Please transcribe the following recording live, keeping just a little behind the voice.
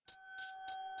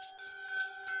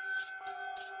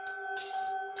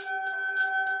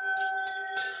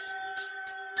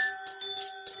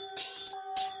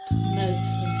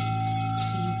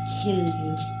kill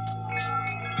you.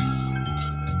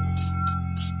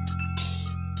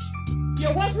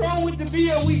 Yeah, what's wrong with the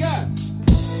bill we got?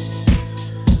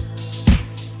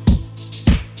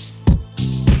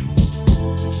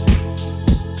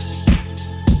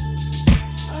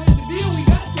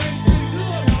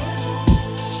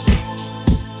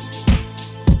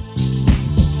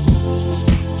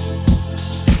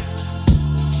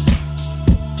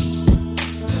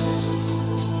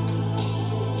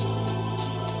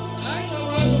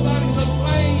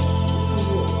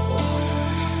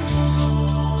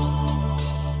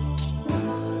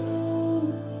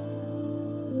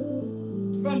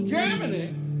 From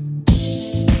Germany.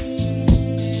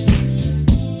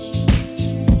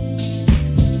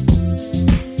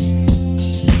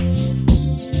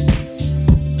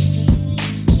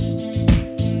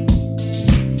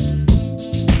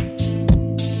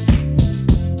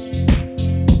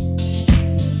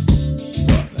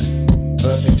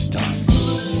 Perfect time.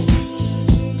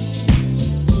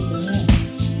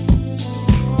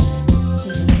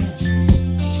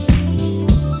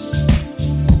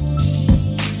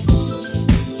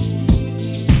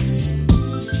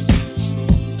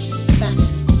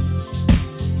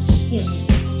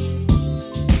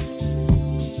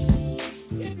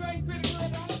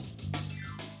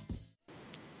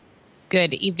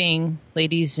 Good evening,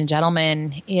 ladies and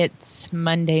gentlemen. It's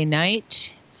Monday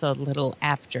night. It's a little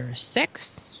after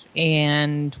 6,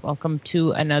 and welcome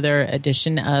to another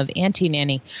edition of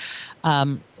Anti-Nanny.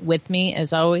 With me,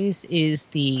 as always, is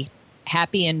the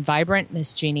happy and vibrant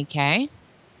Miss Jeannie K.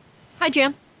 Hi,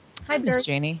 Jim. Hi, Miss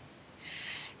Jeannie.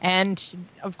 And,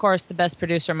 of course, the best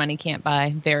producer money can't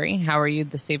buy, Very. How are you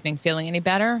this evening? Feeling any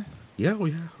better? Yeah,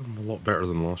 I'm a lot better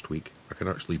than last week. I can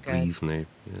actually breathe now.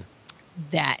 Yeah.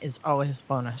 That is always a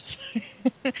bonus.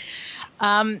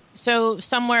 So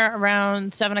somewhere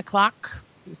around 7 o'clock,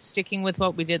 sticking with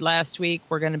what we did last week,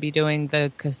 we're going to be doing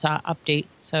the CASA update.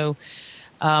 So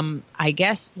I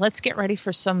guess let's get ready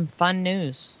for some fun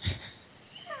news.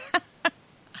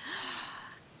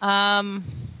 God,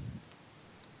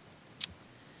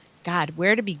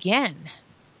 where to begin?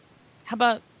 How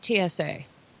about TSA?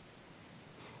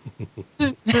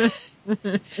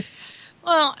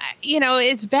 Well, you know,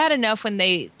 it's bad enough when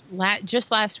they,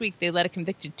 just last week, they let a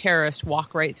convicted terrorist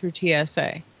walk right through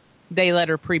TSA. They let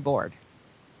her pre-board.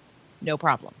 No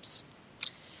problems.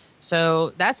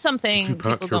 So that's something... Did you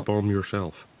pack your bomb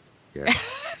yourself? Yeah.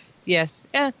 Yes.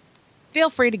 Feel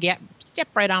free to step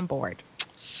right on board.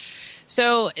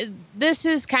 So this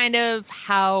is kind of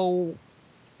how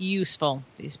useful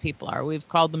these people are. We've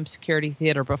called them security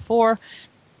theater before.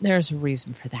 There's a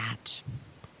reason for that.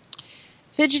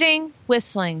 Fidgeting,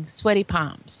 whistling, sweaty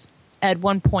palms at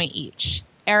 1 point each.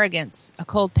 Arrogance, a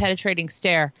cold penetrating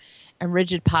stare, and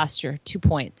rigid posture, 2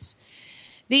 points.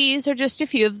 These are just a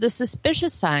few of the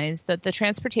suspicious signs that the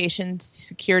Transportation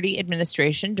Security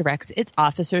Administration directs its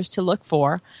officers to look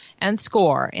for and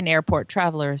score in airport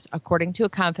travelers, according to a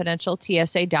confidential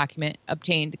TSA document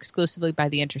obtained exclusively by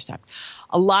The Intercept.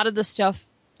 A lot of the stuff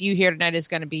you hear tonight is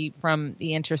going to be from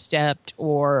The Intercept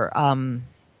or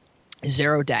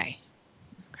Zero Day.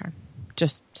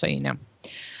 Just so you know.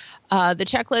 The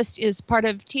checklist is part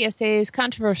of TSA's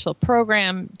controversial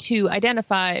program to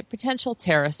identify potential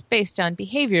terrorists based on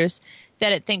behaviors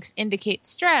that it thinks indicate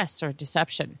stress or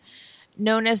deception,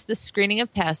 known as the screening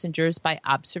of passengers by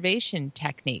observation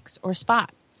techniques, or SPOT.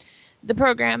 The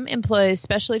program employs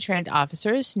specially trained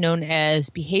officers, known as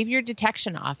behavior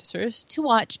detection officers, to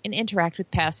watch and interact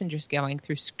with passengers going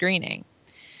through screening.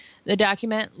 The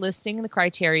document listing the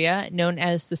criteria, known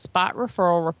as the SPOT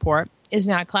Referral Report, is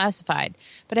not classified,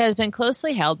 but has been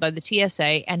closely held by the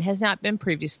TSA and has not been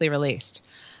previously released.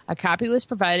 A copy was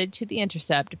provided to The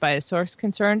Intercept by a source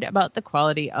concerned about the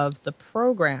quality of the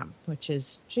program, which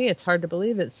is, it's hard to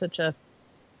believe it's such a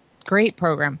great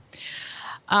program.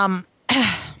 The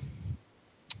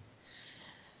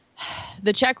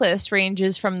checklist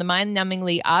ranges from the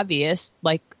mind-numbingly obvious,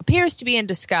 like appears to be in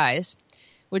disguise,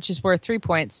 which is worth 3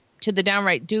 points, to the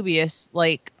downright dubious,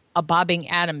 like a bobbing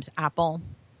Adam's apple.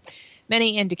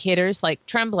 Many indicators, like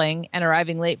trembling and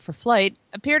arriving late for flight,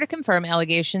 appear to confirm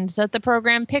allegations that the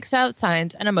program picks out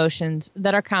signs and emotions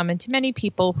that are common to many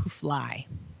people who fly.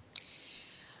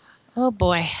 Oh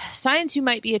boy. Signs you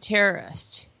might be a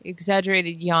terrorist.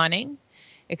 Exaggerated yawning.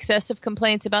 Excessive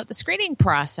complaints about the screening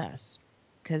process,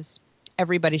 because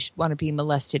everybody should want to be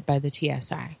molested by the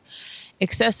TSA.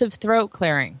 Excessive throat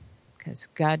clearing, because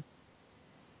God,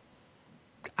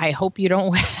 I hope you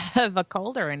don't have a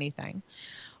cold or anything.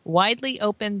 Widely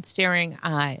open staring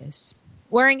eyes.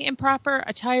 Wearing improper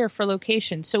attire for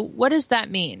location. So what does that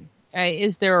mean?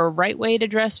 is there a right way to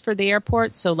dress for the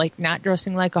airport? So, like, not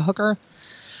dressing like a hooker.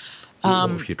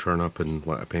 What if you turn up in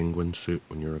a penguin suit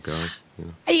when you're a guy?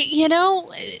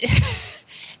 It's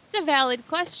a valid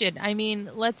question. I mean,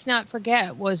 let's not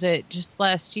forget, was it just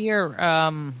last year,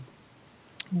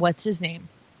 what's his name?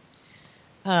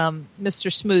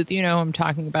 Mr. Smooth, you know who I'm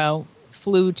talking about,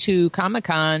 flew to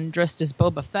Comic-Con dressed as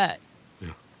Boba Fett.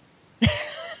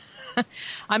 Yeah.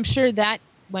 I'm sure that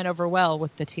went over well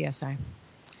with the TSA.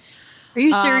 Are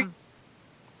you serious?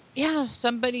 Yeah,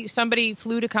 somebody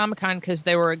flew to Comic-Con because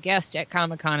they were a guest at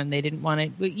Comic-Con and they didn't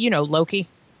want to, Loki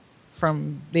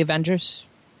from the Avengers.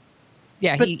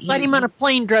 Yeah, but let him on a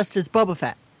plane dressed as Boba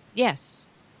Fett. Yes.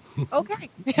 Okay.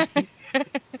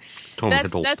 Tom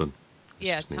Hiddleston.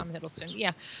 Yeah, Tom Hiddleston.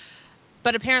 Yeah.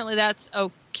 But apparently that's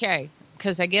okay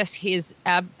because I guess his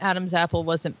Adam's apple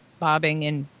wasn't bobbing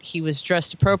and he was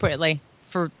dressed appropriately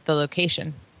for the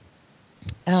location.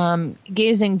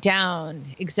 Gazing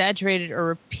down, exaggerated or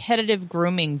repetitive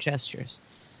grooming gestures.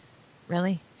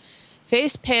 Really?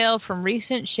 Face pale from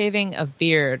recent shaving of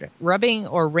beard, rubbing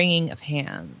or wringing of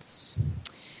hands.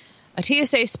 A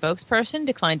TSA spokesperson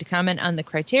declined to comment on the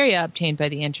criteria obtained by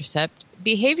The Intercept.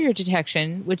 Behavior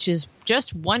detection, which is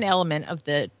just one element of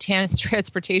the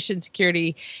Transportation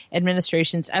Security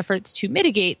Administration's efforts to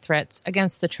mitigate threats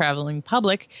against the traveling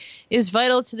public, is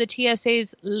vital to the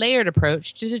TSA's layered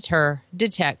approach to deter,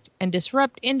 detect, and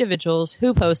disrupt individuals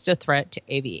who pose a threat to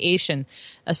aviation,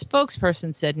 a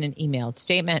spokesperson said in an emailed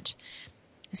statement.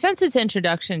 Since its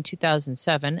introduction in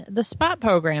 2007, the SPOT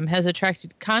program has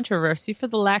attracted controversy for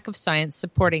the lack of science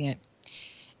supporting it.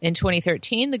 In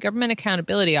 2013, the Government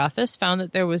Accountability Office found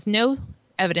that there was no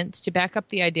evidence to back up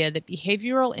the idea that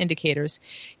behavioral indicators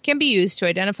can be used to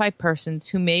identify persons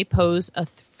who may pose a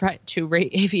threat to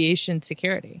aviation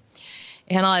security.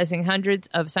 Analyzing hundreds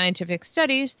of scientific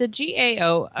studies, the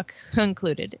GAO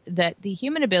concluded that the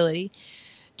human ability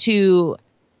to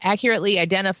accurately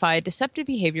identify deceptive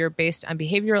behavior based on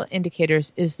behavioral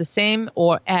indicators is the same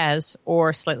or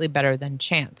slightly better than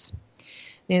chance.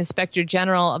 The Inspector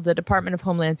General of the Department of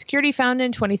Homeland Security found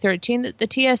in 2013 that the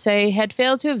TSA had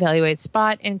failed to evaluate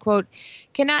SPOT and, quote,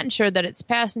 cannot ensure that its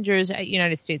passengers at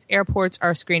United States airports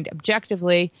are screened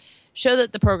objectively, show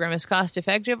that the program is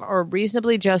cost-effective, or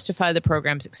reasonably justify the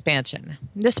program's expansion.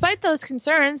 Despite those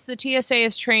concerns, the TSA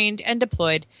has trained and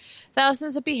deployed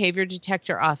thousands of behavior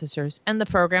detector officers, and the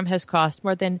program has cost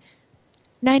more than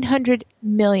 $900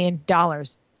 million.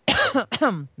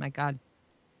 Oh, my God.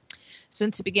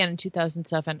 Since it began in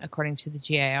 2007, according to the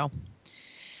GAO.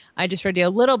 I just read you a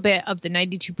little bit of the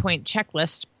 92-point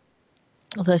checklist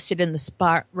listed in the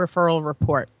SPOT referral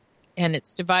report, and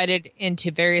it's divided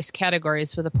into various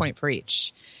categories with a point for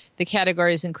each. The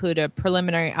categories include a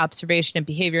preliminary observation and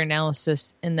behavior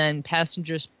analysis, and then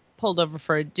passengers pulled over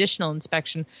for additional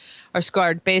inspection are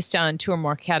scored based on two or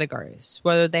more categories,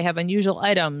 whether they have unusual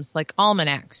items like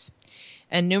almanacs,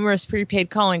 and numerous prepaid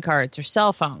calling cards or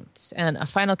cell phones, and a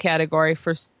final category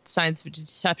for signs of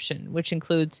deception, which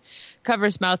includes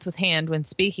covers mouth with hand when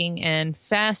speaking and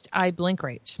fast eye blink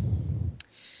rate.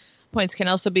 Points can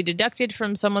also be deducted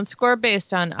from someone's score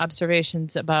based on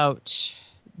observations about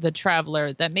the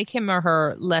traveler that make him or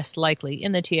her less likely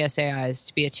in the TSA eyes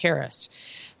to be a terrorist.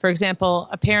 For example,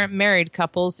 apparent married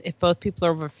couples, if both people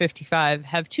are over 55,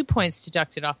 have 2 points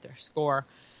deducted off their score.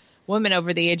 Women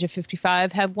over the age of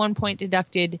 55 have 1 point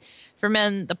deducted. For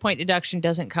men, the point deduction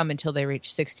doesn't come until they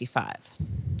reach 65.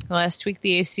 Last week,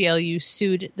 the ACLU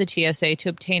sued the TSA to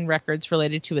obtain records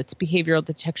related to its behavioral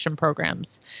detection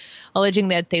programs, alleging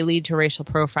that they lead to racial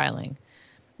profiling.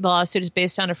 The lawsuit is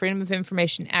based on a Freedom of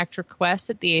Information Act request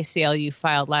that the ACLU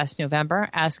filed last November,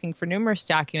 asking for numerous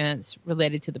documents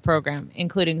related to the program,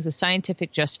 including the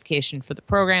scientific justification for the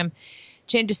program,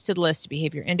 changes to the list of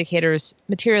behavior indicators,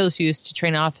 materials used to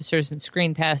train officers and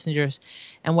screen passengers,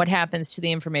 and what happens to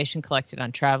the information collected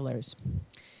on travelers.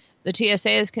 The TSA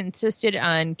has insisted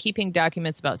on keeping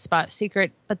documents about SPOT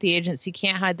secret, but the agency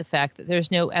can't hide the fact that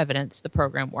there's no evidence the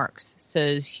program works,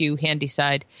 says Hugh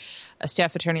Handyside, a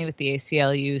staff attorney with the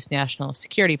ACLU's National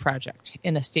Security Project,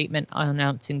 in a statement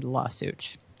announcing the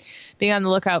lawsuit. Being on the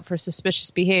lookout for suspicious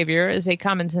behavior is a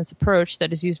common-sense approach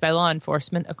that is used by law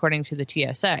enforcement, according to the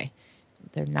TSA.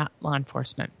 They're not law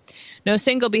enforcement. No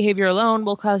single behavior alone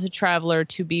will cause a traveler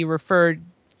to be referred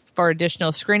for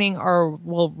additional screening or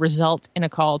will result in a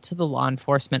call to the law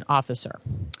enforcement officer,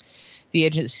 the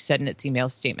agency said in its email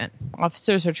statement.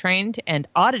 Officers are trained and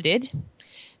audited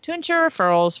to ensure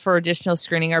referrals for additional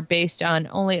screening are based on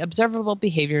only observable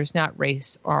behaviors, not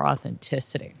race or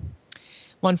authenticity.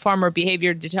 One former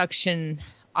behavior detection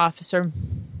officer,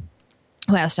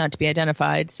 who asked not to be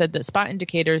identified, said that SPOT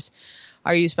indicators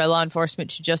are used by law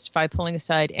enforcement to justify pulling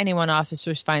aside anyone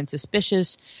officers find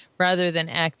suspicious rather than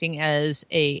acting as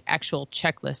a actual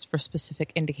checklist for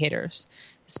specific indicators.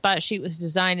 The spot sheet was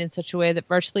designed in such a way that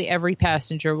virtually every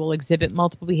passenger will exhibit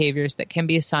multiple behaviors that can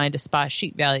be assigned a spot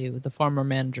sheet value, the former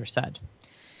manager said.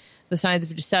 The signs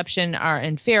of deception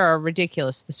and fear are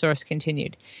ridiculous, the source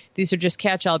continued. These are just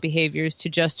catch-all behaviors to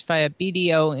justify a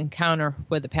BDO encounter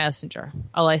with a passenger,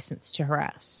 a license to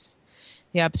harass.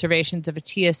 The observations of a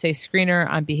TSA screener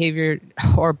on behavior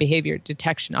or behavior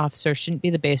detection officer shouldn't be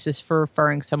the basis for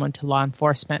referring someone to law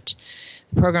enforcement.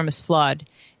 The program is flawed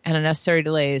and unnecessarily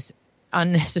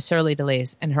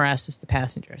delays and harasses the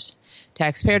passengers.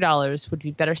 Taxpayer dollars would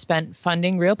be better spent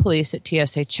funding real police at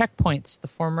TSA checkpoints, the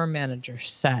former manager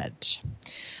said.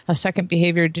 A second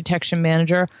behavior detection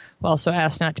manager, who also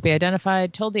asked not to be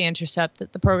identified, told The Intercept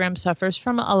that the program suffers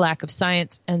from a lack of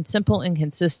science and simple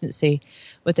inconsistency,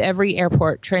 with every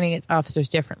airport training its officers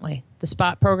differently. The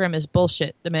SPOT program is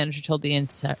bullshit, the manager told The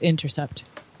Intercept.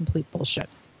 Complete bullshit.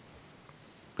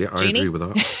 Yeah, I Jeannie? agree with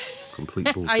that.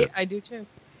 Complete bullshit. I do too.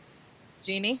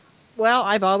 Jeannie? Well,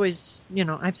 I've always,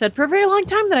 I've said for a very long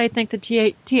time that I think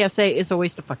the TSA is a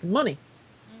waste of fucking money.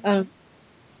 But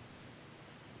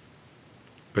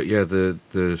yeah,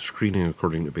 the screening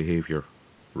according to behaviour,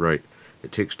 right.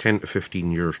 It takes 10 to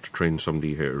 15 years to train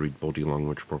somebody how to read body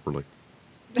language properly.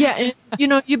 Yeah,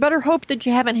 and, you better hope that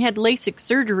you haven't had LASIK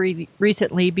surgery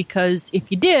recently, because if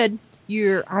you did,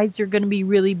 your eyes are going to be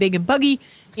really big and buggy,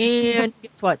 and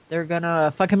guess what? They're going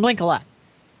to fucking blink a lot.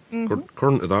 Mm-hmm.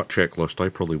 According to that checklist, I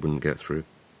probably wouldn't get through.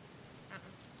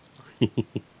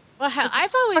 Well,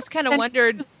 I've always kind of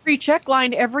wondered. Free check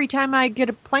line every time I get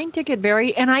a plane ticket,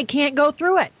 and I can't go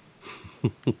through it.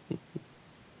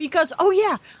 Because,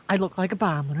 I look like a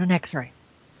bomb on an x-ray.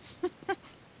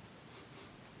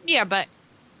 Yeah, but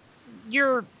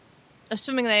you're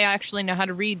assuming they actually know how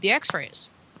to read the x-rays.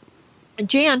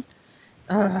 Jan,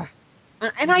 and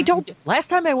I don't. Last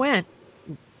time I went,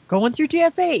 going through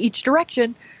TSA each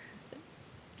direction,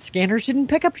 scanners didn't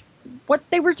pick up what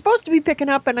they were supposed to be picking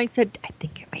up, and I said, I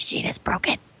think your machine is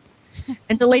broken.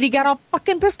 And the lady got all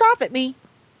fucking pissed off at me.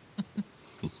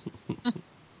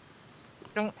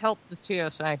 Don't help the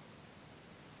TSA.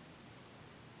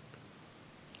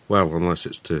 Well, unless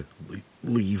it's to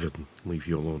leave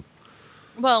you alone.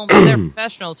 Well, they're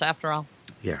professionals after all.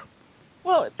 Yeah.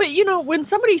 Well, but when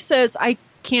somebody says, I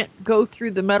can't go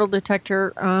through the metal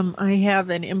detector, I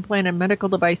have an implanted medical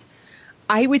device,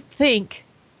 I would think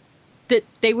that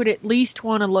they would at least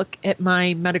want to look at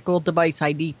my medical device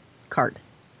ID card.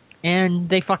 And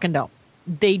they fucking don't.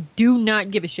 They do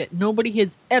not give a shit. Nobody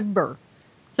has ever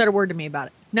said a word to me about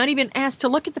it. Not even asked to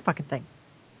look at the fucking thing.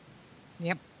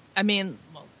 Yep. I mean,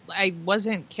 I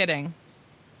wasn't kidding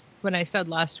when I said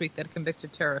last week that a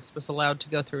convicted terrorist was allowed to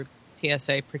go through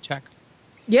TSA pre-check.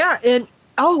 Yeah, and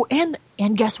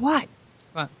guess what?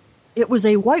 What? It was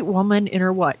a white woman in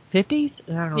her, 50s?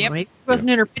 I don't know. Yep. Maybe she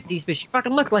wasn't in her 50s, but she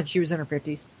fucking looked like she was in her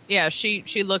 50s. Yeah, she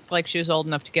looked like she was old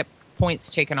enough to get points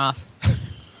taken off.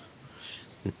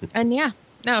 And yeah,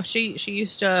 no, she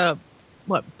used to,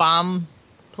 bomb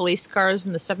police cars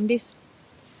in the 70s?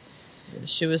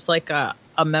 She was like a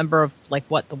member of,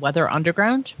 the Weather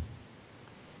Underground?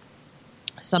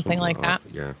 Something like that.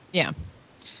 Yeah. Yeah.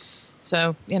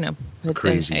 So, but,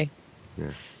 Crazy. Hey,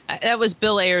 Yeah. that was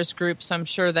Bill Ayer's group, so I'm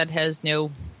sure that has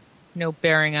no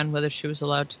bearing on whether she was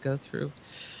allowed to go through.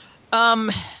 Well,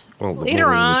 the later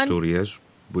moral of on, the story is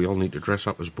we all need to dress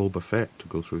up as Boba Fett to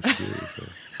go through security. So.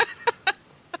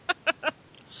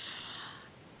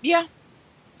 Yeah,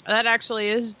 that actually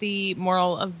is the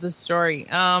moral of the story.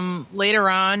 Later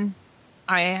on,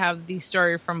 I have the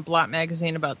story from Blot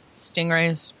Magazine about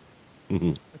stingrays,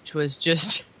 which was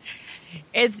just...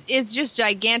 It's just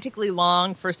gigantically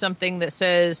long for something that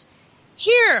says,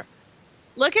 here,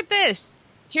 look at this.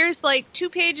 Here's 2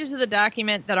 pages of the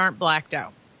document that aren't blacked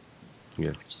out.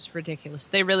 Yeah. Which is ridiculous.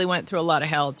 They really went through a lot of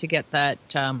hell to get that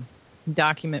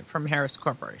document from Harris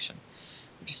Corporation,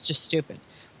 which is just stupid.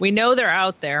 We know they're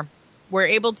out there. We're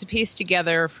able to piece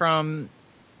together from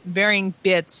varying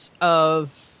bits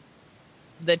of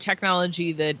the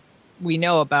technology that we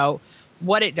know about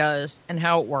what it does and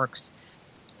how it works.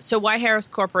 So why Harris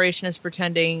Corporation is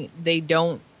pretending they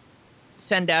don't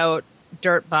send out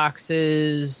dirt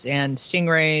boxes and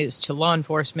stingrays to law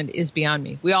enforcement is beyond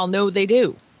me. We all know they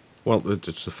do. Well,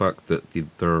 it's the fact that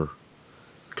their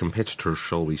competitors,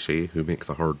 shall we say, who make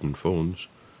the hardened phones,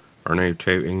 are now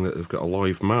touting that they've got a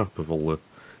live map of all the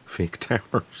fake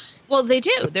towers. Well, they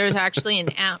do. There's actually an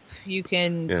app you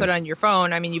can put on your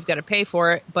phone. I mean, you've got to pay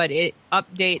for it, but it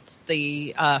updates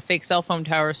the fake cell phone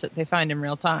towers that they find in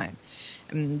real time.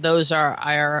 And those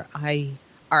are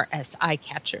RSI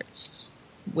catchers,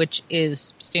 which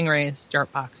is stingrays,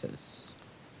 dart boxes,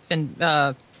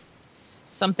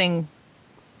 something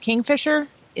kingfisher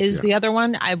is the other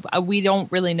one. We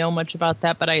don't really know much about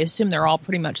that, but I assume they're all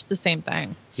pretty much the same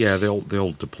thing. Yeah,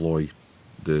 they'll deploy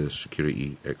the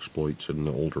security exploits in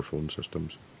the older phone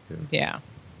systems. Yeah.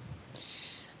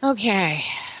 Okay.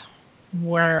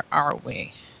 Where are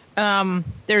we?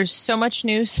 There's so much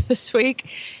news this week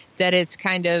that it's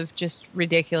kind of just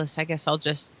ridiculous. I guess I'll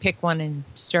just pick one and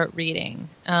start reading.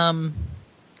 I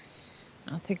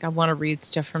don't think I want to read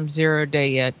stuff from 0 Day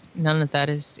yet. None of that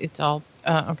is, it's all,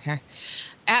 okay.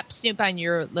 Apps snoop on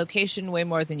your location way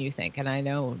more than you think. And I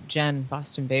know Jen,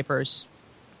 Boston Vapors,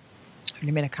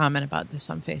 already made a comment about this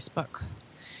on Facebook.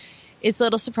 It's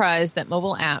little surprise that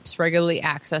mobile apps regularly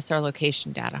access our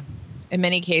location data. In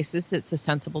many cases, it's a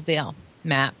sensible deal.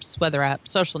 Maps, weather apps,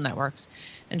 social networks,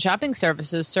 and shopping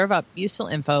services serve up useful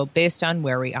info based on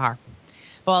where we are.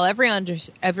 While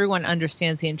everyone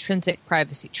understands the intrinsic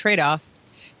privacy trade-off,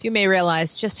 you may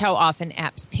realize just how often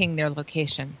apps ping their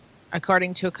location.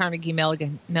 According to a Carnegie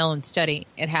Mellon study,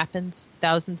 it happens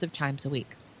thousands of times a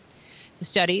week. The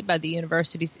study by the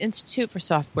university's Institute for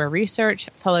Software Research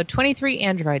followed 23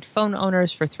 Android phone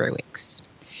owners for 3 weeks.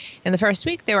 In the first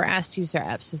week, they were asked to use their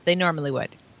apps as they normally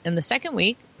would. In the second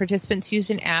week, participants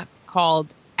used an app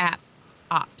called App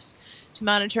Ops to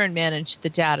monitor and manage the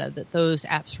data that those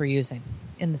apps were using.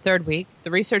 In the third week,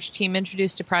 the research team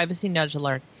introduced a privacy nudge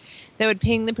alert that would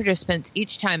ping the participants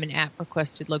each time an app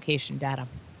requested location data.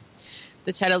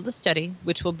 The title of the study,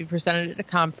 which will be presented at a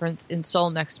conference in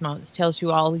Seoul next month, tells you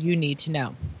all you need to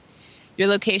know. Your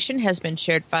location has been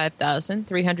shared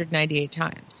 5,398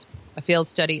 times. A field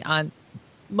study on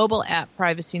mobile app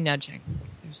privacy nudging.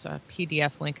 There's a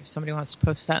PDF link if somebody wants to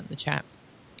post that in the chat.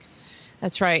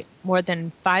 That's right, more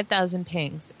than 5,000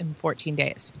 pings in 14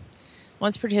 days.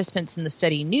 Once participants in the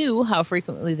study knew how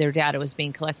frequently their data was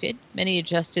being collected, many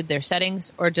adjusted their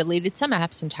settings or deleted some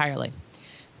apps entirely.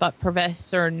 But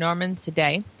Professor Norman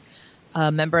Sadeh,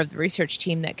 a member of the research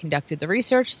team that conducted the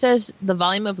research, says the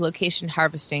volume of location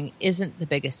harvesting isn't the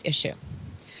biggest issue.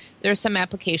 There are some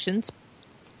applications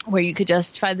where you could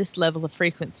justify this level of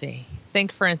frequency.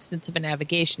 Think, for instance, of a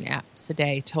navigation app,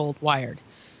 Sadeh told Wired.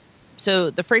 So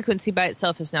the frequency by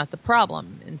itself is not the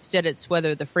problem. Instead, it's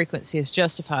whether the frequency is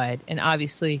justified and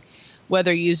obviously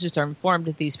whether users are informed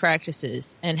of these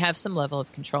practices and have some level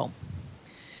of control.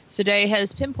 Sadeh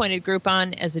has pinpointed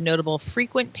Groupon as a notable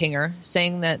frequent pinger,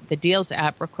 saying that the Deals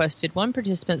app requested one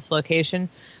participant's location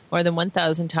more than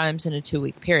 1,000 times in a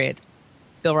 2-week period.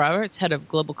 Bill Roberts, head of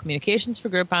global communications for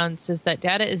Groupon, says that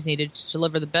data is needed to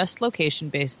deliver the best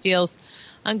location-based deals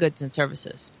on goods and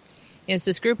services. He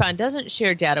insists Groupon doesn't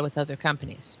share data with other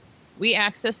companies. We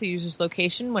access a user's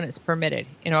location when it's permitted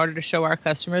in order to show our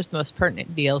customers the most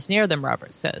pertinent deals near them,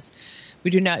 Roberts says. We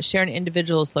do not share an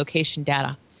individual's location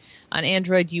data. On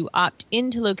Android, you opt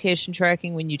into location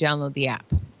tracking when you download the app.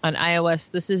 On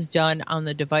iOS, this is done on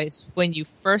the device when you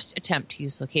first attempt to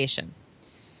use location,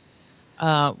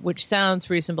 which sounds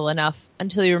reasonable enough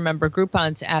until you remember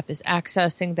Groupon's app is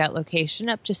accessing that location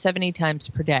up to 70 times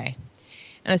per day.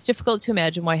 And it's difficult to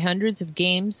imagine why hundreds of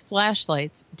games,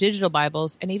 flashlights, digital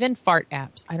Bibles, and even fart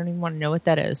apps, I don't even want to know what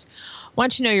that is,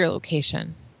 want to know your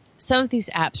location. Some of these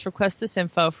apps request this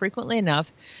info frequently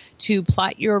enough to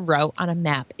plot your route on a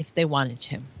map if they wanted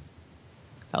to.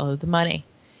 Follow the money.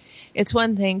 It's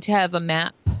one thing to have a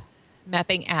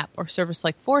mapping app or service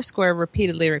like Foursquare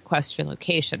repeatedly request your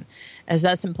location, as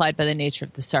that's implied by the nature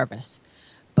of the service.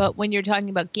 But when you're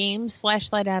talking about games,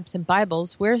 flashlight apps, and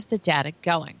Bibles, where's the data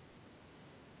going?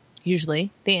 Usually,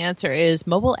 the answer is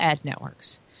mobile ad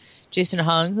networks. Jason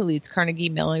Hung, who leads Carnegie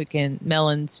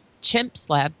Mellon's CHIMPS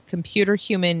Lab,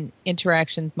 Computer-Human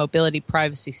Interactions Mobility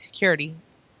Privacy Security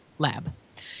Lab,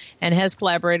 and has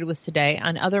collaborated with Sadeh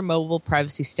on other mobile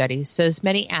privacy studies, says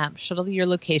many apps shuttle your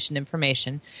location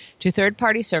information to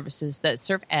third-party services that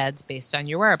serve ads based on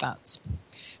your whereabouts.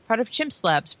 Part of CHIMPS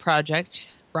Lab's project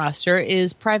roster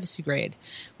is Privacy Grade,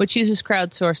 which uses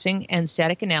crowdsourcing and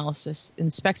static analysis,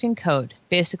 inspecting code,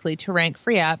 basically to rank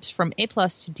free apps from A+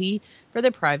 to D for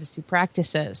their privacy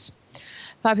practices.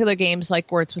 Popular games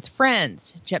like Words with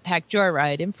Friends, Jetpack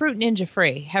Joyride, and Fruit Ninja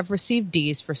Free have received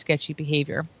Ds for sketchy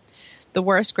behavior. The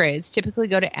worst grades typically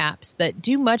go to apps that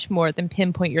do much more than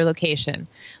pinpoint your location,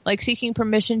 like seeking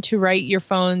permission to write your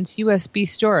phone's USB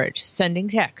storage, sending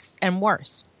texts, and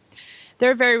worse. There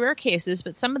are very rare cases,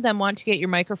 but some of them want to get your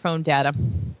microphone data,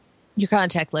 your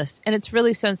contact list, and it's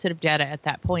really sensitive data at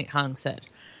that point, Hong said.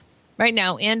 Right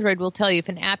now, Android will tell you if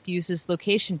an app uses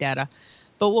location data,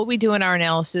 But what we do in our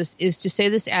analysis is to say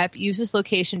this app uses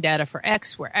location data for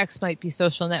X, where X might be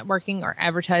social networking or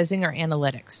advertising or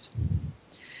analytics.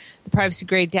 The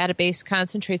privacy-grade database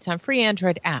concentrates on free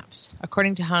Android apps.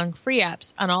 According to Hung, free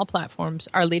apps on all platforms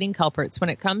are leading culprits when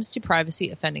it comes to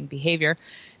privacy-offending behavior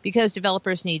because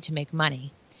developers need to make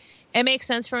money. It makes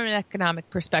sense from an economic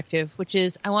perspective, which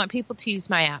is I want people to use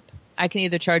my app. I can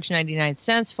either charge 99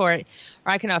 cents for it,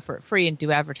 or I can offer it free and do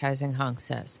advertising, Hong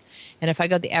says. And if I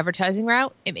go the advertising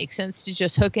route, it makes sense to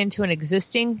just hook into an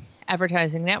existing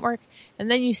advertising network,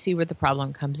 and then you see where the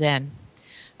problem comes in.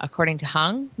 According to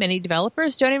Hong, many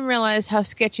developers don't even realize how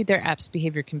sketchy their app's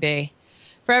behavior can be.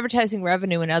 For advertising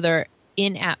revenue and other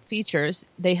in-app features,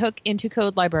 they hook into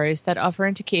code libraries that offer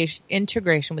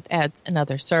integration with ads and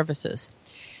other services.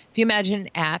 If you imagine an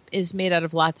app is made out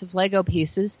of lots of Lego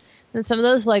pieces, then some of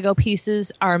those Lego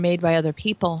pieces are made by other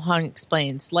people, Hong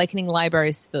explains, likening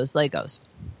libraries to those Legos.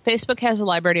 Facebook has a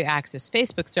library to access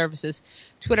Facebook services.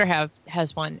 Twitter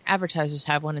has one. Advertisers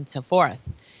have one, and so forth.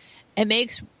 It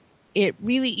makes it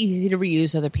really easy to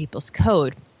reuse other people's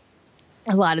code.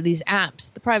 A lot of these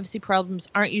apps, the privacy problems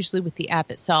aren't usually with the app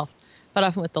itself, but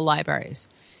often with the libraries.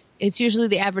 It's usually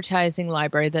the advertising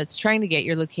library that's trying to get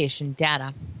your location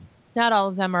data. Not all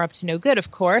of them are up to no good,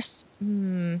 of course.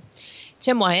 Tim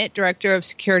Wyatt, director of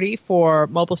security for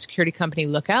mobile security company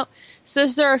Lookout,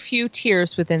 says there are a few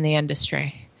tiers within the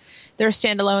industry. There are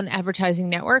standalone advertising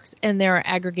networks, and there are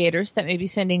aggregators that may be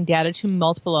sending data to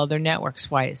multiple other networks,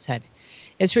 Wyatt said.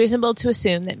 It's reasonable to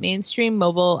assume that mainstream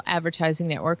mobile advertising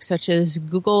networks such as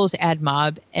Google's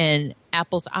AdMob and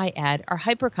Apple's iAd are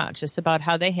hyper-conscious about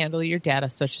how they handle your data,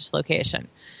 such as location.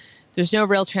 There's no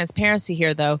real transparency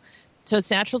here, though, so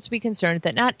it's natural to be concerned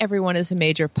that not everyone is a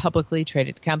major publicly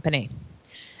traded company.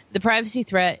 The privacy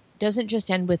threat doesn't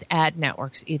just end with ad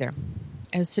networks either.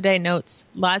 As Today notes,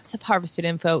 lots of harvested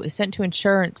info is sent to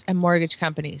insurance and mortgage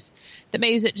companies that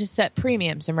may use it to set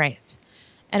premiums and rates.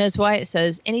 And as Wyatt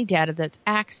says, any data that's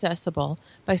accessible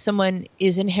by someone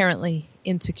is inherently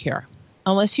insecure.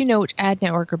 Unless you know which ad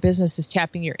network or business is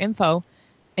tapping your info,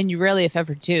 and you rarely if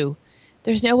ever do,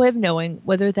 there's no way of knowing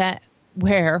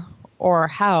where or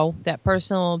how that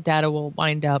personal data will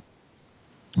wind up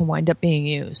being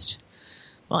used.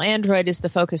 While Android is the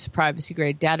focus of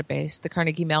privacy-grade database, the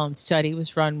Carnegie Mellon study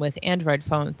was run with Android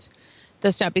phones.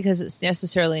 That's not because it's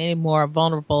necessarily any more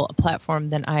vulnerable a platform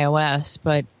than iOS,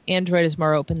 but Android is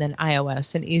more open than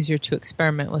iOS and easier to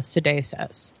experiment with, Today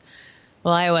says.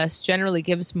 While iOS generally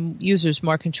gives users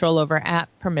more control over app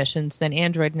permissions than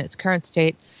Android in its current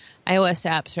state, iOS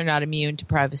apps are not immune to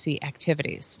privacy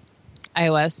activities.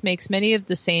 iOS makes many of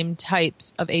the same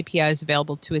types of APIs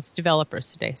available to its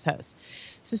developers, Today says.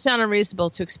 So it's not unreasonable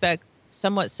to expect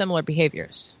somewhat similar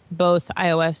behaviors. Both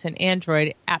iOS and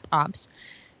Android app ops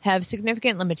have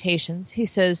significant limitations, he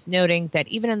says, noting that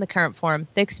even in the current form,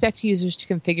 they expect users to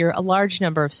configure a large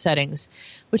number of settings,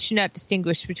 which do not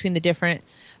distinguish between the different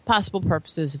possible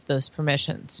purposes of those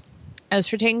permissions. As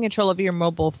for taking control of your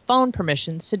mobile phone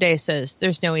permissions, Today says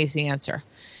there's no easy answer.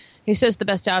 He says the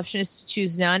best option is to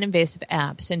choose non-invasive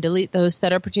apps and delete those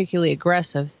that are particularly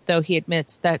aggressive, though he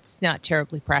admits that's not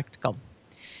terribly practical.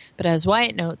 But as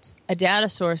Wyatt notes, a data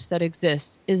source that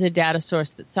exists is a data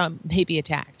source that some may be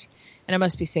attacked, and it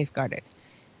must be safeguarded.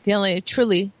 The only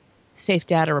truly safe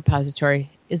data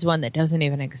repository is one that doesn't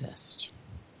even exist.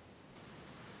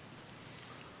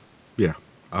 Yeah,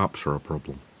 apps are a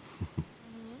problem.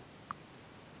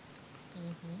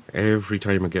 Every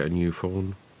time I get a new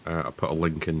phone, I put a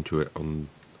link into it on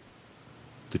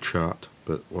the chat,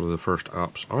 but one of the first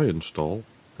apps I install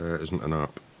isn't an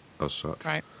app as such.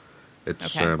 Right.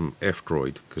 It's Okay.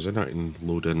 F-Droid, because then I can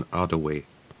load in Adaway.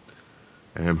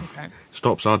 Okay.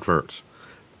 Stops adverts.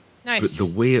 Nice. But the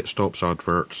way it stops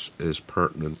adverts is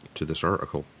pertinent to this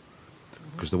article.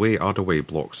 Because the way Adaway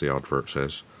blocks the adverts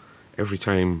is every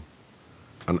time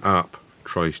an app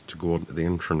tries to go onto the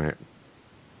internet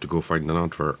to go find an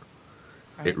advert,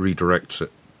 it redirects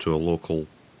it to a local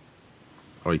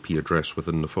IP address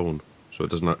within the phone. So it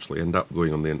doesn't actually end up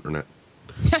going on the internet.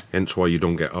 Hence why you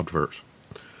don't get adverts.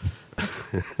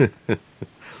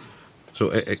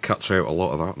 So it cuts out a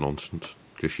lot of that nonsense,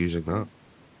 just using that.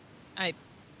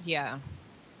 Yeah.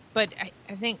 But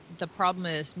I think the problem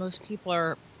is most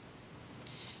people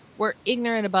we're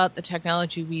ignorant about the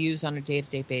technology we use on a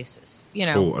day-to-day basis. You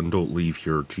know. Oh, and don't leave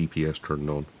your GPS turned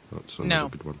on. That's another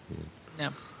good one. Yeah.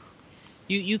 No.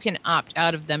 You can opt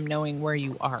out of them knowing where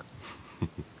you are.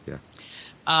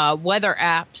 Yeah. Weather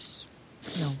apps,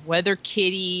 Weather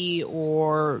Kitty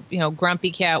or,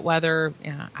 Grumpy Cat Weather.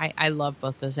 Yeah, I love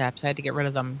both those apps. I had to get rid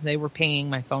of them. They were pinging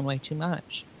my phone way too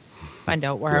much. Find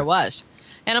out where I was.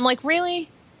 And I'm like, really?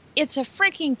 It's a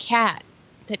freaking cat.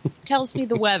 that tells me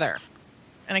the weather,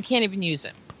 and I can't even use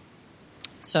it.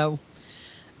 So,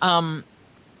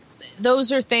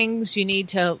 those are things you need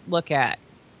to look at.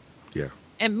 Yeah.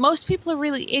 And most people are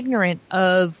really ignorant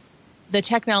of the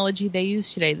technology they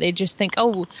use today. They just think,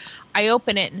 oh, I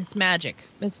open it and it's magic.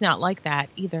 It's not like that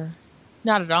either.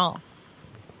 Not at all.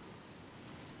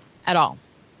 At all.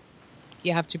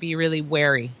 You have to be really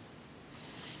wary.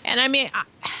 And I mean,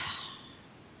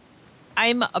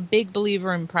 I'm a big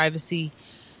believer in privacy.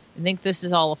 I think this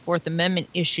is all a Fourth Amendment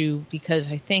issue because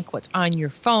I think what's on your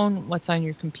phone, what's on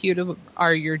your computer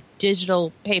are your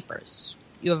digital papers.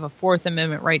 You have a Fourth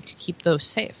Amendment right to keep those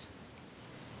safe.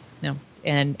 No.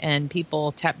 And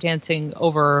people tap dancing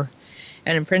over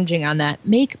and infringing on that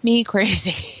make me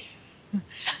crazy.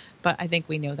 But I think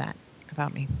we know that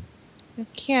about me.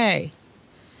 Okay.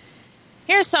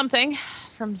 Here's something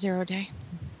from Zero Day.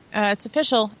 It's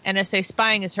official. NSA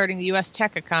spying is hurting the U.S.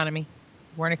 tech economy.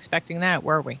 Weren't expecting that,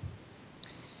 were we?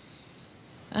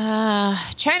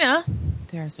 China,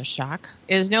 there's a shock,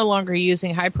 is no longer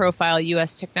using high-profile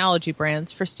U.S. technology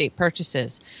brands for state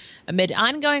purchases amid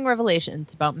ongoing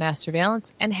revelations about mass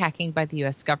surveillance and hacking by the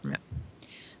U.S. government.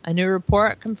 A new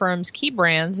report confirms key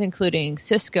brands, including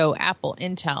Cisco, Apple,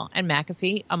 Intel, and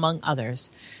McAfee, among others,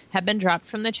 have been dropped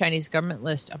from the Chinese government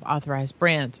list of authorized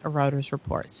brands, a Reuters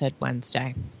report said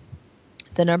Wednesday.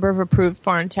 The number of approved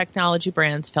foreign technology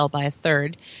brands fell by a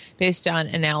third, based on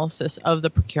analysis of the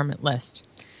procurement list.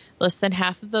 Less than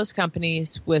half of those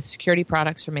companies with security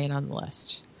products remain on the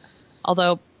list.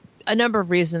 Although a number of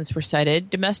reasons were cited,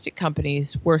 domestic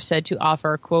companies were said to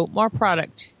offer, quote, more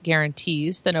product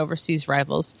guarantees than overseas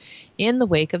rivals in the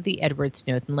wake of the Edward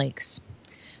Snowden leaks.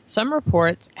 Some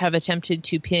reports have attempted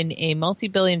to pin a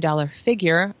multi-billion-dollar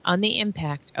figure on the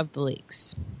impact of the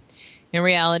leaks. In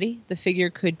reality, the figure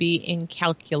could be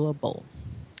incalculable.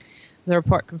 The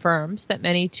report confirms that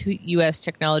many U.S.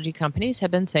 technology companies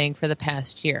have been saying for the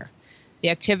past year. The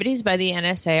activities by the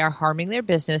NSA are harming their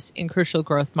business in crucial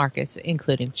growth markets,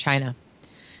 including China.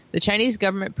 The Chinese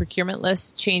government procurement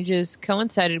list changes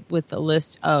coincided with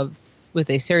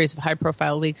a series of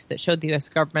high-profile leaks that showed the U.S.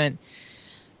 government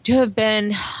to have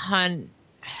been on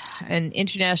an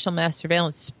international mass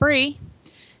surveillance spree,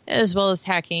 as well as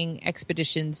hacking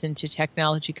expeditions into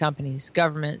technology companies,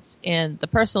 governments, and the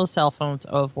personal cell phones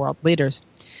of world leaders.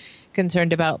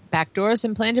 Concerned about backdoors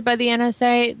implanted by the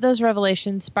NSA, those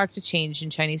revelations sparked a change in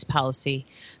Chinese policy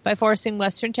by forcing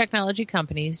Western technology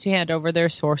companies to hand over their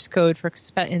source code for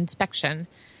inspection.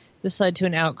 This led to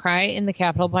an outcry in the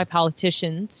capital by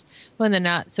politicians who, in the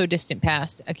not-so-distant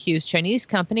past, accused Chinese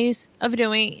companies of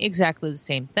doing exactly the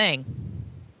same thing.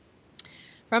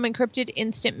 From encrypted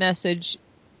instant message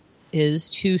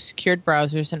to secured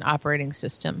browsers and operating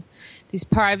system. These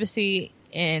privacy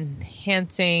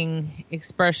enhancing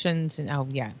expressions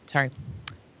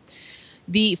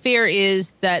The fear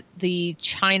is that the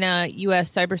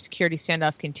China-U.S. cybersecurity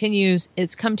standoff continues.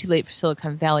 It's come too late for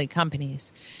Silicon Valley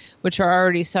companies, which are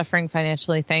already suffering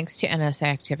financially thanks to NSA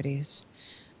activities.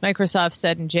 Microsoft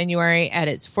said in January at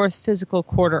its fourth fiscal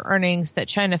quarter earnings that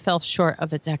China fell short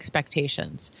of its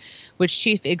expectations, which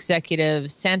Chief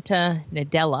Executive Satya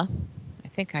Nadella, I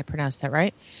think I pronounced that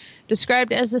right,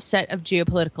 described as a set of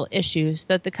geopolitical issues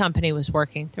that the company was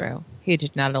working through. He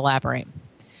did not elaborate.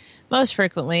 Most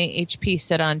frequently, HP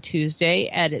said on Tuesday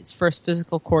at its first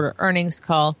fiscal quarter earnings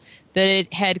call that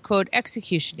it had, quote,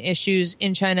 execution issues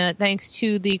in China thanks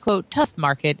to the, quote, tough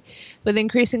market with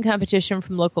increasing competition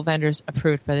from local vendors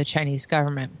approved by the Chinese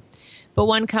government. But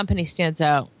one company stands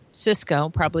out. Cisco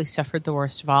probably suffered the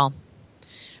worst of all.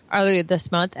 Earlier this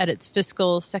month, at its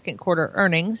fiscal second quarter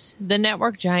earnings, the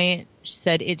network giant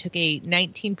said it took a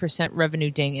 19%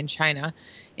 revenue ding in China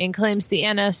and claims the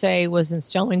NSA was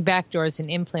installing backdoors and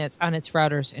implants on its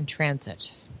routers in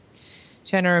transit.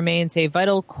 China remains a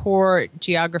vital core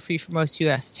geography for most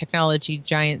U.S. technology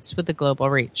giants with a global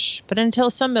reach. But until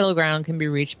some middle ground can be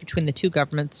reached between the two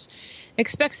governments,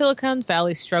 expect Silicon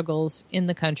Valley struggles in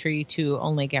the country to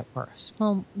only get worse.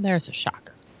 Well, there's a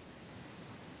shocker.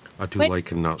 I do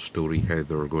like in that story how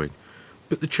they were going,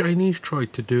 but the Chinese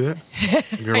tried to do it.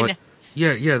 And you're like,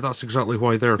 yeah, that's exactly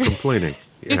why they're complaining.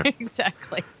 Yeah.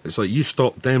 Exactly. It's like you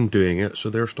stopped them doing it, so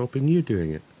they're stopping you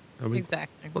doing it. I mean,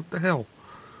 exactly. What the hell?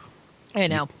 I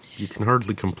know. You can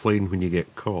hardly complain when you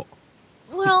get caught.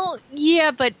 Well, yeah,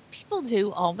 but people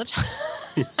do all the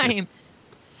time.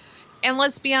 And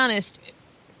let's be honest,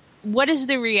 what is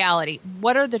the reality?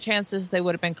 What are the chances they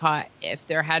would have been caught if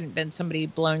there hadn't been somebody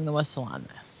blowing the whistle on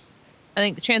this? I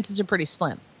think the chances are pretty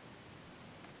slim.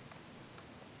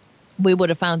 We would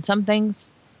have found some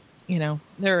things. You know,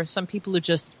 there are some people who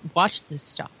just watch this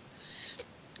stuff,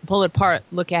 pull it apart,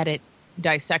 look at it,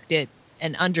 dissect it,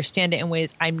 and understand it in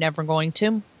ways I'm never going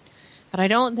to. But I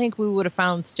don't think we would have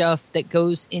found stuff that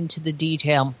goes into the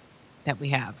detail that we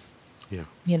have. Yeah.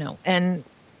 You know, and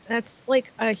that's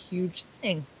like a huge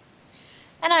thing.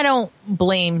 And I don't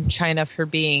blame China for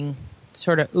being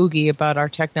sort of oogie about our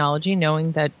technology,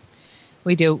 knowing that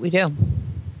we do what we do.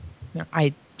 No,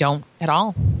 I don't at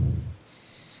all.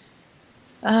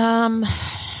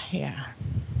 Yeah.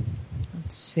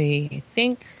 Let's see. I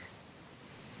think,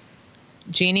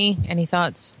 Jeannie, any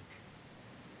thoughts?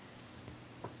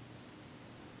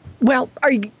 Well,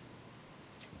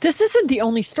 this isn't the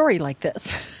only story like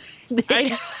this.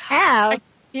 They have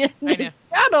in the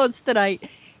show notes tonight.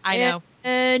 I know.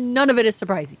 And none of it is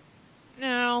surprising.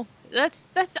 No, that's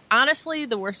honestly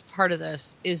the worst part of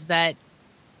this, is that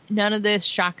none of this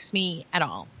shocks me at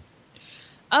all.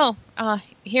 Oh,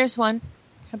 here's one.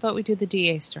 How about we do the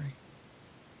DA story?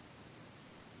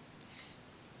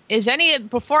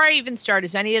 Before I even start,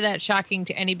 is any of that shocking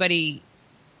to anybody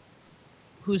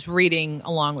who's reading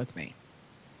along with me?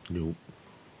 Nope.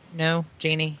 No,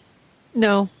 Janie?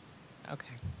 No. Okay.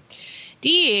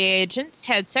 DEA agents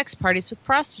had sex parties with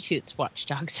prostitutes,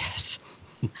 Watchdog says.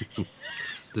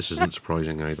 This isn't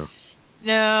surprising either.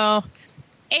 No.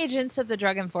 Agents of the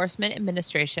Drug Enforcement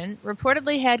Administration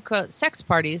reportedly had, quote, sex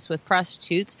parties with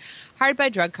prostitutes hired by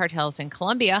drug cartels in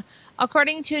Colombia,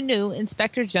 according to a new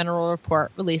Inspector General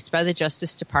report released by the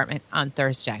Justice Department on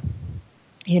Thursday.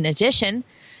 In addition,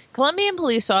 Colombian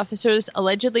police officers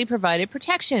allegedly provided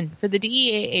protection for the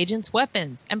DEA agents'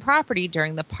 weapons and property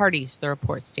during the parties, the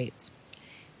report states.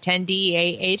 10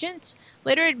 DEA agents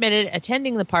later admitted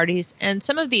attending the parties, and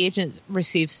some of the agents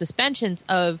received suspensions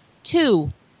of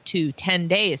 2 to 10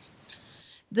 days.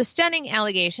 The stunning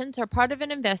allegations are part of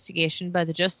an investigation by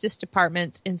the Justice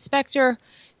Department's Inspector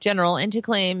General into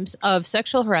claims of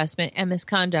sexual harassment and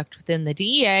misconduct within the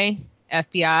DEA,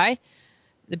 FBI,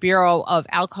 the Bureau of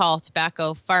Alcohol,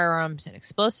 Tobacco, Firearms, and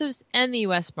Explosives, and the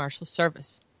U.S. Marshal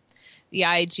Service. The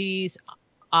IG's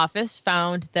office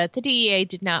found that the DEA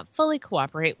did not fully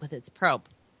cooperate with its probe.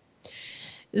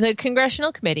 The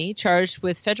congressional committee charged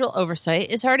with federal oversight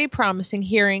is already promising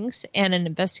hearings and an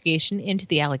investigation into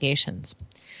the allegations.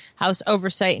 House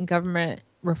Oversight and Government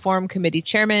Reform Committee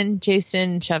Chairman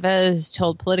Jason Chavez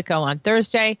told Politico on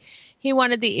Thursday he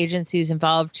wanted the agencies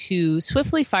involved to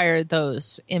swiftly fire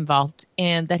those involved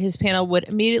and that his panel would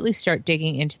immediately start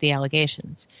digging into the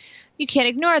allegations. You can't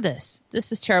ignore this.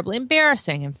 This is terribly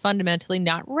embarrassing and fundamentally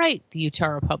not right, the Utah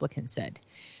Republican said.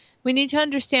 We need to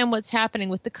understand what's happening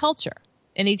with the culture.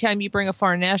 Anytime you bring a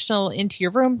foreign national into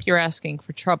your room, you're asking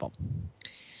for trouble.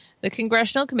 The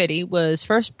congressional committee was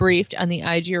first briefed on the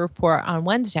IG report on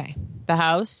Wednesday. The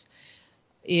House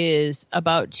is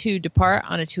about to depart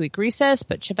on a 2-week recess,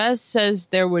 but Chavez says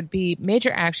there would be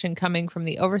major action coming from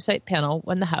the oversight panel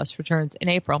when the House returns in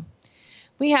April.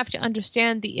 We have to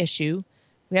understand the issue.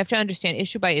 We have to understand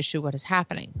issue by issue what is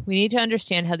happening. We need to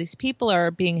understand how these people are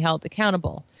being held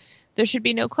accountable. There should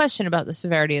be no question about the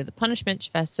severity of the punishment,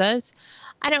 Chavez says.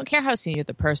 I don't care how senior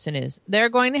the person is. They're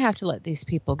going to have to let these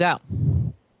people go.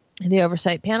 The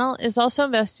oversight panel is also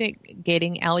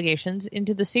investigating allegations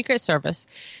into the Secret Service.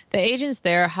 The agents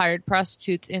there hired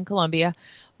prostitutes in Colombia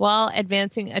while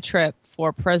advancing a trip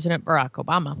for President Barack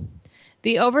Obama.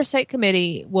 The Oversight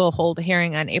Committee will hold a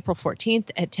hearing on April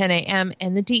 14th at 10 a.m.,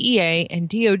 and the DEA and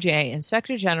DOJ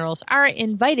Inspector Generals are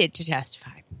invited to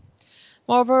testify.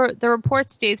 Moreover, the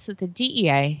report states that the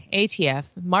DEA, ATF,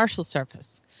 Marshal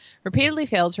Service repeatedly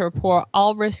failed to report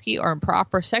all risky or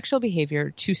improper sexual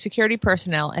behavior to security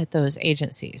personnel at those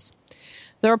agencies.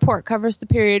 The report covers the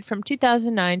period from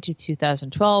 2009 to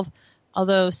 2012,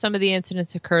 although some of the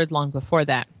incidents occurred long before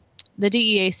that. The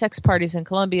DEA sex parties in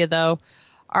Colombia, though,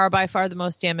 are by far the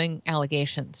most damning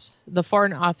allegations. The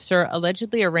foreign officer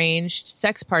allegedly arranged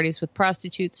sex parties with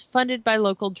prostitutes funded by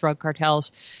local drug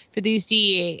cartels for these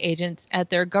DEA agents at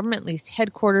their government-leased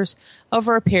headquarters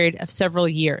over a period of several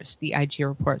years, the IG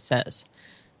report says.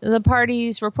 The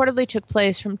parties reportedly took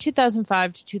place from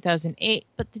 2005 to 2008,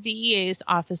 but the DEA's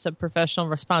Office of Professional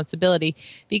Responsibility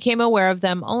became aware of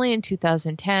them only in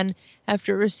 2010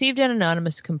 after it received an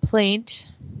anonymous complaint.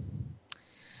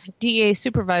 DEA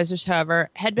supervisors, however,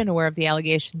 had been aware of the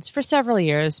allegations for several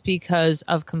years because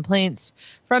of complaints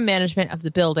from management of the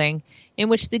building in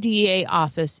which the DEA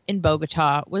office in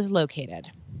Bogota was located.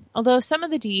 Although some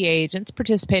of the DEA agents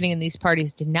participating in these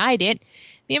parties denied it,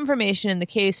 the information in the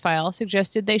case file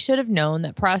suggested they should have known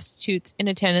that prostitutes in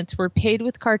attendance were paid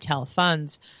with cartel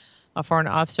funds. A foreign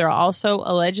officer also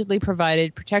allegedly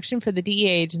provided protection for the DEA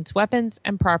agents' weapons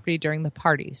and property during the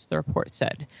parties, the report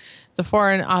said. The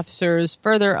foreign officers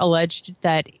further alleged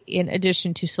that in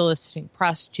addition to soliciting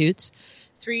prostitutes,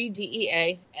 3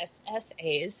 DEA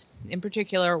SSAs, in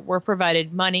particular, were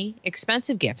provided money,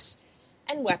 expensive gifts,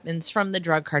 and weapons from the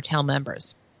drug cartel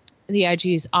members. The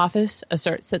IG's office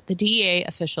asserts that the DEA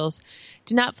officials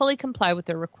did not fully comply with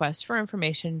their request for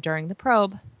information during the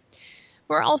probe.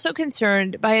 We're also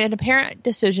concerned by an apparent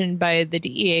decision by the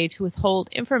DEA to withhold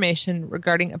information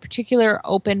regarding a particular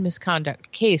open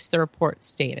misconduct case, the report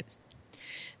stated.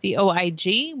 The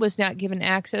OIG was not given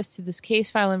access to this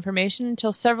case file information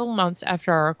until several months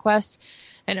after our request,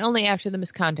 and only after the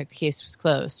misconduct case was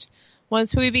closed.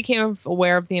 Once we became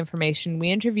aware of the information,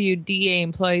 we interviewed DEA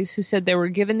employees who said they were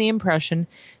given the impression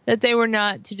that they were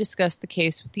not to discuss the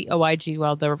case with the OIG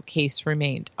while the case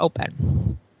remained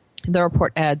open. The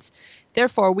report adds,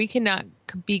 therefore, we cannot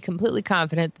be completely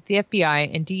confident that the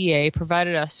FBI and DEA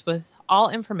provided us with all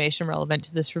information relevant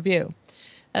to this review.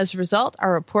 As a result,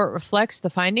 our report reflects the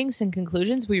findings and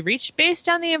conclusions we reached based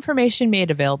on the information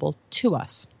made available to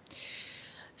us.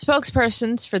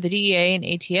 Spokespersons for the DEA and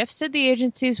ATF said the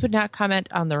agencies would not comment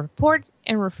on the report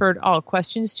and referred all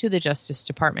questions to the Justice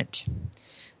Department.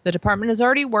 The department is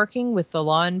already working with the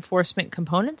law enforcement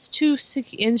components to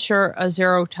ensure a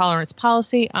zero-tolerance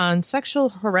policy on sexual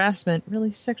harassment.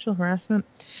 Really? Sexual harassment?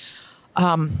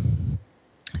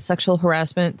 Sexual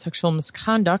harassment, sexual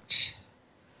misconduct.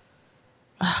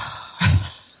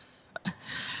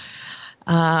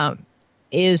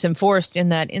 Is enforced in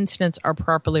that incidents are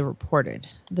properly reported.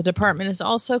 The department is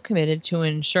also committed to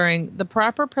ensuring the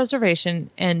proper preservation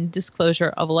and disclosure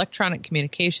of electronic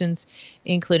communications,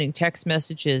 including text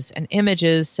messages and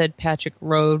images, said Patrick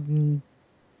Rodenbush,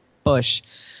 a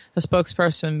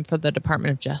spokesperson for the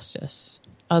Department of Justice.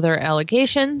 Other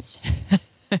allegations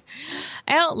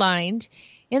outlined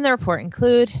in the report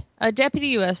include a deputy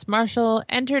U.S. Marshal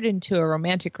entered into a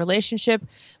romantic relationship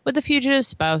with a fugitive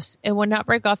spouse and would not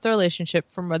break off the relationship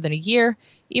for more than a year,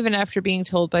 even after being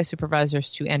told by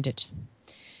supervisors to end it.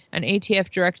 An ATF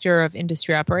director of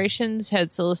industry operations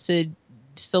had solicited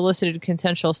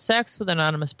consensual sex with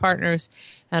anonymous partners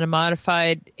and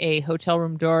modified a hotel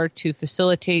room door to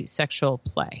facilitate sexual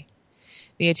play.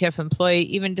 The ATF employee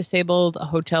even disabled a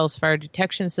hotel's fire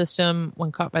detection system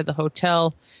when caught by the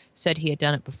hotel, said he had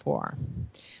done it before.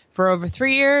 For over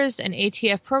 3 years, an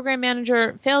ATF program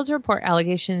manager failed to report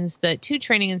allegations that 2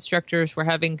 training instructors were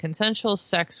having consensual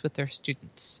sex with their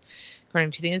students.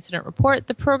 According to the incident report,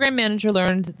 the program manager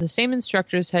learned that the same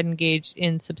instructors had engaged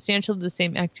in substantially the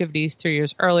same activities 3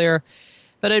 years earlier,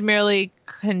 but had merely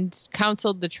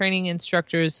counseled the training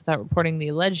instructors without reporting the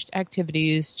alleged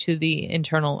activities to the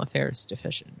Internal Affairs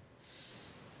Division.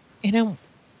 You know,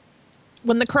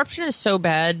 when the corruption is so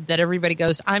bad that everybody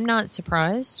goes, I'm not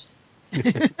surprised.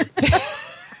 Maybe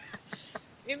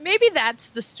that's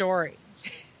the story.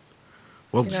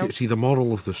 Well, see, the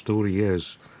moral of the story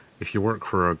is, if you work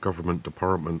for a government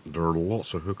department, there are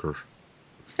lots of hookers.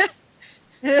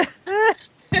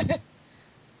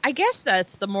 I guess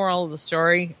that's the moral of the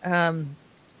story. Well,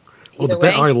 the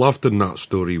bit I loved in that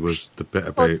story was the bit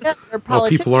about how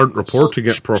people aren't reporting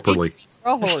it properly.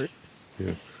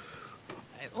 Yeah.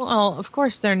 Well, of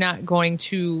course they're not going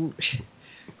to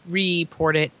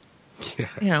report it. Yeah.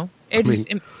 You know,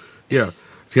 yeah,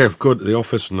 go to the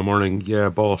office in the morning. Yeah,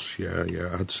 boss. Yeah,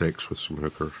 I had sex with some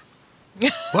hookers.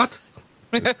 What?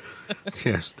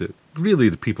 Yes, really,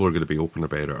 the people are going to be open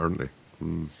about it, aren't they?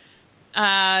 Mm.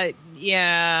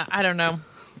 Yeah, I don't know.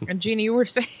 Jeannie, you were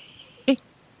saying...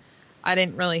 I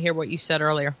didn't really hear what you said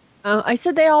earlier. I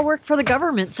said they all work for the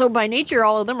government, so by nature,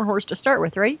 all of them are whores to start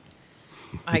with, right?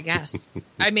 I guess.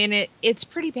 I mean, it's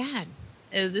pretty bad.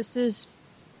 It's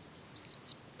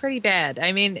pretty bad.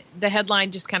 I mean, the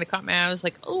headline just kind of caught my eye. I was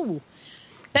like, oh,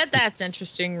 that's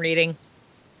interesting reading.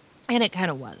 And it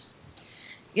kind of was.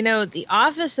 You know, the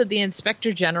Office of the Inspector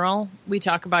General, we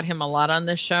talk about him a lot on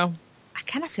this show. I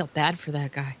kind of feel bad for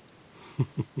that guy.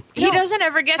 He doesn't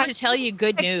ever get to tell you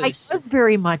good news. He does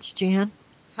very much, Jan.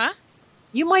 Huh?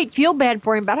 You might feel bad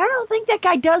for him, but I don't think that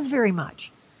guy does very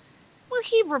much. Well,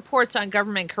 he reports on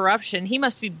government corruption. He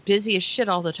must be busy as shit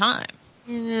all the time.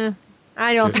 Yeah,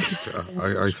 I don't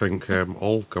I think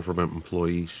all government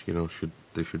employees,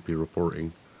 should be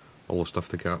reporting all the stuff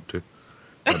they get up to.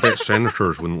 I bet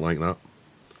senators wouldn't like that.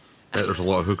 I bet there's a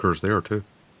lot of hookers there, too.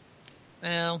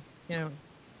 Well,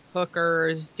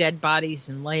 hookers, dead bodies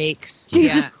in lakes.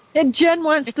 Jesus. Yeah. And Jen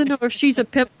wants to know if she's a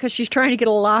pimp because she's trying to get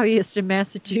a lobbyist in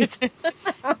Massachusetts.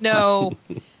 No.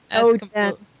 That's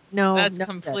that's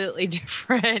completely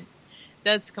different.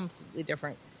 That's completely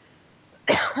different.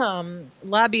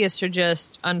 Lobbyists are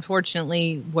just,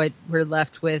 unfortunately, what we're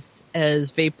left with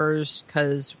as vapors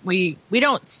because we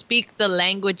don't speak the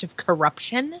language of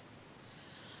corruption.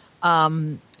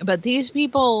 But these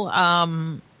people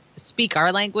speak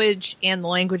our language and the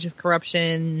language of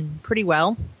corruption pretty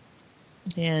well,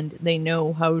 and they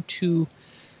know how to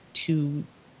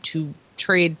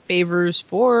trade favors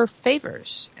for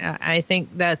favors. I think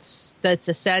that's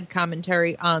a sad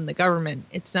commentary on the government.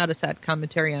 It's not a sad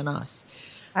commentary on us.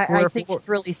 I think it's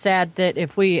really sad that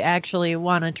if we actually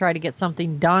want to try to get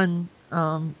something done,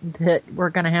 that we're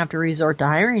going to have to resort to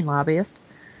hiring lobbyists.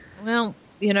 Well,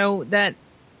 that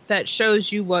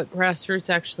shows you what grassroots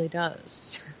actually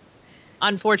does.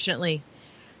 Unfortunately,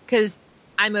 because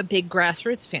I'm a big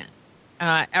grassroots fan.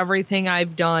 Everything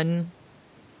I've done,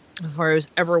 as far as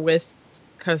ever with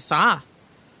CASA,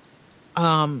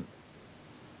 all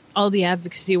the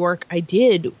advocacy work I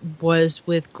did was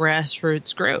with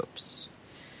grassroots groups.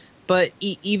 But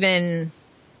even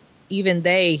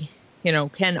they,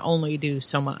 can only do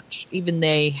so much. Even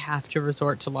they have to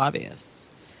resort to lobbyists.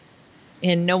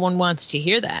 And no one wants to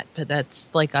hear that, but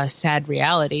that's like a sad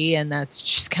reality, and that's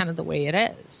just kind of the way it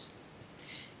is.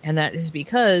 And that is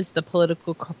because the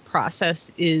political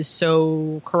process is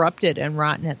so corrupted and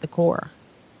rotten at the core.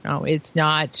 No, it's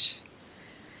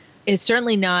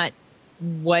certainly not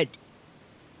what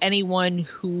anyone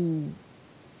who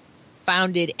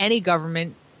founded any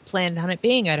government planned on it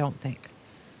being, I don't think.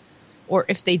 Or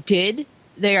if they did,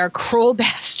 they are cruel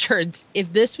bastards.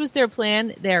 If this was their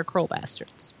plan, they are cruel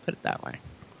bastards. Put it that way.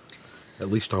 At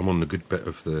least I'm on the good bit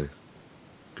of the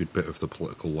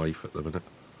political life at the minute.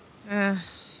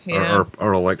 Yeah.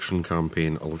 Our election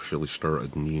campaign officially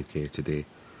started in the UK today,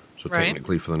 so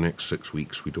technically for the next 6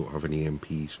 weeks we don't have any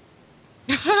MPs.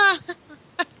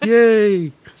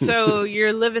 Yay! So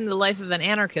you're living the life of an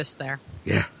anarchist there.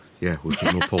 Yeah, we've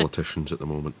got no politicians at the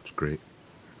moment. It's great.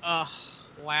 Oh,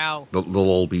 wow. They'll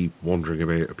all be wandering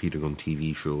about, appearing on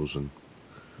TV shows and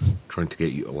trying to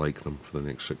get you to like them for the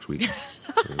next 6 weeks.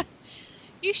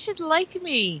 You should like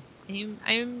me.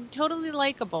 I'm totally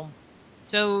likable.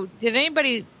 So did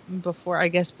anybody, before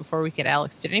we get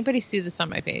Alex, did anybody see this on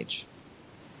my page?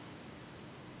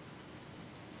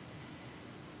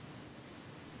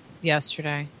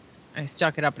 Yesterday. I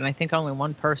stuck it up and I think only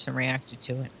one person reacted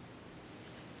to it.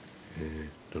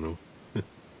 Don't know.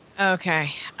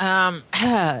 Okay.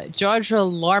 Georgia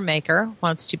lawmaker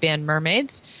wants to ban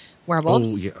mermaids,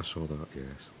 werewolves. Oh, yeah, I saw that,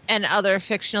 yes. And other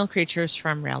fictional creatures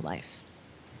from real life.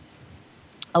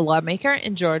 A lawmaker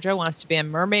in Georgia wants to ban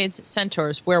mermaids,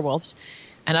 centaurs, werewolves,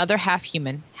 and other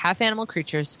half-human, half-animal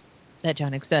creatures that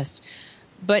don't exist.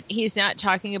 But he's not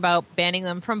talking about banning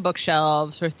them from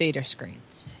bookshelves or theater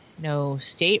screens. No,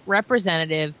 state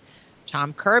representative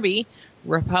Tom Kirby,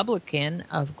 Republican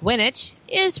of Gwinnett,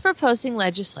 is proposing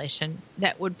legislation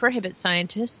that would prohibit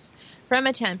scientists from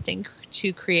attempting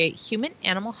to create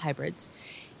human-animal hybrids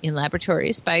in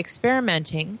laboratories by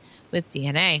experimenting with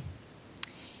DNA.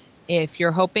 If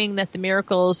you're hoping that the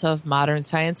miracles of modern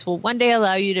science will one day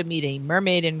allow you to meet a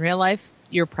mermaid in real life,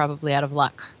 you're probably out of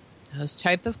luck. Those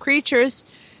type of creatures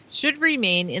should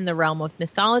remain in the realm of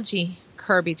mythology,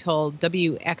 Kirby told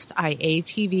WXIA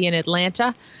TV in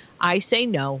Atlanta. I say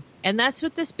no. And that's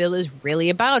what this bill is really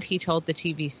about, he told the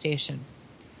TV station.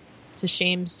 It's a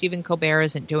shame Stephen Colbert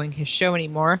isn't doing his show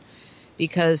anymore,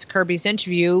 because Kirby's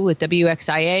interview with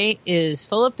WXIA is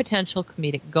full of potential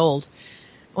comedic gold.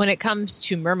 When it comes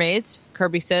to mermaids,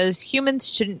 Kirby says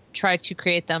humans shouldn't try to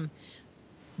create them,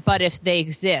 but if they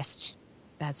exist,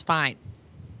 that's fine.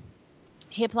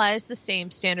 He applies the same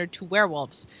standard to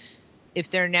werewolves. If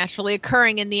they're naturally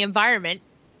occurring in the environment,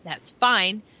 that's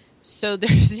fine. So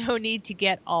there's no need to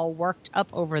get all worked up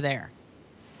over there.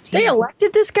 They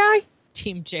elected this guy?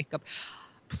 Team Jacob.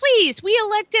 Please, we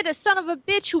elected a son of a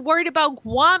bitch who worried about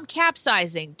Guam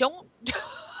capsizing.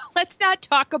 Let's not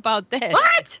talk about this.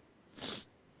 What?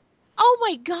 Oh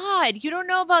my God. You don't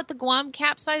know about the Guam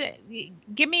capsizing?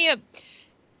 Give me a...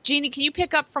 Jeannie, can you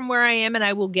pick up from where I am and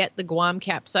I will get the Guam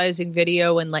capsizing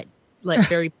video and let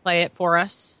Barry play it for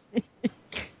us?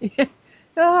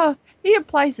 He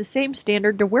applies the same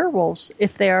standard to werewolves.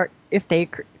 If they're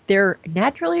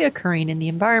naturally occurring in the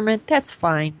environment, that's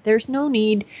fine. There's no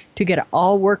need to get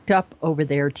all worked up over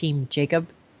there, Team Jacob.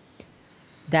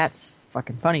 That's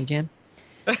fucking funny, Jim.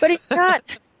 But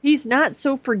he's not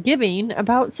so forgiving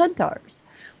about centaurs,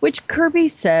 which Kirby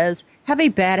says have a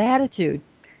bad attitude.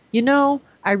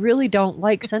 I really don't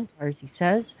like centaurs, he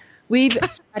says. We've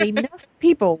got enough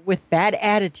people with bad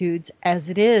attitudes as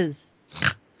it is.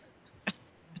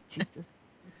 Jesus.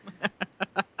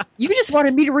 You just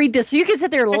wanted me to read this so you can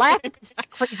sit there and laugh at this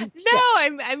crazy shit. No,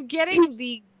 I'm getting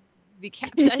the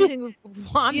capsizing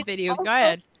Guam video. Go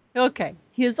ahead. Okay.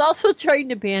 He is also trying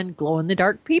to ban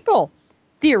glow-in-the-dark people,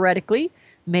 theoretically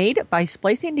made by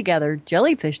splicing together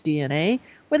jellyfish DNA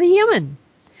with a human.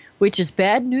 which is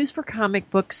bad news for comic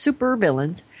book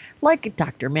supervillains like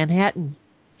Dr. Manhattan.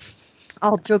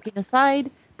 All joking aside,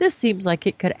 this seems like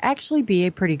it could actually be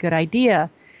a pretty good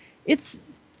idea. It's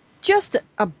just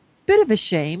a bit of a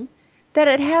shame that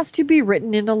it has to be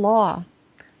written into law.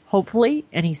 Hopefully,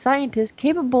 any scientist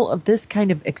capable of this kind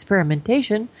of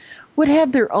experimentation would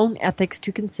have their own ethics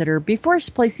to consider before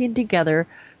splicing together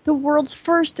the world's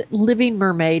first living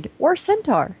mermaid or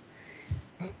centaur.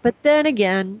 But then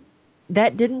again,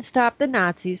 that didn't stop the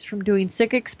Nazis from doing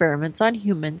sick experiments on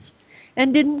humans,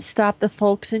 and didn't stop the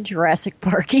folks in Jurassic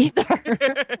Park either.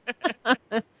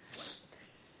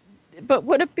 But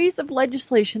would a piece of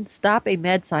legislation stop a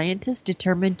mad scientist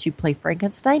determined to play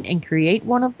Frankenstein and create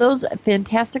one of those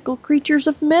fantastical creatures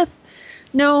of myth?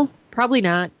 No, probably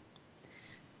not.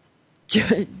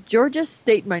 Georgia's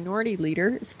state minority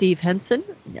leader, Steve Henson,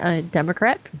 a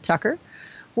Democrat from Tucker,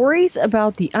 worries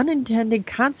about the unintended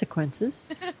consequences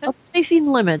of placing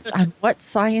limits on what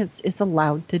science is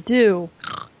allowed to do.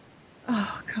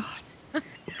 Oh, God.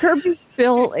 Kirby's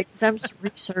bill exempts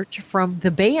research from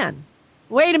the ban.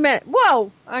 Wait a minute.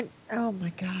 Whoa. Oh,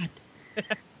 my God.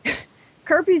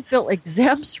 Kirby's bill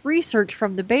exempts research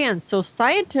from the ban, so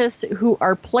scientists who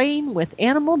are playing with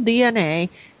animal DNA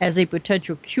as a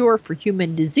potential cure for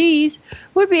human disease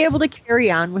would be able to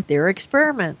carry on with their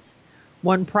experiments.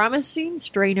 One promising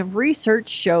strain of research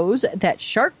shows that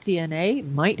shark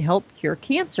DNA might help cure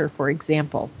cancer, for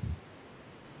example.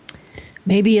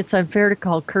 Maybe it's unfair to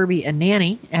call Kirby a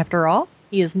nanny. After all,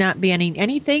 he is not banning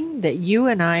anything that you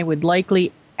and I would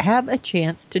likely have a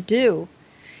chance to do.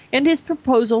 And his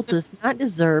proposal does not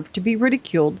deserve to be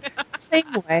ridiculed the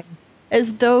same way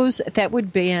as those that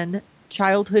would ban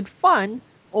childhood fun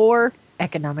or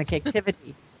economic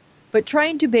activity. But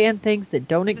trying to ban things that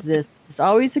don't exist is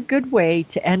always a good way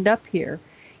to end up here,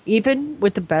 even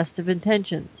with the best of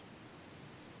intentions.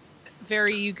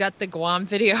 Very, you got the Guam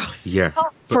video? Yeah,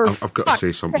 Oh, but I've got to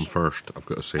say something first. I've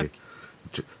got to say,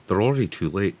 they're already too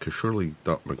late, because surely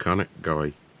that mechanic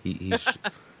guy, he's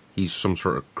some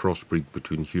sort of crossbreed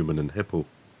between human and hippo.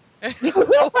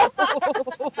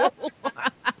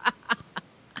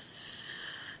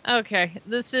 Okay,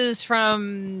 this is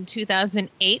from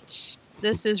 2008.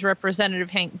 This is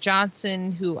Representative Hank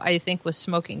Johnson, who I think was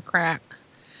smoking crack.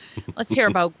 Let's hear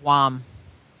about Guam.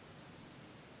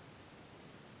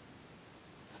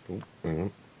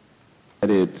 At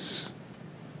its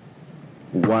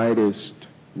widest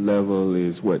level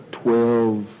is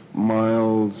 12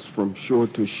 miles from shore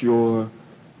to shore,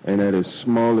 and at its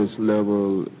smallest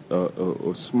level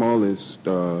or smallest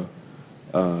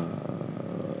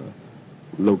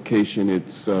location,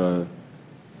 it's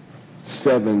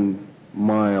 7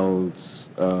 miles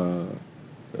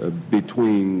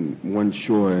between one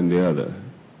shore and the other.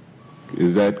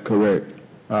 Is that correct?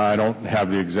 I don't have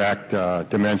the exact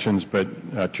dimensions, but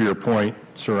to your point,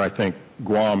 sir, I think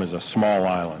Guam is a small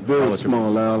island. Very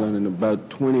small island, and about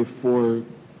 24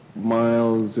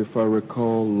 miles, if I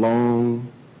recall, long.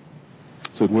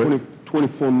 So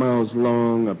 24 miles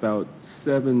long, about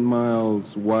 7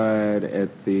 miles wide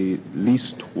at the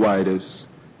least widest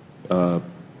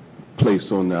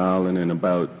place on the island, and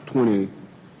about 12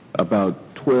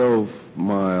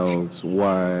 miles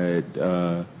wide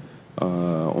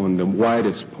on the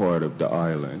widest part of the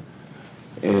island.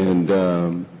 And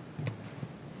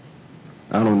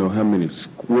I don't know how many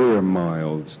square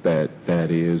miles that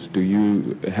is. Do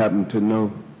you happen to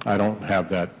know? I don't have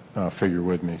that figure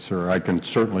with me, sir. I can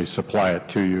certainly supply it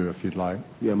to you if you'd like.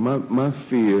 Yeah, my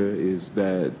fear is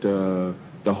that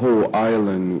the whole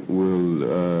island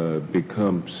will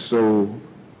become so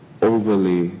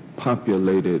overly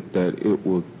populated that it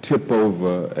will tip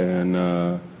over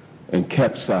and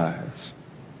capsize.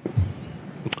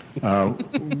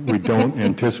 We don't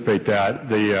anticipate that.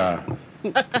 The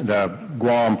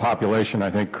Guam population,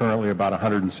 I think, currently about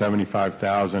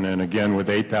 175,000, and again, with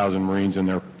 8,000 Marines and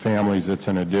their families, it's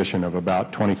an addition of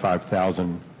about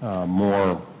 25,000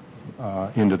 more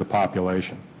into the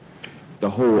population. The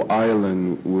whole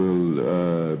island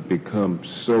will become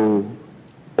so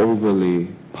overly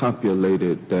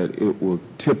populated that it will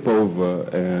tip over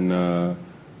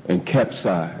and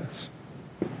capsize.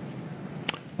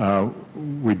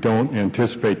 We don't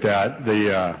anticipate that.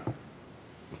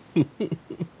 It's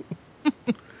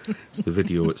the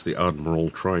video, it's the Admiral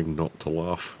trying not to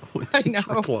laugh when he's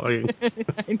replying.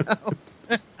 I know.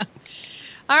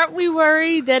 Aren't we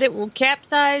worried that it will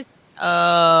capsize?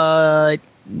 No.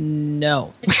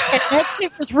 That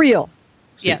shit was real.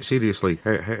 Yes. Seriously,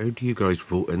 how do you guys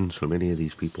vote in so many of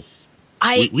these people?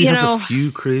 We have a few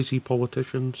crazy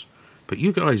politicians, but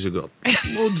you guys have got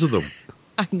loads of them.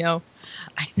 I know.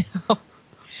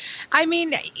 I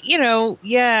mean,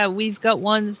 yeah, we've got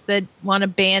ones that want to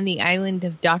ban the island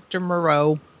of Dr.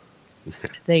 Moreau.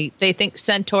 They think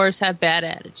centaurs have bad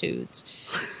attitudes.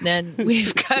 Then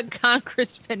we've got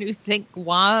congressmen who think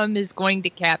Guam is going to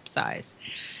capsize.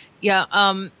 Yeah.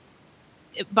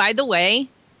 By the way,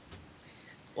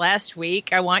 last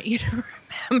week, I want you to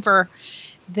remember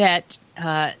that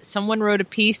someone wrote a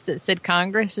piece that said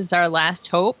Congress is our last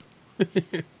hope.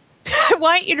 I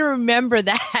want you to remember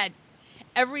that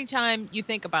every time you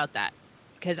think about that,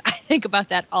 because I think about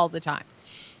that all the time.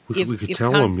 We could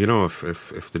tell them,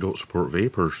 if they don't support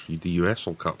vapors, the US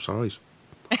will capsize.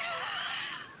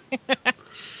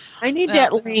 I need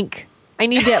that link.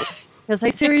 Because I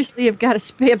seriously have got to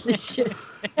spam this shit.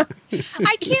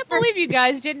 I can't believe you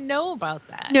guys didn't know about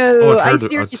that. No, I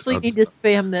seriously need to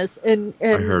spam this. And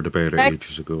I heard about it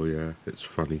ages ago, yeah. It's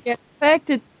funny. Yeah, the fact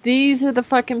that these are the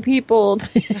fucking people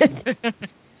that,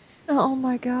 oh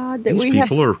my God. That these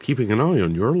people are keeping an eye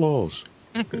on your laws.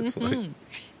 It's like,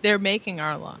 they're making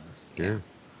our laws. Yeah.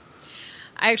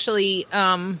 Actually,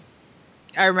 I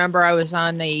remember I was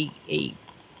on a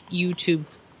YouTube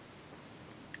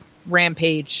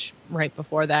rampage right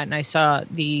before that, and I saw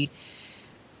the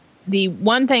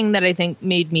one thing that I think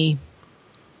made me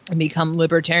become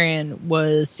libertarian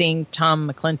was seeing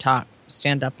Tom McClintock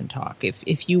stand up and talk.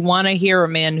 If you want to hear a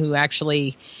man who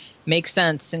actually makes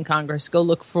sense in Congress, go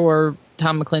look for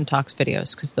Tom McClintock's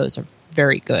videos, because those are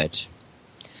very good.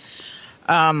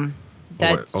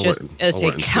 That's just as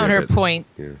a counterpoint.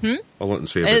 I'll let him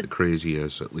say about the crazy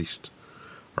is, at least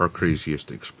our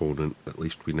craziest exponent, at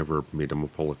least we never made him a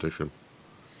politician,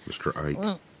 Mr. Ike.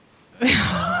 Well,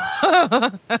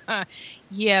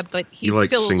 yeah, but he's He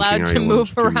still allowed to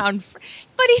move around.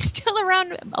 But he's still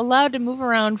allowed to move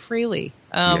around freely.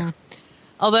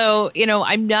 Although,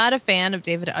 I'm not a fan of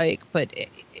David Icke, but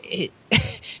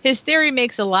his theory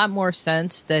makes a lot more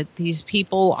sense that these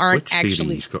people aren't Which actually.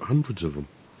 Theory? He's got hundreds of them.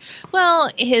 Well,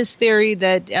 his theory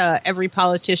that every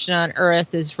politician on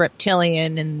Earth is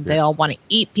reptilian and they all want to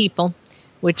eat people,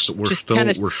 which we're just still kind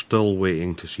of still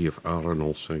waiting to see if Aaron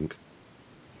will sink.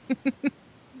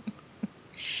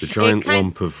 The giant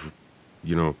lump of,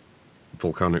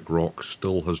 volcanic rock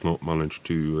still has not managed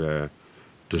to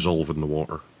dissolve in the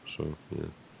water. So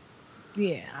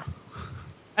yeah.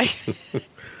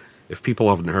 If people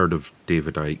haven't heard of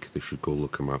David Icke, they should go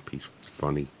look him up. He's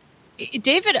funny.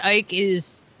 David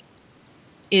Icke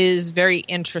is very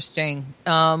interesting.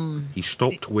 He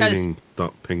stopped wearing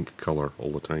that pink color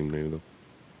all the time now, though.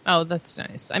 Oh, that's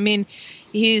nice. I mean,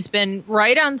 he's been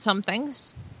right on some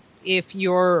things. If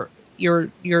your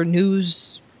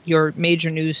news, your major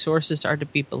news sources are to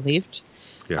be believed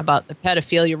about the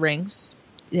pedophilia rings,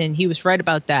 then he was right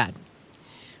about that.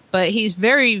 But he's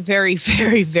very, very,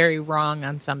 very, very wrong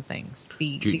on some things.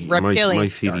 The reptilian my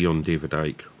theory on David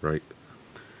Icke, right?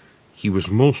 He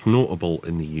was most notable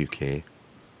in the UK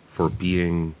for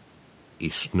being a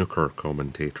snooker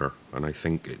commentator, and I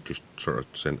think it just sort of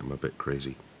sent him a bit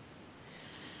crazy.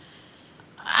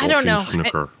 I don't know.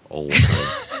 Snooker all the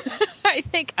time. I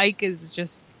think Ike is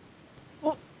just.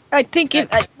 Well, I think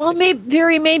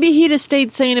maybe he'd have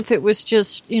stayed sane if it was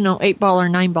just 8-ball or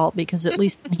 9-ball, because at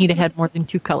least he'd have had more than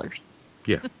 2 colors.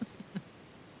 Yeah.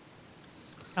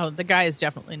 Oh, the guy is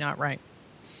definitely not right.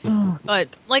 But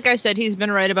like I said, he's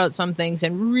been right about some things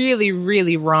and really,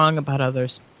 really wrong about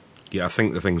others. Yeah, I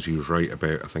think the things he was right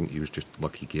about, I think he was just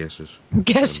lucky guesses.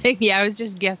 Guessing, I was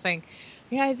just guessing.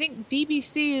 Yeah, I think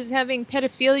BBC is having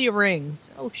pedophilia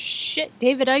rings. Oh, shit,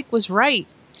 David Icke was right.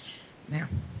 Yeah.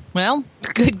 Well,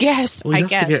 good guess, I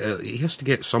guess. He has to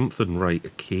get something right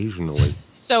occasionally.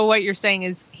 So what you're saying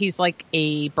is he's like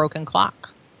a broken clock.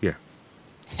 Yeah.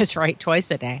 It's right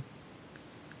twice a day.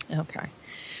 Okay.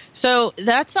 So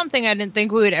that's something I didn't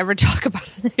think we would ever talk about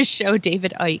on this show,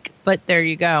 David Icke. But there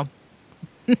you go.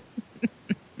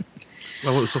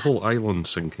 Well, it was the whole island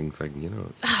sinking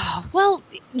thing, Oh, well,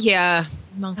 yeah.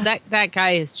 Well, that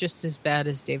guy is just as bad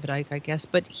as David Icke, I guess.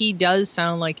 But he does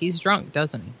sound like he's drunk,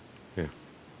 doesn't he?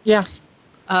 Yeah.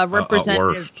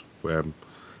 Representative. At worst,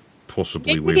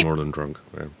 possibly way more than drunk.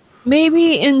 Yeah.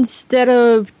 Maybe instead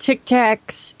of Tic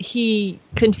Tacs, he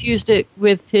confused it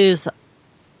with his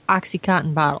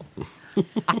Oxycontin bottle.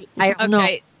 I don't know.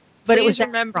 But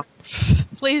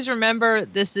please remember,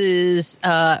 this is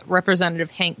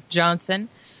Representative Hank Johnson,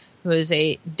 who is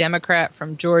a Democrat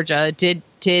from Georgia. Did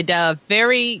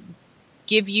Very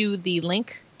give you the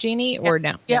link, Jeannie, or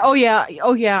no? Yeah. Oh yeah.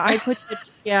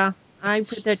 I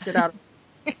put that shit out.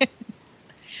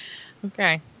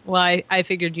 Okay. Well, I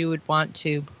figured you would want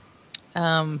to.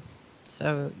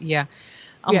 So yeah.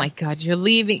 Oh my God, you're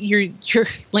leaving. You're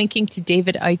linking to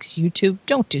David Icke's YouTube.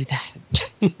 Don't do that.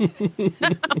 Oh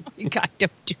my God,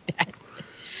 don't do that.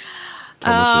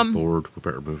 Thomas is bored. We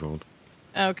better move on.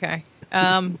 Okay.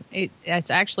 It's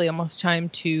actually almost time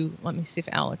to. Let me see if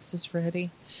Alex is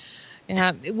ready.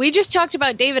 Yeah, we just talked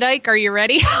about David Icke. Are you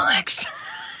ready, Alex?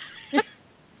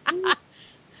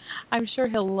 I'm sure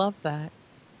he'll love that.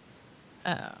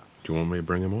 Do you want me to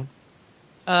bring him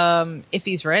on? If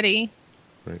he's ready.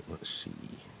 Right, let's see.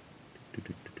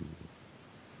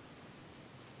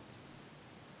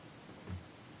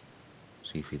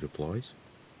 See if he replies.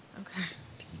 Okay.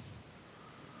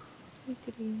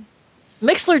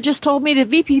 Mixler just told me that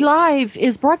VP Live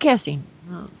is broadcasting.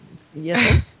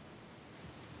 Yes.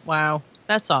 Wow,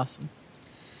 that's awesome.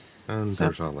 And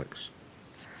there's Alex.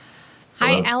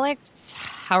 Hi, Hello. Alex.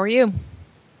 How are you?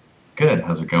 Good.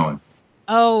 How's it going?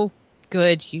 Oh,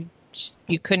 good. You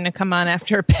couldn't have come on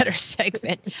after a better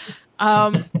segment.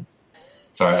 Sorry,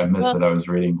 I missed it. I was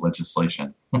reading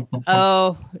legislation.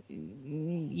 Oh,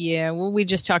 yeah. Well, we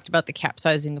just talked about the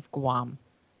capsizing of Guam,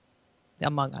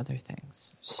 among other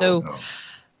things. So,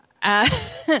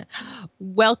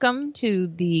 welcome to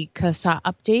the CASA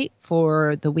update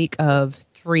for the week of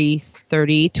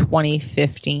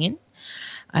 3/30/2015.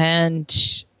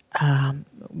 And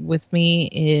with me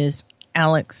is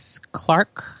Alex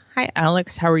Clark. Hi,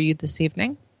 Alex. How are you this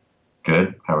evening?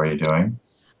 Good. How are you doing?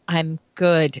 I'm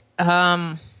good.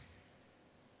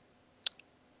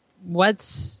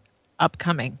 What's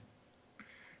upcoming?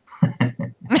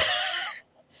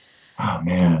 Oh,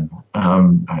 man.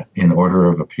 In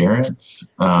order of appearance,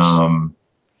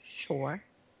 Sure.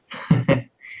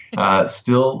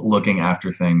 still looking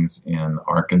after things in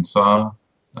Arkansas.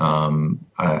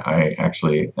 I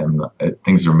actually am.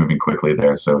 Things are moving quickly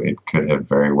there, so it could have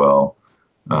very well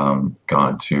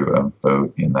gone to a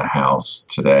vote in the House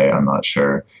today. I'm not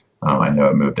sure. I know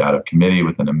it moved out of committee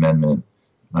with an amendment.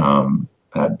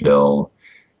 That bill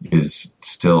is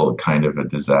still kind of a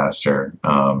disaster,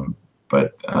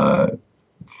 but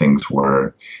things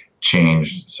were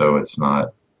changed, so it's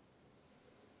not.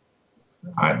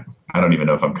 I don't even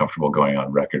know if I'm comfortable going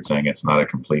on record saying it's not a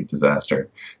complete disaster,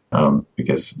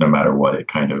 because no matter what, it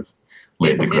kind of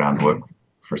laid the groundwork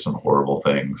for some horrible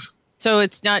things. So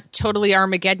it's not totally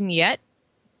Armageddon yet?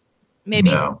 Maybe?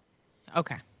 No.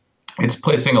 Okay. It's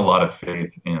placing a lot of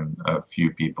faith in a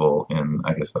few people in,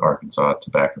 I guess, the Arkansas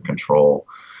Tobacco Control.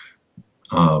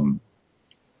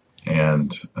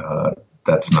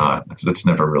 That's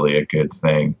never really a good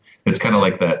thing. It's kind of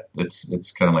like that.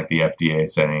 It's kind of like the FDA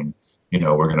saying,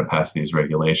 we're going to pass these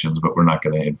regulations, but we're not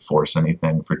going to enforce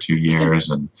anything for 2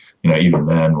 years. And, even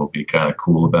then we'll be kind of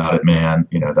cool about it, man.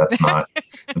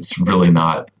 It's really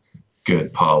not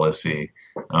good policy.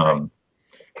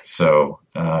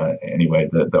 Anyway,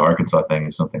 the Arkansas thing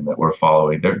is something that we're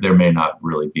following. There may not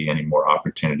really be any more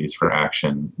opportunities for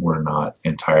action. We're not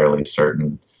entirely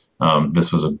certain.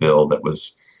 This was a bill that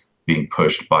was being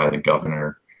pushed by the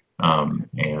governor,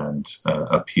 and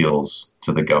appeals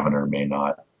to the governor may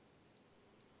not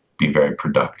be very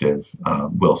productive.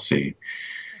 We'll see.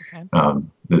 Okay.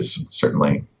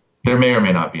 There may or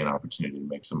may not be an opportunity to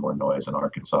make some more noise in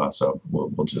Arkansas, so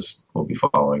we'll be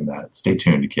following that. Stay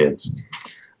tuned, kids.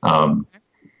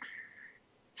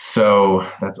 So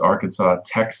that's Arkansas.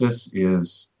 Texas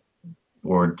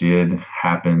did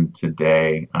happen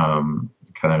today.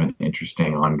 Kind of an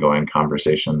interesting ongoing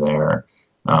conversation there.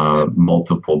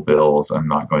 Multiple bills. I'm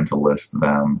not going to list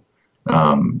them.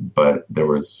 But there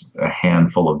was a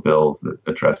handful of bills that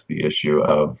addressed the issue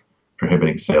of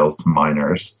prohibiting sales to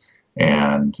minors.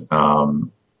 And,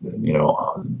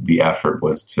 the effort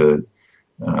was to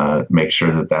make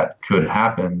sure that could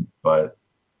happen, but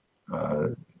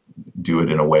do it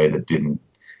in a way that didn't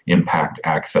impact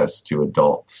access to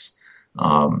adults.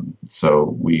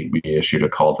 So we issued a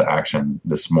call to action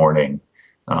this morning,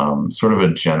 sort of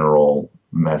a general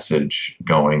message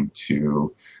going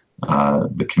to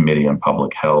the Committee on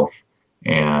Public Health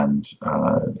and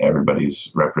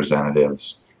everybody's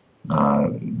representatives,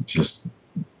 just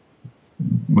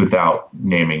without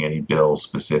naming any bill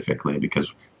specifically,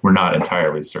 because we're not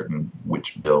entirely certain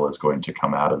which bill is going to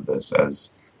come out of this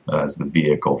as the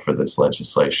vehicle for this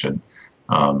legislation.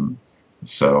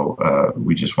 So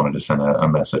we just wanted to send a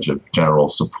message of general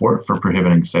support for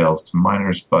prohibiting sales to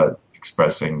minors, but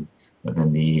expressing the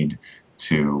need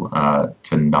to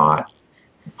not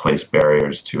place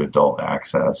barriers to adult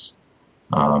access.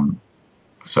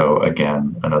 So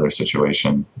again, another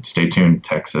situation. Stay tuned,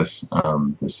 Texas.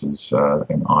 This is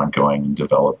an ongoing and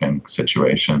developing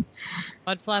situation.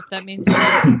 Mudflap, that means...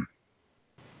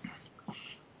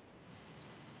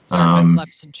 Sorry,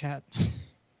 Mudflap's in chat.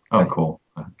 Oh, cool.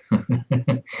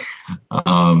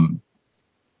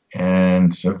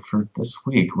 And so for this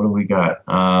week, what do we got?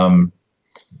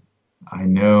 I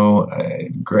know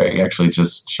Greg actually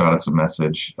just shot us a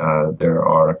message. There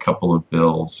are a couple of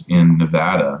bills in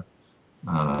Nevada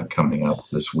coming up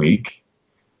this week.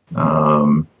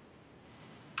 Looks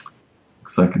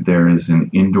like there is an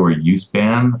indoor use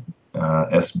ban,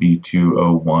 SB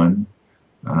 201,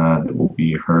 that will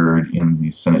be heard in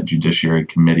the Senate Judiciary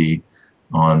Committee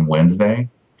on Wednesday.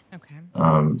 Okay.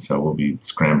 So we'll be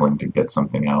scrambling to get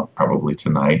something out probably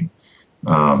tonight.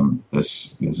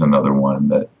 This is another one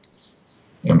that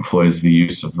employs the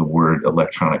use of the word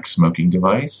electronic smoking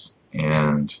device,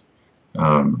 and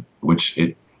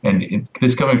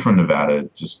this coming from Nevada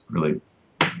just really.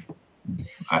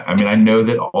 I mean, I know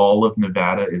that all of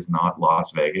Nevada is not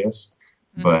Las Vegas,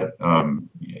 but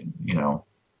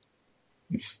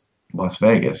it's Las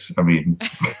Vegas. I mean,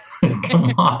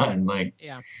 come on, the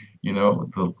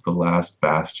last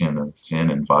bastion of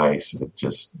sin and vice. It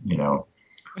just, you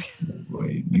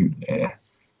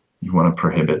want to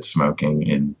prohibit smoking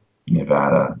in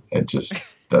Nevada. It just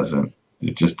doesn't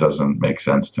make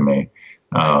sense to me.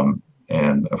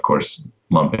 And of course,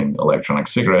 lumping electronic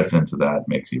cigarettes into that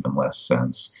makes even less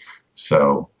sense.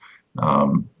 So,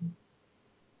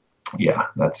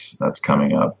 that's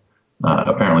coming up.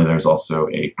 Apparently there's also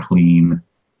a clean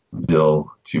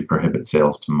bill to prohibit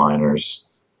sales to minors.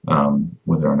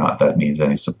 Whether or not that needs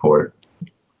any support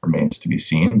remains to be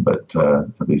seen, but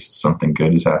at least something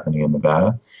good is happening in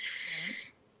Nevada.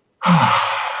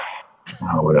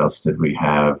 What else did we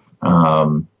have?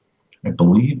 I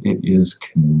believe it is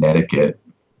Connecticut.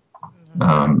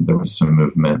 There was some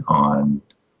movement on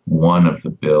one of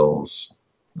the bills,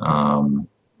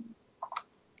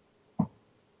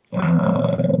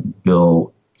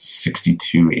 Bill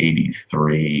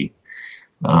 6283.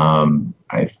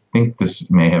 I think this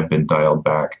may have been dialed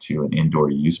back to an indoor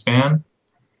use ban,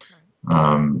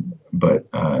 but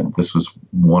this was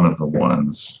one of the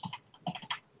ones.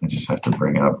 I just have to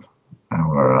bring up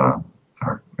our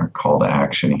call to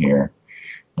action here.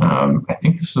 I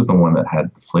think this is the one that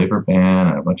had the flavor ban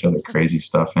and a bunch of other crazy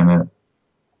stuff in it.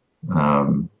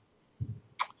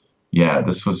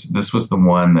 This was the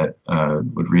one that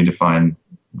would redefine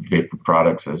vapor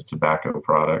products as tobacco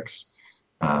products.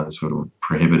 This would have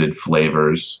prohibited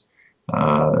flavors.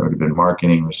 There would have been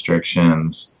marketing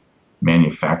restrictions,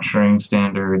 manufacturing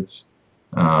standards,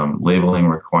 labeling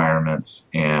requirements,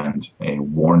 and a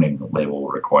warning label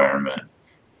requirement,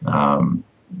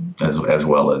 as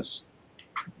well as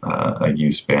a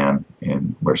use ban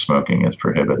in where smoking is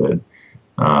prohibited.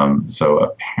 So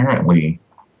apparently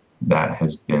that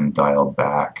has been dialed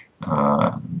back.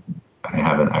 I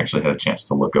haven't actually had a chance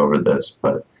to look over this,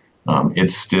 but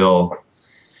it's still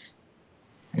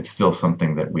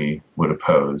something that we would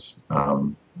oppose.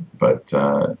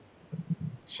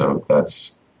 So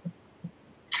that's,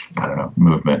 I don't know,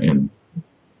 movement in.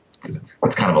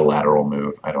 It's kind of a lateral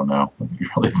move. I don't know if you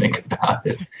really think about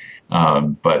it.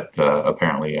 But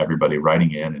apparently everybody writing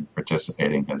in and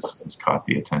participating has caught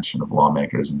the attention of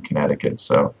lawmakers in Connecticut.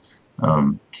 So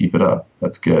keep it up.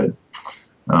 That's good.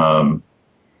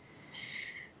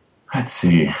 Let's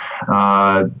see.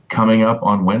 Coming up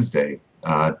on Wednesday,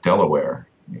 Delaware.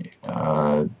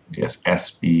 Yes,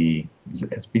 SB, is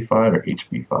it SB5 or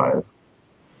HB5?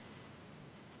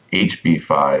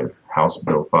 HB5, House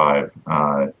Bill 5,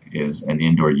 is an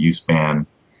indoor use ban,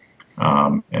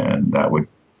 and that would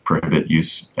prohibit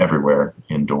use everywhere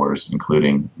indoors,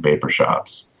 including vapor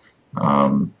shops.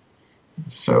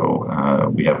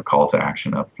 So we have a call to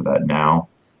action up for that now,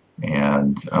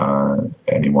 and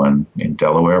anyone in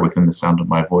Delaware within the sound of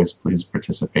my voice, please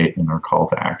participate in our call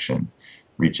to action.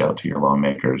 Reach out to your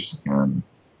lawmakers and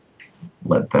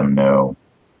let them know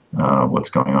what's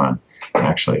going on.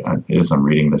 Actually, as I'm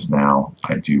reading this now,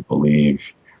 I do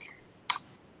believe.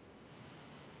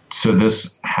 So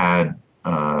this had,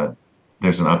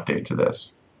 there's an update to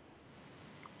this.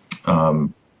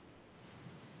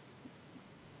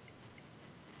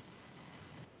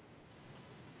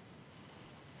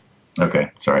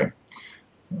 Okay, sorry.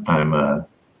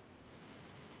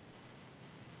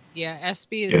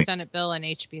 SB is Senate bill and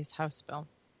HB is House bill.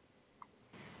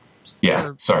 Just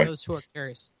for sorry. Those who are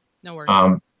curious. No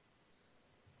worries.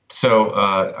 So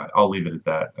I'll leave it at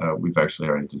that. We've actually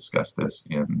already discussed this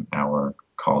in our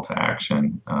call to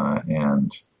action,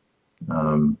 and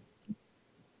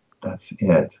that's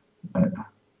it. I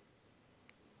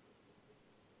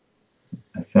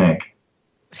think.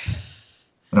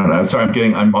 I don't know. I'm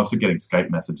sorry. I'm also getting Skype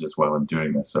messages while I'm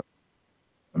doing this, so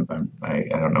I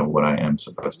don't know what I am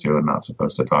supposed to and not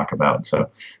supposed to talk about.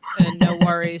 So no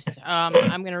worries. I'm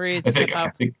going to read stuff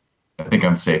out. I think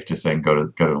I'm safe just saying go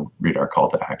to read our call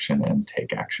to action and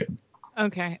take action.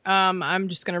 Okay. I'm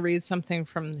just going to read something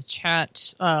from the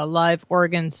chat. Live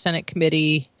Oregon Senate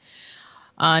Committee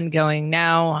ongoing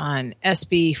now on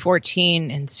SB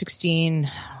 14 and 16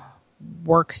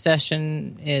 work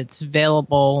session. It's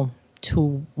available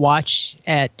to watch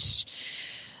at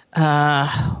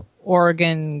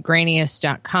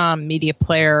OregonGranius.com media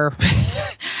player,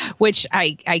 which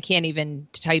I can't even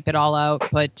type it all out,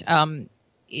 but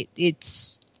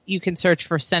it's you can search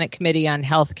for Senate Committee on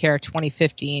Healthcare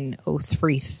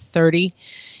 2015-0330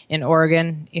 in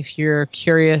Oregon if you're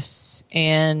curious.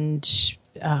 And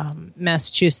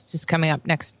Massachusetts is coming up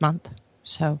next month,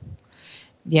 so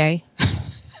yay.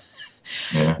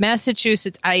 Yeah.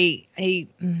 Massachusetts, I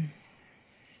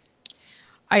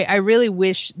really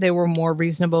wish they were more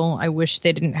reasonable. I wish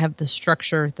they didn't have the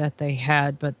structure that they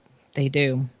had, but they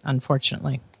do,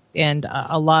 unfortunately. And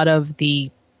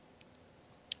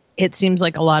it seems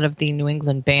like a lot of the New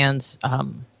England bands,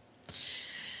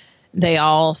 they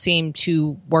all seem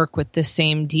to work with the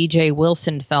same DJ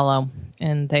Wilson fellow,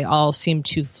 and they all seem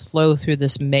to flow through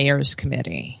this mayor's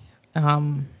committee.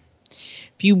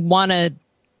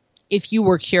 If you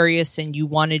were curious and you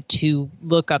wanted to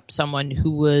look up someone who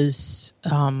was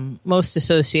most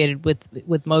associated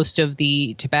with most of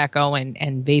the tobacco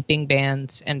and vaping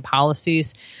bans and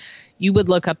policies, you would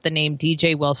look up the name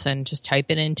DJ Wilson. Just type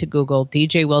it into Google,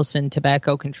 DJ Wilson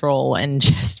Tobacco Control, and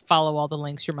just follow all the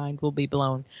links. Your mind will be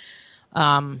blown.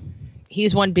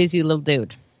 He's one busy little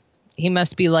dude. He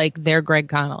must be like their Greg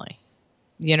Connolly.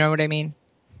 You know what I mean?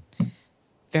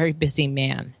 Very busy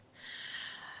man.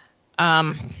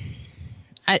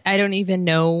 I don't even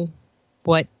know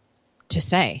what to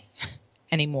say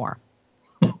anymore.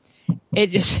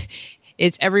 It's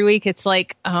every week. It's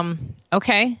like,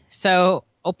 okay, so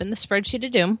open the spreadsheet of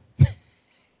doom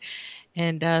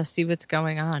and see what's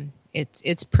going on.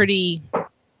 It's pretty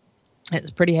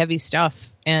heavy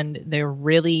stuff, and they're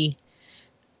really.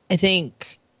 I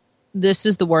think this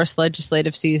is the worst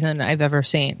legislative season I've ever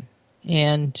seen,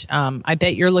 and I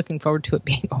bet you're looking forward to it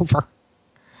being over.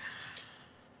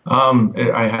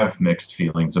 I have mixed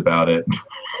feelings about it.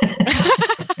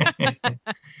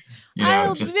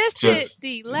 I'll miss it.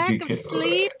 The lack of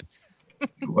sleep.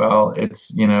 Well,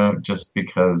 it's, just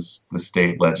because the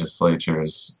state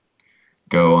legislatures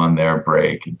go on their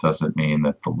break, it doesn't mean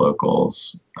that the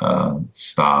locals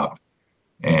stop.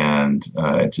 And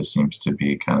it just seems to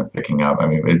be kind of picking up. I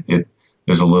mean,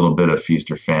 there's a little bit of feast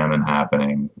or famine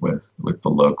happening with the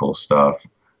local stuff.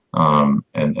 And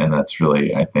that's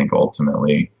really, I think,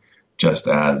 ultimately just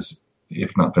as,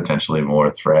 if not potentially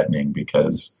more threatening,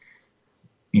 because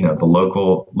the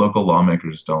local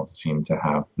lawmakers don't seem to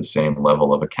have the same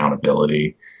level of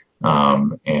accountability,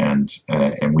 and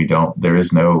we don't.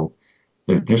 There's no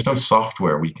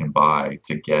software we can buy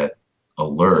to get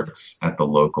alerts at the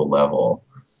local level,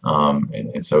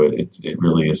 and so it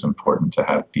really is important to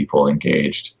have people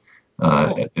engaged,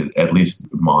 at least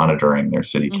monitoring their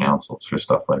city councils for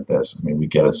stuff like this. I mean, we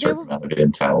get a certain amount of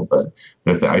intel, but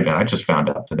I just found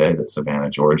out today that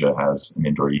Savannah, Georgia, has an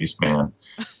indoor use ban,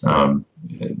 and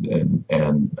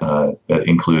that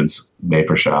includes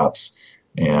vapor shops.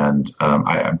 And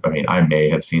I mean, I may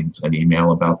have seen an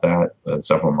email about that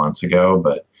several months ago,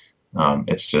 but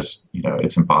it's just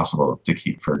it's impossible to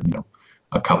keep for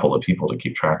a couple of people to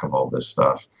keep track of all this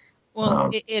stuff. Well,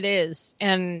 it is.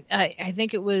 And I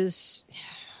think it was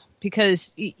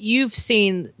because you've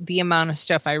seen the amount of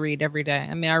stuff I read every day.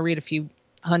 I mean, I read a few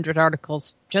hundred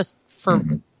articles just for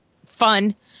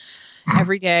fun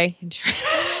every day,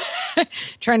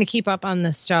 trying to keep up on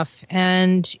this stuff.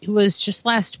 And it was just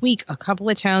last week, a couple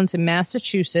of towns in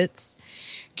Massachusetts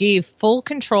gave full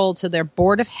control to their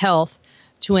Board of Health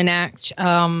to enact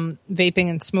vaping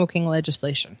and smoking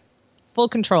legislation. Full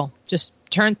control. Just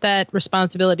turned that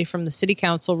responsibility from the city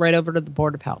council right over to the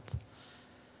Board of Health.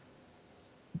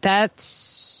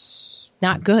 That's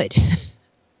not good.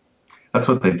 That's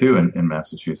what they do in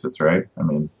Massachusetts, right? I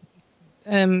mean,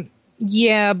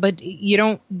 yeah, but you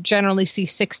don't generally see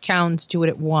 6 towns do it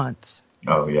at once.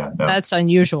 Oh yeah, no. That's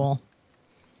unusual.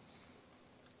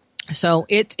 So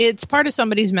it's part of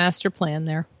somebody's master plan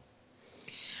there.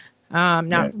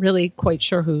 Not really quite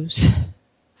sure whose.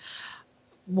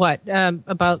 What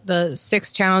about the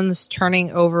 6 towns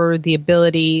turning over the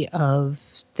ability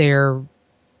of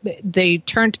they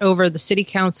turned over the city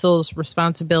council's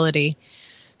responsibility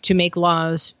to make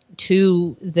laws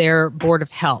to their Board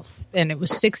of Health. And it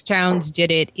was 6 towns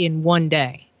did it in one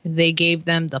day. They gave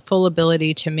them the full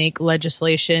ability to make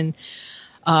legislation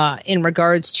in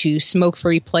regards to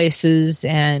smoke-free places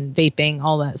and vaping,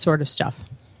 all that sort of stuff.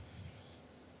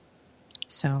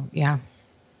 So, yeah.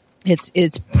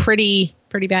 It's pretty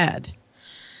bad.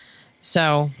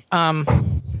 So,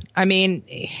 I mean,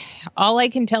 all I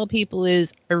can tell people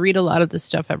is I read a lot of this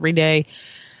stuff every day.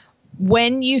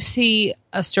 When you see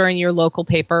a story in your local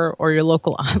paper or your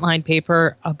local online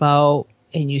paper about,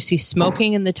 and you see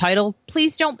smoking in the title,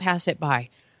 please don't pass it by.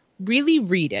 Really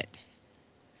read it.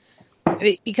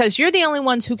 Because you're the only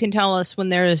ones who can tell us when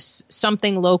there's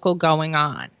something local going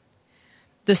on.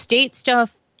 The state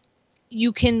stuff,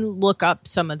 you can look up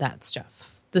some of that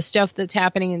stuff. The stuff that's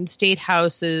happening in state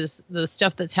houses, the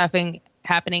stuff that's happening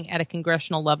at a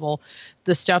congressional level,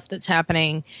 the stuff that's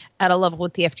happening at a level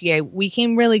with the FDA. We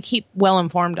can really keep well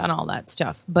informed on all that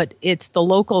stuff. But it's the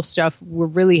local stuff we're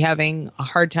really having a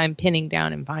hard time pinning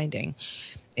down and finding.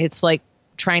 It's like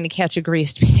trying to catch a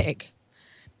greased pig.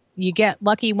 You get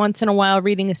lucky once in a while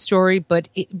reading a story, but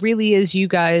it really is you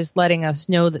guys letting us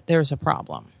know that there's a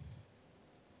problem.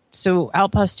 So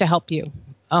help us to help you.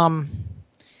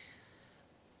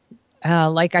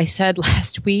 Like I said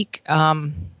last week,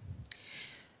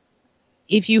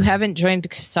 if you haven't joined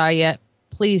CASA yet,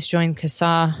 please join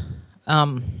CASA.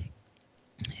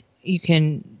 You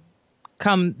can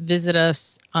come visit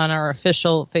us on our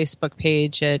official Facebook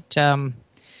page at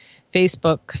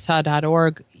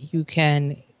facebook.casa.org. You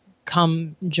can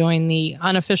come join the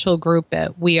unofficial group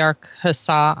at We Are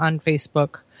CASA on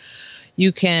Facebook.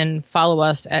 You can follow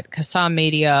us at CASA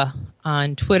Media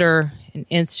on Twitter and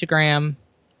Instagram.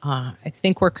 I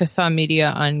think we're CASA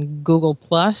Media on Google+.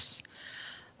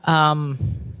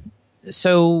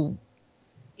 So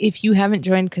if you haven't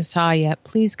joined CASA yet,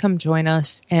 please come join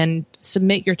us and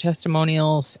submit your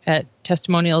testimonials at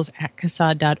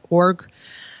testimonials@casa.org.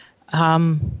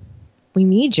 We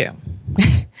need you.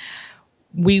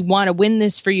 We want to win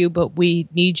this for you, but we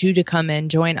need you to come and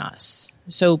join us.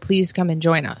 So please come and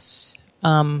join us.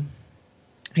 I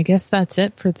guess that's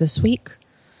it for this week.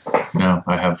 No,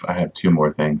 I have two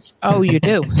more things. Oh, you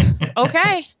do?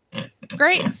 Okay.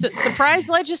 Great. Surprise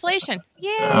legislation.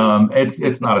 Yay.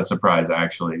 It's not a surprise,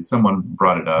 actually. Someone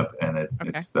brought it up, and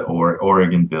it's the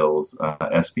Oregon bills,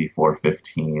 SB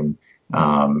 415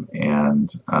 and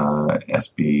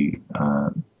SB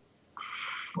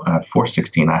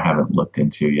 416 I haven't looked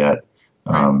into yet.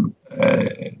 That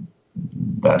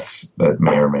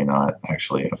may or may not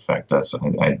actually affect us.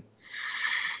 I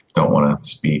don't want to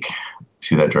speak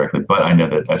to that directly, but I know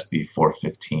that SB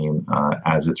 415,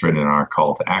 as it's written in our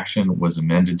call to action, was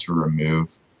amended to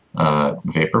remove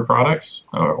vapor products,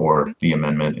 or the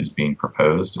amendment is being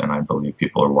proposed, and I believe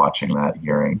people are watching that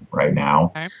hearing right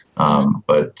now. Okay.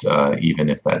 But even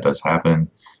if that does happen,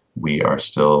 we are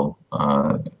still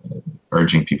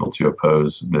urging people to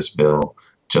oppose this bill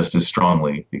just as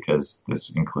strongly, because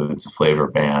this includes a flavor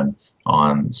ban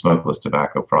on smokeless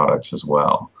tobacco products as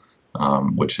well,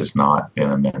 which has not been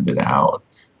amended out.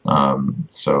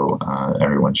 So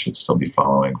everyone should still be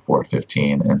following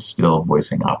 415 and still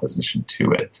voicing opposition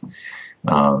to it.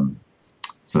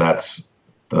 So that's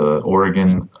the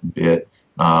Oregon bit.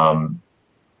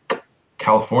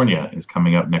 California is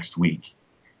coming up next week.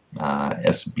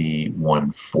 SB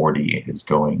 140 is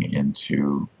going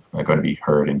to be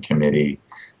heard in committee.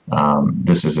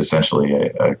 This is essentially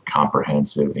a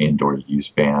comprehensive indoor use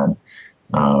ban.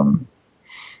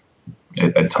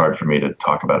 It's hard for me to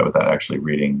talk about it without actually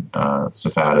reading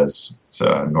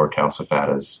NorCal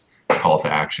SFATA's call to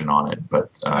action on it.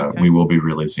 But we will be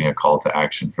releasing a call to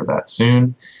action for that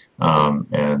soon.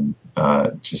 And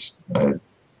just a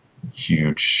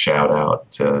huge shout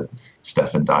out to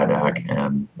Stefan Didak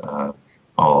and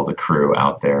all the crew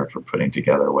out there for putting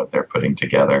together what they're putting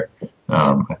together.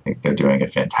 I think they're doing a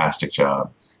fantastic job.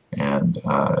 And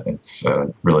it's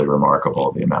really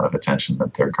remarkable the amount of attention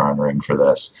that they're garnering for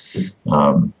this.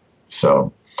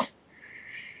 So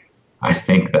I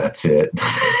think that's it.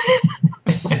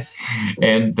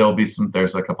 And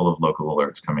there's a couple of local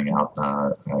alerts coming out,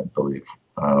 I believe,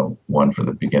 one for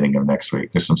the beginning of next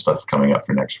week. There's some stuff coming up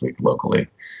for next week locally,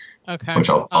 which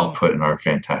I'll put in our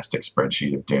fantastic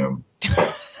spreadsheet of doom.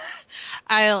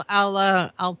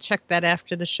 I'll check that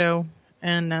after the show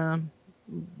and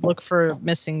look for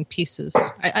missing pieces.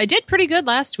 I did pretty good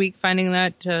last week finding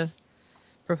that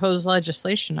proposed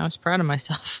legislation. I was proud of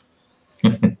myself.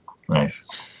 Nice.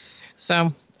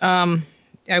 So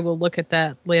I will look at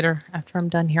that later after I'm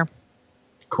done here.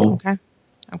 Cool.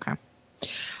 Okay.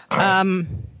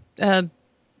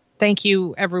 Thank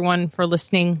you, everyone, for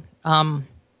listening.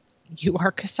 You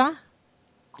are CASA?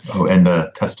 Oh, and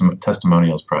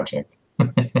Testimonials Project.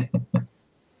 I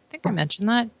think I mentioned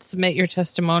that. Submit your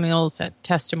testimonials at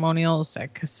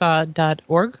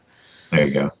testimonials@casa.org. There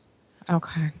you go.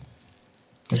 Okay.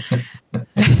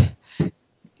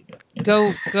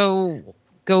 Go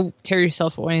go tear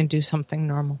yourself away and do something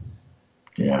normal.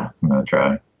 Yeah, I'm going to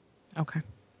try. Okay.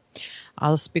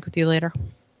 I'll speak with you later.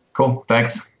 Cool.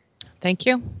 Thanks. Thank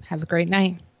you. Have a great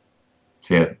night.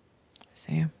 See ya.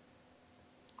 See ya.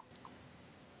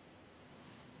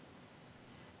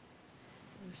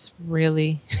 This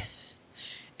really,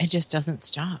 it just doesn't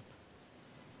stop.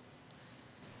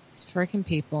 These freaking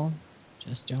people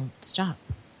just don't stop.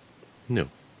 No.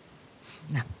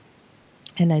 No.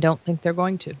 And I don't think they're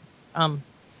going to.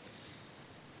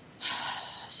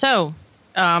 So,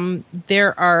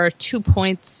 there are 2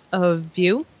 points of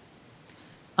view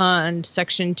on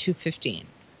Section 215.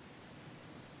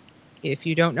 If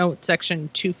you don't know what Section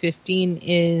 215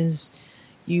 is,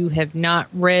 you have not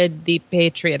read the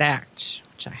Patriot Act,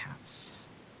 which I have.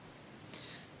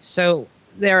 So,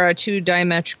 there are 2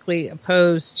 diametrically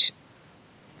opposed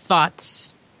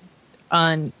thoughts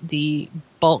on the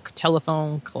bulk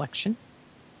telephone collection.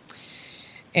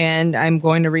 And I'm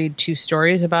going to read 2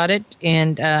 stories about it,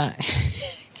 and I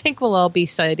think we'll all be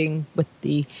siding with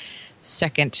the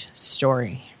second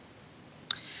story.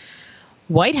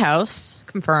 White House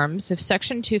confirms if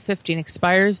Section 215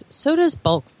 expires, so does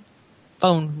bulk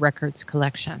phone records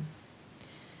collection.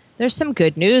 There's some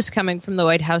good news coming from the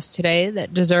White House today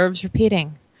that deserves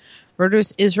repeating.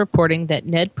 Reuters is reporting that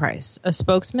Ned Price, a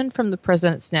spokesman from the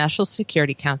President's National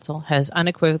Security Council, has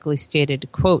unequivocally stated,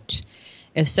 quote,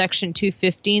 if Section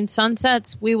 215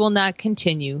 sunsets, we will not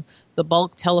continue the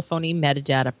bulk telephony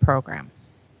metadata program.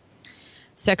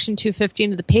 Section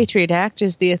 215 of the Patriot Act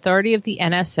is the authority of the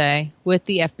NSA, with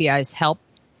the FBI's help,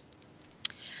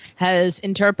 has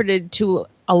interpreted to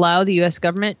allow the U.S.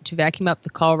 government to vacuum up the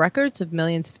call records of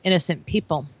millions of innocent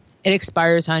people. It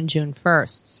expires on June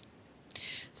 1st.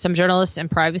 Some journalists and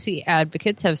privacy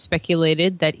advocates have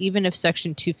speculated that even if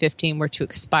Section 215 were to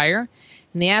expire,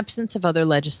 in the absence of other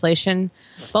legislation,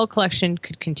 bulk collection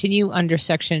could continue under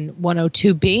Section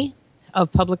 102B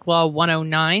of Public Law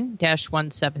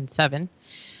 109-177,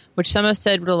 which some have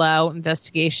said would allow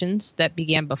investigations that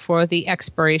began before the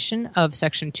expiration of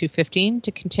Section 215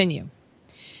 to continue.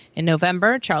 In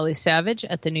November, Charlie Savage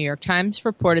at the New York Times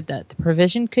reported that the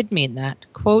provision could mean that,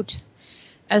 quote,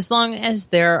 as long as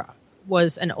there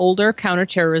was an older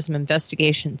counterterrorism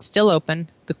investigation still open,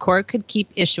 the court could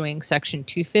keep issuing Section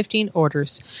 215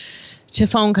 orders to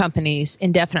phone companies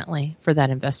indefinitely for that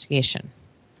investigation.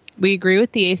 We agree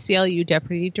with the ACLU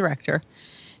Deputy Director,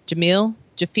 Jamil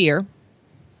Jafir.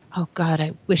 Oh, God,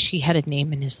 I wish he had an A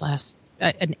in his last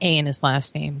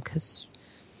name, because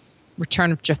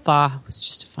Return of Jafar was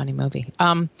just a funny movie.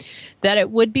 That it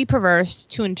would be perverse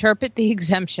to interpret the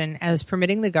exemption as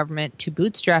permitting the government to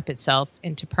bootstrap itself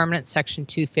into permanent Section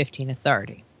 215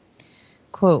 authority.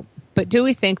 Quote, but do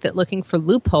we think that looking for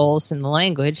loopholes in the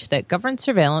language that governs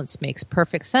surveillance makes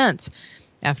perfect sense?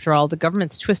 After all, the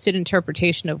government's twisted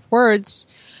interpretation of words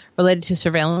related to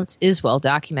surveillance is well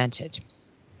documented.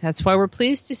 That's why we're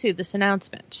pleased to see this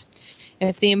announcement.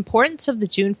 If the importance of the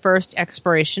June 1st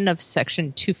expiration of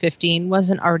Section 215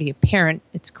 wasn't already apparent,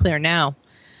 it's clear now.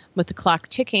 With the clock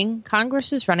ticking,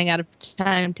 Congress is running out of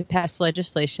time to pass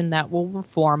legislation that will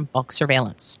reform bulk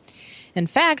surveillance. In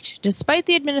fact, despite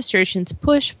the administration's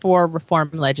push for reform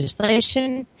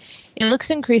legislation, it looks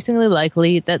increasingly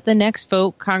likely that the next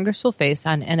vote Congress will face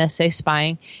on NSA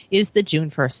spying is the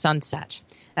June 1st sunset.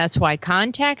 That's why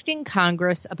contacting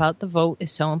Congress about the vote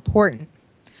is so important.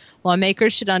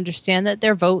 Lawmakers should understand that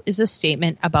their vote is a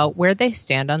statement about where they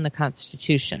stand on the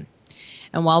Constitution.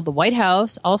 And while the White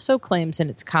House also claims in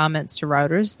its comments to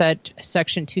Reuters that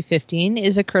Section 215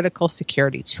 is a critical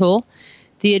security tool,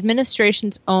 the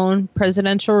administration's own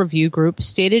Presidential Review Group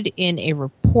stated in a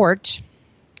report,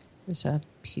 there's a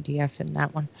PDF in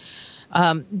that one,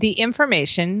 the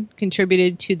information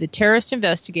contributed to the terrorist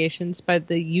investigations by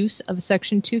the use of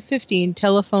Section 215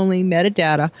 telephony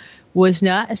metadata was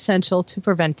not essential to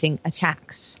preventing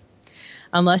attacks.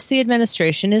 Unless the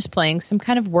administration is playing some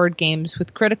kind of word games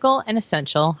with critical and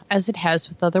essential, as it has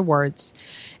with other words,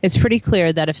 it's pretty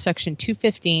clear that if Section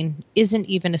 215 isn't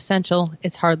even essential,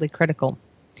 it's hardly critical.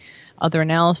 Other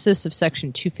analysis of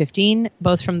Section 215,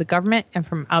 both from the government and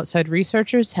from outside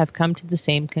researchers, have come to the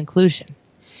same conclusion.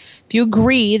 If you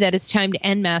agree that it's time to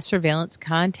end mass surveillance,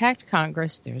 contact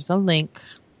Congress. There's a link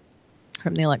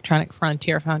from the Electronic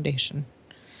Frontier Foundation.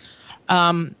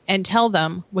 And tell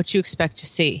them what you expect to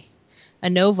see. A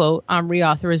no vote on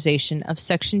reauthorization of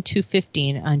Section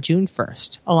 215 on June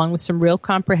 1st, along with some real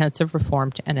comprehensive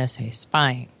reform to NSA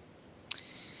spying.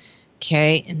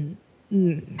 Okay, and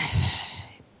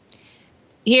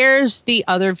here's the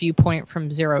other viewpoint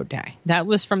from 0 Day. That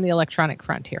was from the Electronic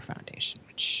Frontier Foundation,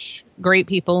 which great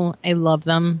people. I love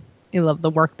them. I love the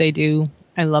work they do.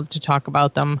 I love to talk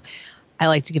about them. I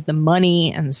like to give them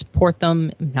money and support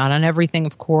them, not on everything,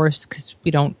 of course, because we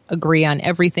don't agree on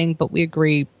everything, but we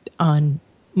agree on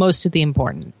most of the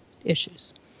important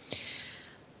issues.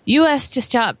 U.S. to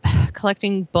stop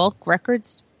collecting bulk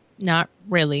records? Not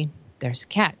really. There's a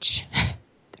catch.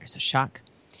 There's a shock.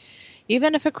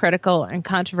 Even if a critical and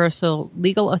controversial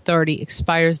legal authority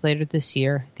expires later this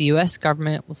year, the U.S.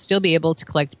 government will still be able to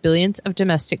collect billions of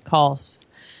domestic call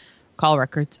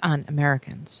records on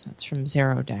Americans. That's from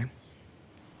 0 Day.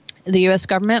 The U.S.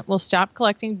 government will stop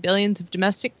collecting billions of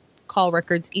domestic call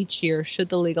records each year should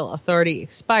the legal authority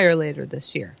expire later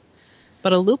this year.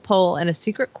 But a loophole in a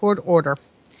secret court order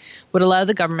would allow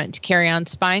the government to carry on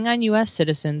spying on U.S.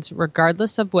 citizens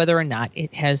regardless of whether or not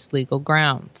it has legal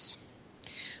grounds.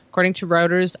 According to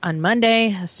Reuters on Monday,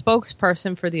 a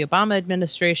spokesperson for the Obama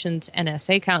administration's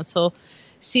NSA Council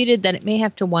stated that it may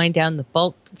have to wind down the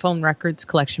bulk phone records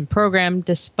collection program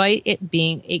despite it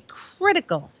being a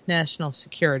critical national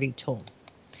security tool.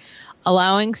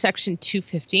 Allowing Section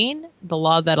 215, the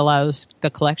law that allows the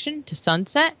collection, to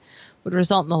sunset would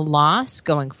result in the loss,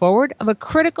 going forward, of a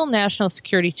critical national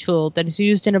security tool that is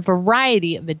used in a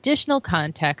variety of additional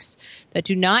contexts that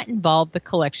do not involve the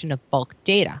collection of bulk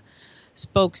data.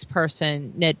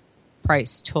 Spokesperson Ned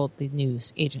Price told the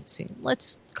news agency,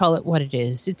 "Let's call it what it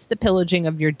is. It's the pillaging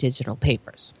of your digital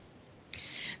papers."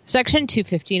 Section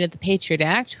 215 of the Patriot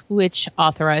Act, which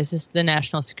authorizes the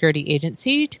National Security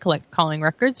Agency to collect calling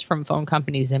records from phone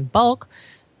companies in bulk,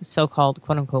 so-called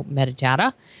quote-unquote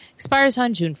metadata, expires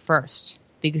on June 1st.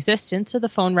 The existence of the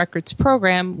phone records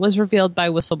program was revealed by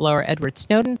whistleblower Edward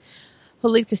Snowden, who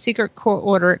leaked a secret court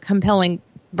order compelling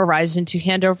Verizon to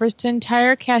hand over its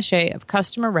entire cache of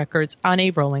customer records on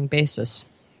a rolling basis.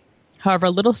 However,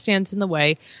 little stands in the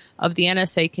way of the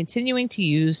NSA continuing to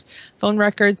use phone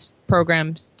records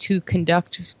programs to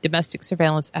conduct domestic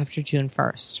surveillance after June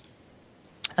 1st.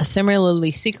 A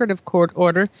similarly secretive court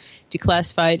order,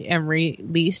 declassified and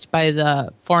released by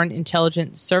the Foreign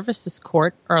Intelligence Services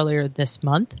Court earlier this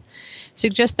month,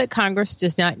 suggests that Congress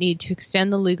does not need to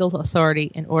extend the legal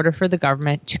authority in order for the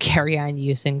government to carry on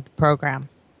using the program.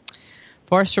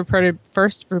 First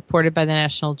reported by the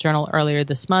National Journal earlier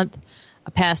this month,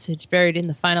 a passage buried in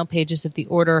the final pages of the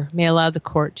order may allow the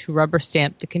court to rubber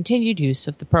stamp the continued use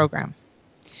of the program.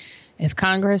 If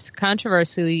Congress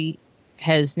controversially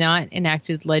has not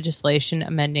enacted legislation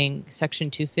amending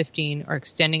Section 215 or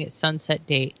extending its sunset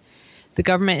date, the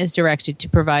government is directed to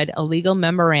provide a legal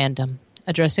memorandum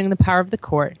addressing the power of the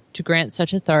court to grant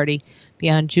such authority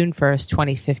beyond June 1st,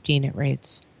 2015, it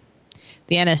reads.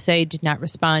 The NSA did not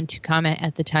respond to comment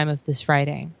at the time of this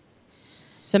writing.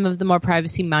 Some of the more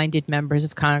privacy-minded members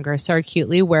of Congress are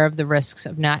acutely aware of the risks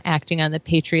of not acting on the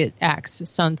Patriot Act's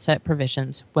sunset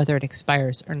provisions, whether it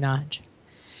expires or not.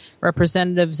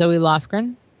 Representative Zoe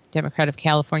Lofgren, Democrat of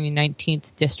California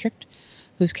 19th District,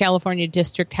 whose California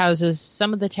district houses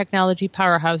some of the technology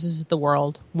powerhouses of the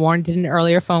world, warned in an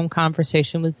earlier phone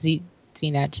conversation with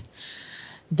ZNet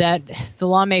that the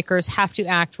lawmakers have to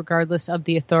act regardless of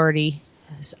the authority's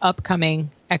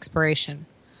upcoming expiration.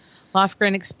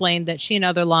 Lofgren explained that she and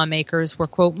other lawmakers were,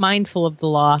 quote, mindful of the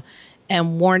law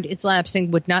and warned its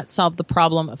lapsing would not solve the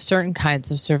problem of certain kinds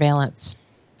of surveillance.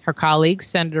 Her colleague,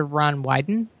 Senator Ron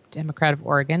Wyden, Democrat of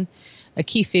Oregon, a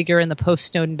key figure in the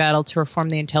post-Snowden battle to reform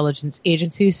the intelligence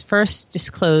agencies, first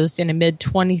disclosed in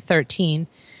mid-2013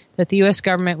 that the U.S.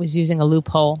 government was using a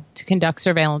loophole to conduct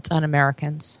surveillance on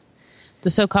Americans. The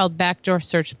so-called backdoor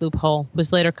search loophole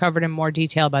was later covered in more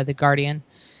detail by The Guardian,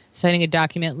 citing a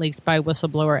document leaked by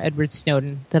whistleblower Edward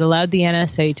Snowden that allowed the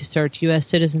NSA to search U.S.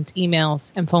 citizens'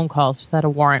 emails and phone calls without a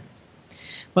warrant.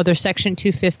 Whether Section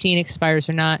 215 expires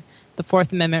or not, the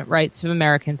Fourth Amendment rights of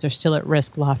Americans are still at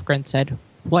risk, Lofgren said.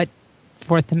 What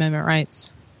Fourth Amendment rights?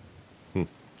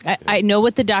 I know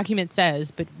what the document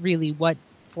says, but really, what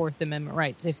Fourth Amendment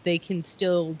rights? If they can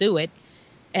still do it,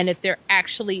 and if they're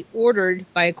actually ordered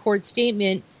by a court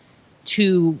statement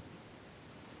to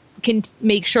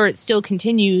make sure it still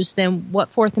continues, then what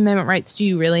Fourth Amendment rights do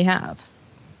you really have?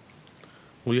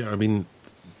 Well, yeah, I mean,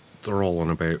 they're all on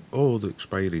about, the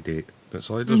expiry date. It's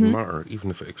like, it doesn't matter. Even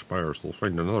if it expires, they'll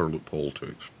find another loophole to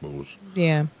expose.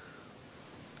 Yeah.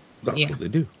 That's what they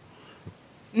do.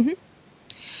 Mm-hmm.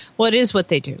 Well, it is what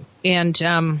they do. And,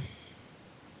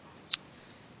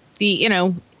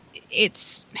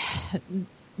 it's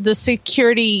the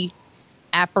security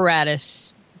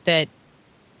apparatus that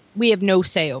we have no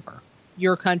say over.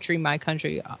 Your country, my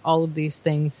country, all of these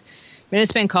things. I mean,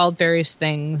 it's been called various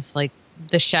things like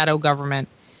the shadow government,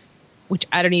 which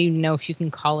I don't even know if you can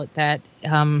call it that.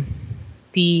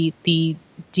 The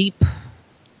deep,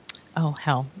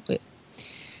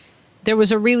 there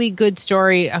was a really good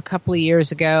story a couple of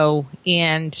years ago,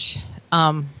 and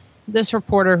this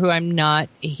reporter, who I'm not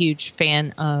a huge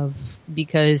fan of,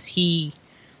 because he's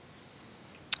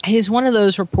one of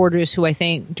those reporters who I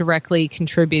think directly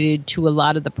contributed to a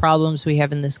lot of the problems we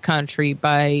have in this country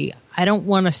by, I don't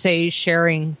want to say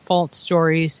sharing false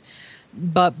stories,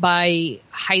 but by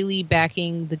highly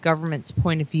backing the government's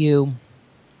point of view,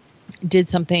 did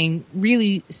something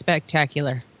really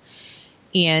spectacular.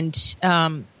 And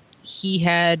he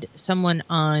had someone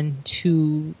on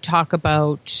to talk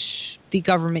about the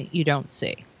government you don't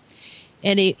see.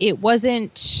 And it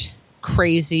wasn't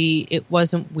crazy. It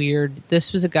wasn't weird.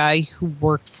 This was a guy who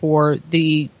worked for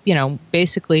the,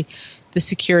 basically the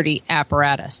security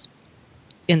apparatus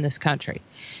in this country.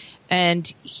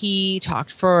 And he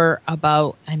talked for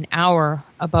about an hour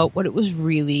about what it was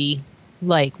really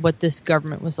like, what this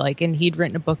government was like. And he'd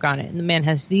written a book on it. And the man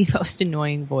has the most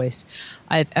annoying voice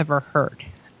I've ever heard.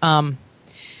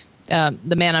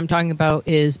 The man I'm talking about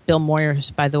is Bill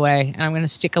Moyers, by the way. And I'm going to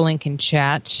stick a link in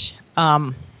chat.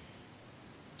 Okay,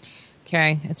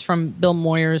 it's from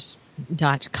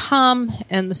BillMoyers.com.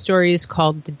 And the story is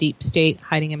called The Deep State,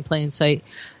 Hiding in Plain Sight.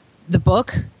 The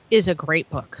book is a great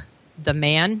book. The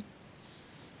man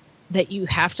that you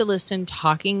have to listen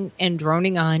talking and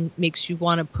droning on makes you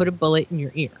want to put a bullet in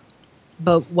your ear.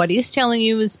 But what he's telling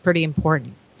you is pretty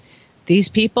important. These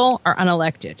people are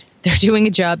unelected. They're doing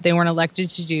a job they weren't elected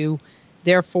to do.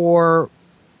 Therefore,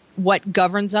 what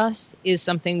governs us is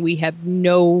something we have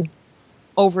no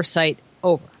oversight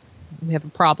over. We have a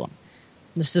problem.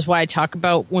 This is why I talk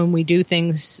about when we do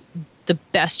things, the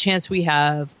best chance we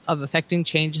have of affecting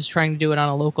change is trying to do it on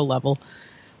a local level.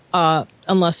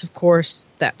 Unless, of course,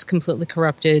 that's completely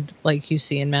corrupted, like you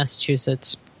see in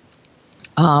Massachusetts.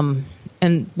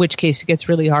 In which case it gets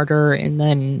really harder, and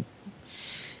then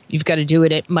you've got to do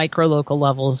it at micro-local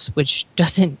levels, which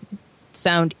doesn't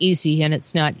sound easy, and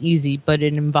it's not easy, but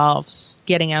it involves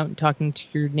getting out and talking to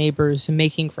your neighbors and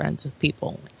making friends with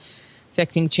people,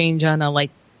 affecting change on a,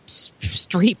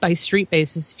 street-by-street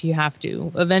basis if you have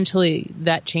to. Eventually,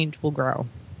 that change will grow,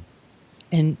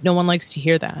 and no one likes to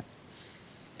hear that.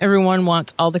 Everyone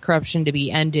wants all the corruption to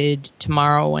be ended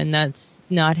tomorrow, and that's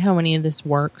not how any of this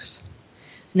works.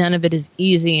 None of it is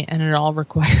easy, and it all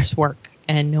requires work,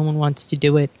 and no one wants to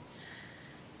do it.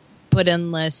 But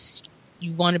unless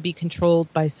you want to be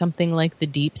controlled by something like the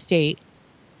deep state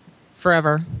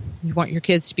forever, you want your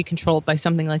kids to be controlled by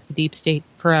something like the deep state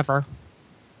forever,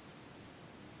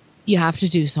 you have to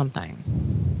do something.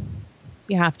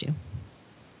 You have to.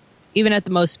 Even at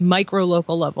the most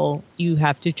micro-local level, you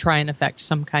have to try and affect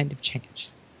some kind of change.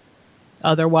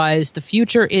 Otherwise, the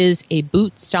future is a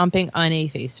boot stomping on a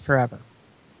face forever.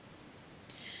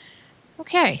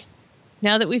 Okay.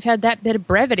 Now that we've had that bit of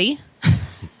brevity,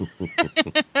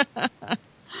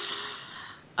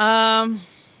 God,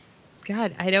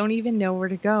 I don't even know where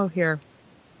to go here.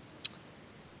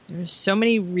 There's so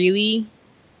many really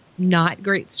not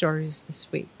great stories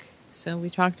this week. So we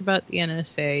talked about the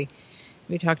NSA.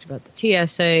 We talked about the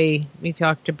TSA. We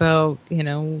talked about,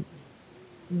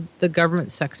 the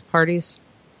government sex parties.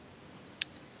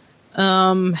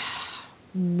 What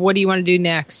do you want to do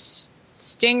next?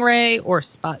 Stingray or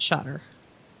Spot Shotter?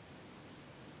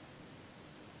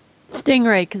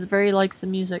 Stingray, because Barry likes the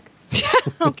music.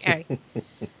 Okay.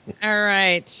 All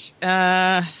right.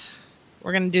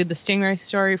 We're going to do the Stingray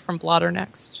story from Blotter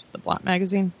next, the Blot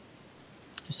magazine.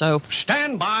 So,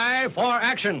 stand by for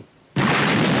action.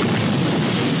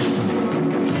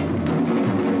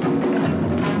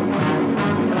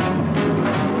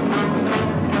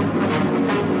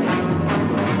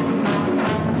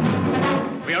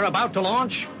 We are about to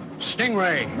launch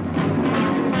Stingray.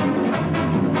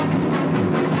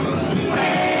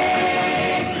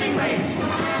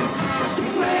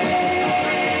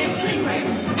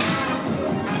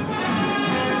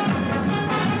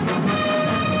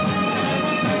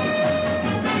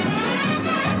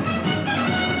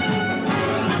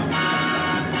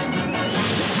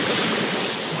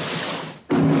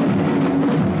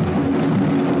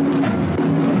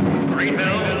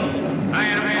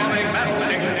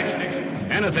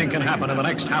 Anything can happen in the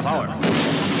next half hour.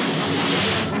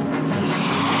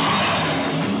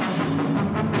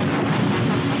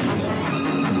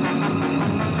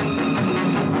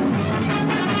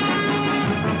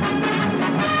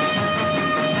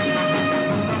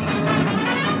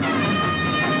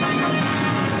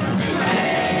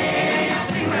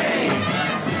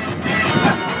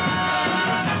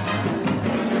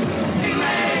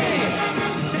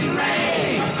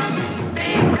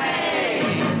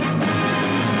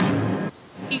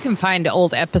 you can find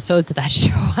old episodes of that show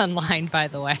online, by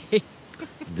the way.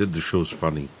 Did the show's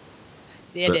funny.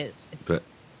 It is. But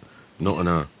not in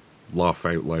a laugh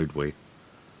out loud way.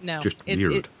 No. Just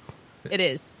weird. It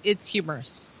is. It's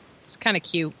humorous. It's kind of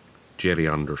cute. Jerry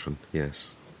Anderson, yes.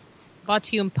 Brought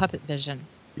to you in Puppet Vision.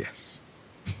 Yes.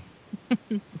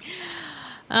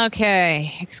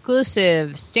 Okay.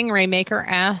 Exclusive. Stingray maker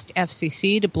asked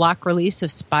FCC to block release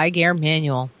of spy gear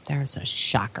manual. There's a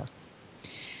shocker.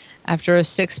 After a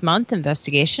 6-month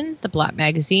investigation, the Blot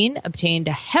magazine obtained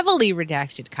a heavily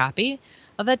redacted copy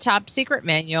of a top-secret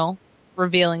manual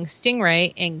revealing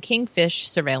Stingray and Kingfish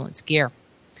surveillance gear.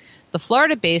 The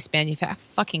Florida-based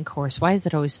fucking course, why is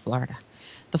it always Florida?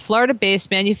 The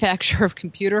Florida-based manufacturer of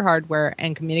computer hardware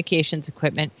and communications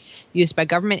equipment used by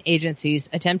government agencies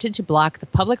attempted to block the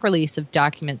public release of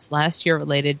documents last year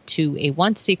related to a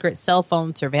once-secret cell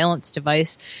phone surveillance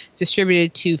device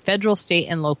distributed to federal, state,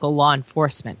 and local law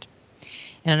enforcement.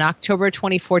 In an October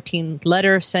 2014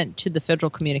 letter sent to the Federal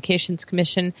Communications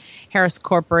Commission, Harris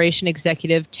Corporation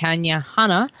executive Tanya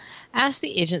Hanna asked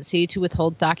the agency to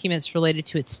withhold documents related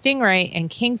to its Stingray and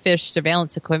Kingfish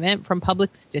surveillance equipment from public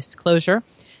disclosure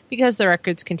because the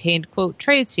records contained, quote,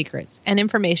 trade secrets and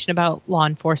information about law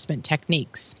enforcement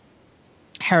techniques.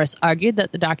 Harris argued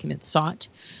that the documents sought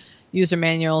user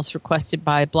manuals requested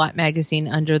by Blot Magazine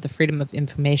under the Freedom of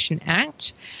Information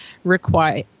Act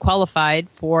qualified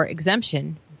for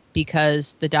exemption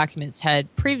because the documents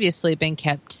had previously been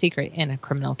kept secret in a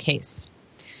criminal case.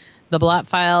 The Blot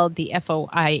filed the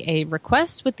FOIA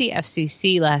request with the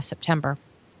FCC last September.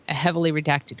 A heavily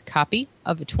redacted copy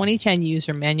of a 2010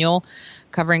 user manual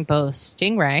covering both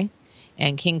Stingray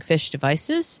and Kingfish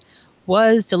devices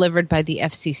was delivered by the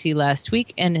FCC last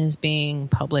week and is being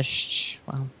published,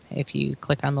 well, if you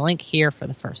click on the link here, for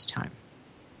the first time.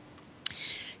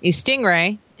 A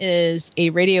Stingray is a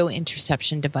radio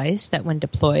interception device that, when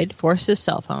deployed, forces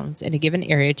cell phones in a given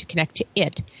area to connect to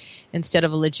it instead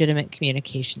of a legitimate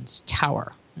communications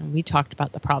tower. And we talked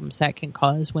about the problems that can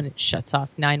cause when it shuts off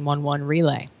 911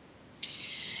 relay.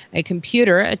 A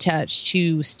computer attached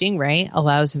to Stingray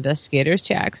allows investigators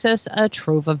to access a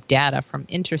trove of data from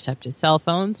intercepted cell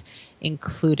phones,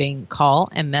 including call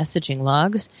and messaging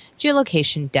logs,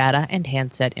 geolocation data, and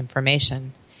handset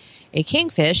information. A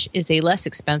Kingfish is a less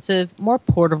expensive, more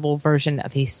portable version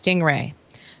of a Stingray.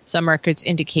 Some records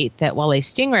indicate that while a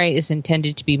Stingray is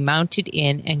intended to be mounted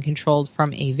in and controlled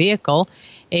from a vehicle,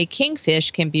 a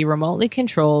Kingfish can be remotely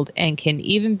controlled and can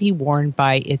even be worn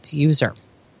by its user.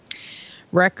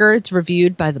 Records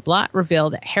reviewed by the Blot reveal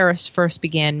that Harris first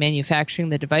began manufacturing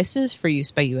the devices for use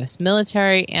by U.S.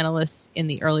 military analysts in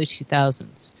the early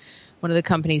 2000s. One of the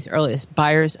company's earliest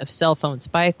buyers of cell phone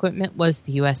spy equipment was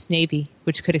the U.S. Navy,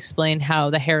 which could explain how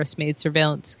the Harris-made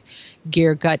surveillance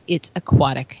gear got its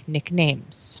aquatic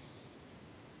nicknames.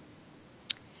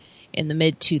 In the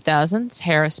mid-2000s,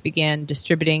 Harris began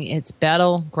distributing its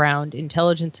battleground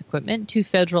intelligence equipment to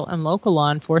federal and local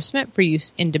law enforcement for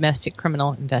use in domestic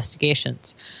criminal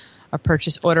investigations. A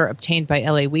purchase order obtained by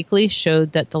LA Weekly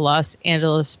showed that the Los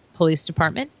Angeles Police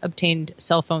Department obtained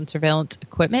cell phone surveillance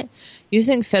equipment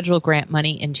using federal grant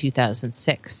money in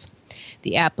 2006.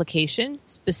 The application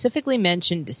specifically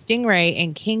mentioned Stingray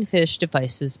and Kingfish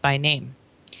devices by name.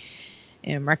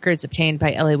 In records obtained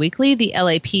by LA Weekly, the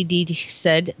LAPD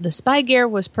said the spy gear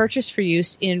was purchased for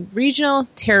use in regional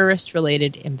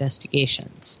terrorist-related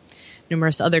investigations.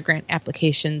 Numerous other grant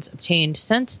applications obtained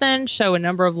since then show a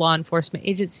number of law enforcement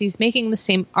agencies making the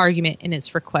same argument in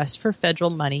its request for federal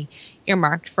money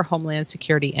earmarked for Homeland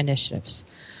Security initiatives.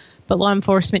 But law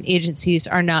enforcement agencies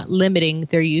are not limiting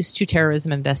their use to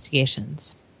terrorism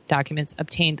investigations. Documents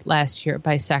obtained last year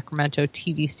by Sacramento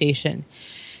TV station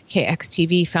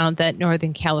KXTV found that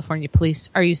Northern California police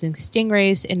are using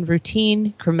Stingrays in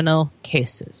routine criminal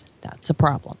cases. That's a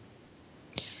problem.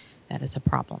 That is a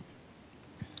problem.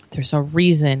 There's a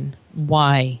reason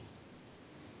why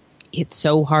it's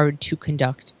so hard to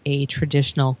conduct a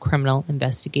traditional criminal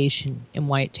investigation and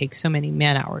why it takes so many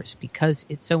man hours, because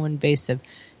it's so invasive,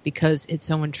 because it's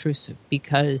so intrusive,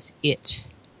 because it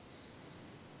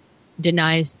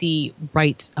denies the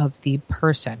rights of the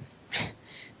person.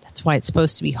 That's why it's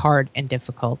supposed to be hard and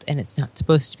difficult, and it's not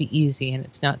supposed to be easy, and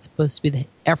it's not supposed to be that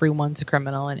everyone's a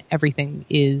criminal and everything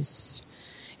is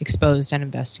exposed and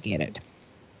investigated.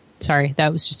 Sorry,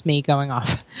 that was just me going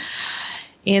off.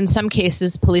 In some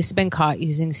cases, police have been caught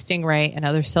using Stingray and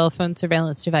other cell phone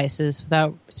surveillance devices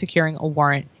without securing a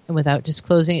warrant and without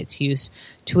disclosing its use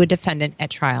to a defendant at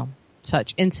trial.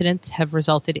 Such incidents have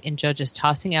resulted in judges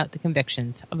tossing out the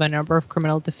convictions of a number of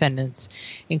criminal defendants,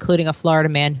 including a Florida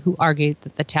man who argued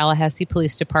that the Tallahassee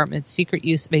Police Department's secret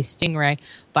use of a Stingray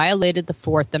violated the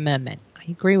Fourth Amendment.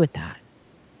 I agree with that.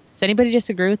 Does anybody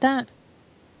disagree with that?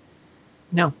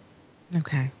 No.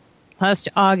 Okay. Last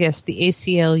August, the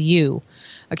ACLU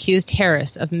accused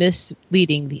Harris of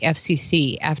misleading the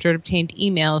FCC after it obtained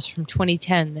emails from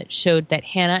 2010 that showed that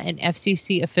Hannah and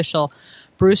FCC official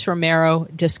Bruce Romero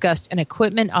discussed an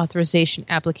equipment authorization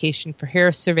application for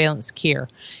Harris surveillance gear,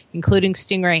 including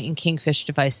Stingray and Kingfish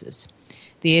devices.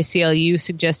 The ACLU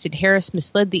suggested Harris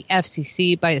misled the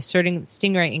FCC by asserting that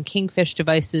Stingray and Kingfish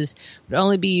devices would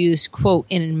only be used, quote,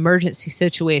 in emergency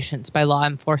situations by law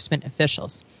enforcement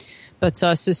officials. But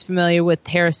sources familiar with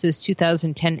Harris's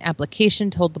 2010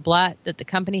 application told the Blatt that the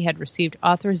company had received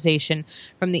authorization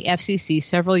from the FCC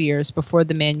several years before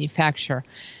to manufacture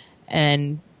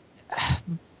and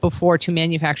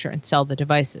sell the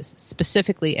devices,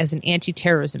 specifically as an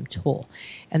anti-terrorism tool,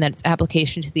 and that its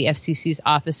application to the FCC's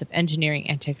Office of Engineering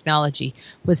and Technology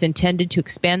was intended to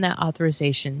expand that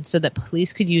authorization so that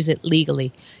police could use it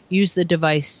legally, use the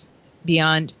device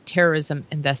beyond terrorism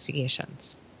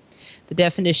investigations. The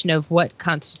definition of what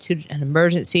constituted an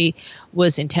emergency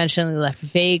was intentionally left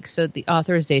vague so that the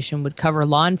authorization would cover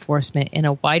law enforcement in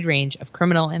a wide range of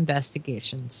criminal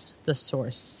investigations, the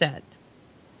source said.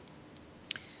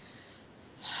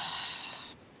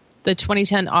 The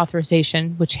 2010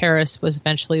 authorization, which Harris was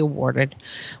eventually awarded,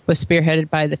 was spearheaded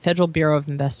by the Federal Bureau of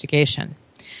Investigation.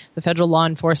 The federal law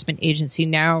enforcement agency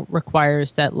now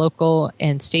requires that local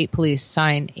and state police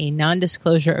sign a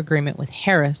non-disclosure agreement with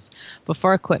Harris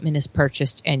before equipment is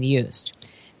purchased and used.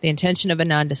 The intention of a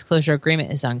non-disclosure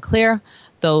agreement is unclear,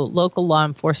 though local law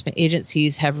enforcement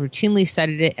agencies have routinely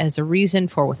cited it as a reason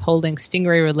for withholding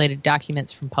Stingray-related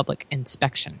documents from public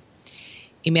inspection.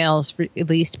 Emails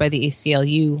released by the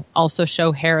ACLU also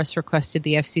show Harris requested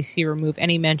the FCC remove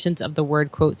any mentions of the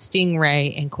word, quote,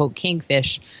 Stingray and, quote,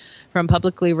 Kingfish from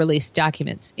publicly released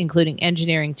documents, including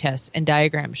engineering tests and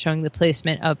diagrams showing the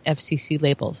placement of FCC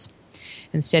labels.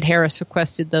 Instead, Harris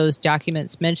requested those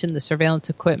documents mention the surveillance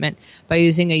equipment by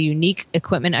using a unique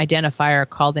equipment identifier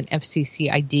called an FCC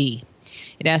ID.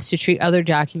 It asked to treat other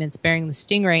documents bearing the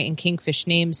Stingray and Kingfish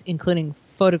names, including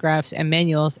photographs and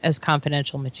manuals, as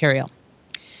confidential material.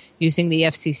 Using the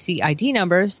FCC ID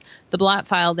numbers, the Blatt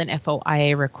filed an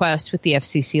FOIA request with the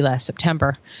FCC last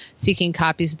September, seeking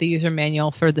copies of the user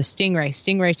manual for the Stingray,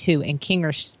 Stingray 2, and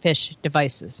Kingfish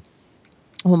devices.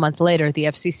 1 month later, the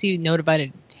FCC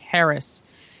notified Harris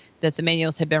that the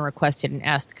manuals had been requested and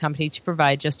asked the company to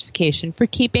provide justification for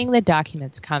keeping the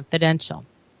documents confidential.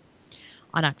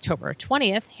 On October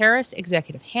 20th, Harris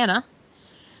executive Hannah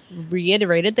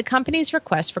reiterated the company's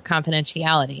request for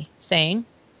confidentiality, saying,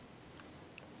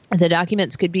 the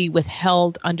documents could be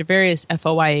withheld under various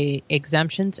FOIA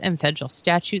exemptions and federal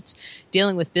statutes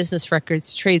dealing with business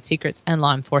records, trade secrets, and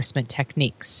law enforcement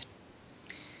techniques.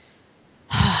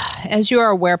 As you are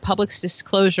aware, public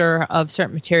disclosure of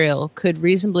certain material could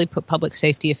reasonably put public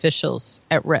safety officials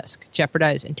at risk,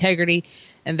 jeopardize integrity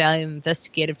and value of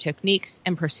investigative techniques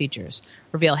and procedures,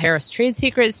 reveal Harris trade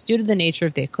secrets due to the nature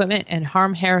of the equipment, and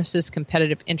harm Harris's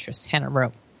competitive interests, Hannah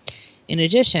wrote. In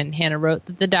addition, Hannah wrote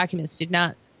that the documents did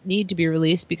not need to be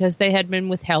released because they had been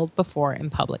withheld before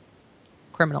in public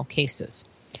criminal cases.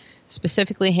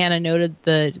 Specifically, Hannah noted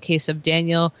the case of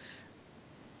Daniel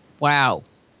Rigmaiden,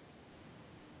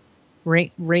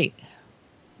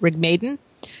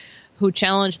 who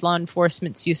challenged law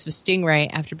enforcement's use of Stingray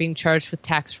after being charged with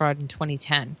tax fraud in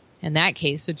 2010. In that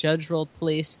case, a judge ruled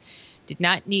police did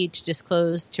not need to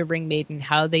disclose to Ringmaiden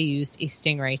how they used a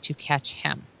Stingray to catch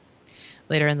him.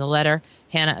 Later in the letter,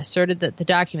 Hannah asserted that the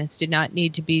documents did not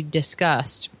need to be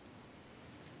discussed.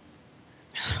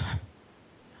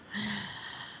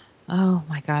 Oh,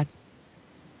 my God.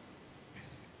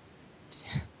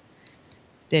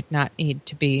 Did not need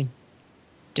to be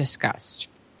discussed.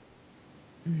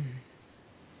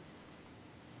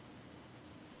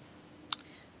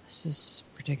 This is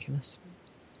ridiculous.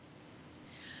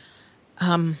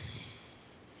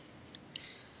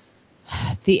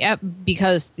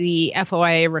 Because the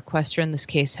FOIA requester in this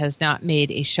case has not made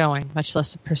a showing, much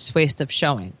less a persuasive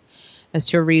showing, as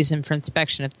to a reason for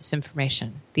inspection of this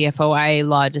information. The FOIA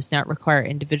law does not require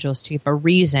individuals to give a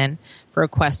reason for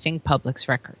requesting public's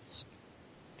records.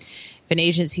 If an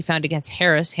agency found against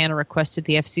Harris, Hannah requested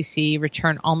the FCC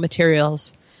return all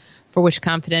materials for which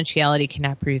confidentiality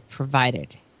cannot be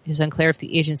provided. It is unclear if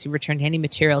the agency returned any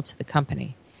material to the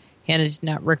company. Hannah did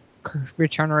not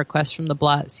return a request from the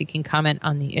Blatt seeking comment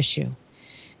on the issue.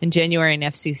 In January, an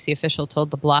FCC official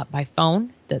told the Blatt by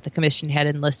phone that the commission had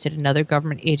enlisted another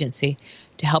government agency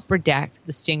to help redact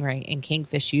the Stingray and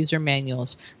Kingfish user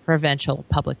manuals for eventual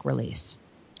public release.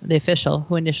 The official,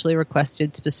 who initially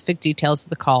requested specific details of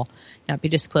the call not be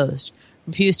disclosed,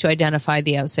 refused to identify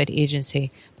the outside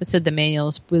agency, but said the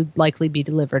manuals would likely be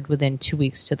delivered within 2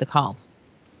 weeks to the call.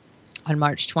 On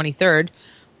March 23rd,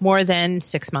 more than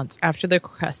 6 months after the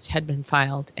request had been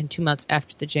filed and 2 months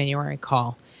after the January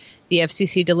call, the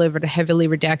FCC delivered a heavily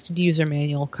redacted user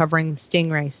manual covering the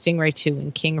Stingray, Stingray 2,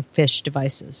 and Kingfish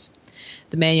devices.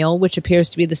 The manual, which appears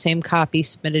to be the same copy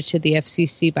submitted to the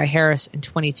FCC by Harris in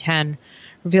 2010,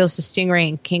 reveals the Stingray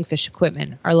and Kingfish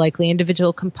equipment are likely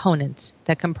individual components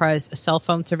that comprise a cell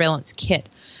phone surveillance kit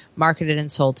marketed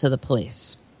and sold to the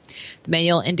police. The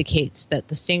manual indicates that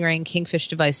the Stingray and Kingfish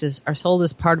devices are sold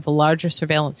as part of a larger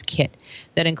surveillance kit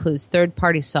that includes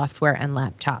third-party software and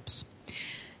laptops.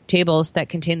 Tables that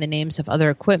contain the names of other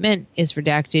equipment is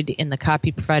redacted in the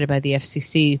copy provided by the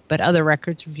FCC, but other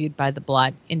records reviewed by the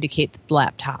BLAT indicate that the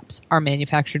laptops are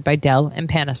manufactured by Dell and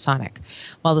Panasonic,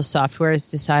 while the software is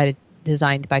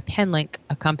designed by Penlink,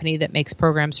 a company that makes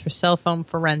programs for cell phone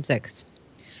forensics.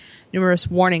 Numerous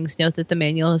warnings note that the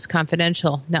manual is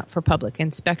confidential, not for public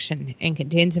inspection, and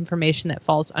contains information that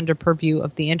falls under purview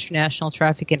of the International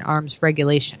Traffic in Arms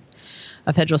Regulation,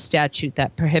 a federal statute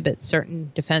that prohibits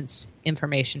certain defense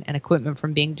information and equipment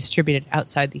from being distributed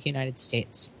outside the United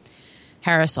States.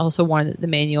 Harris also warned that the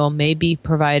manual may be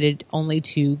provided only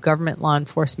to government law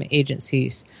enforcement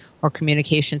agencies or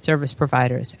communication service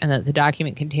providers, and that the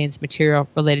document contains material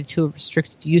related to a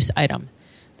restricted use item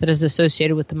that is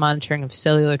associated with the monitoring of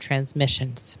cellular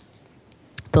transmissions.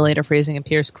 The later phrasing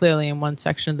appears clearly in one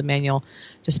section of the manual,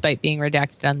 despite being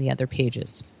redacted on the other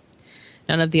pages.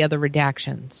 None of the other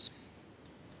redactions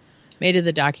made of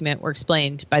the document were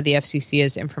explained by the FCC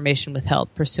as information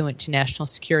withheld pursuant to national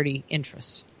security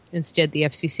interests. Instead, the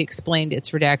FCC explained its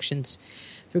redactions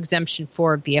through Exemption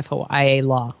 4 of the FOIA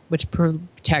law, which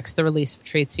protects the release of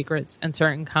trade secrets and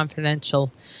certain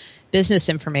confidential business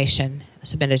information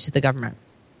submitted to the government.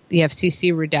 The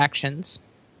FCC redactions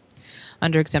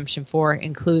under Exemption 4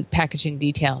 include packaging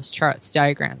details, charts,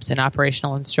 diagrams, and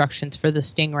operational instructions for the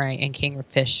Stingray and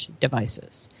Kingfish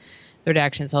devices. The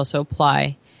redactions also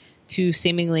apply to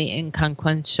seemingly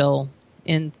inconsequential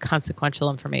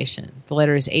information. The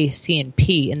letters A, C, and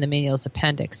P in the manual's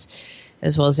appendix,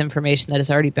 as well as information that has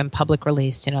already been public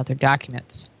released in other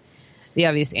documents. The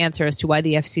obvious answer as to why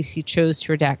the FCC chose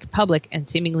to redact public and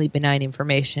seemingly benign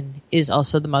information is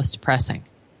also the most depressing.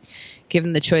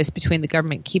 Given the choice between the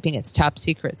government keeping its top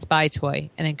secret spy toy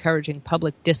and encouraging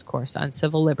public discourse on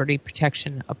civil liberty,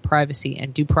 protection of privacy,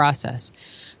 and due process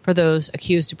for those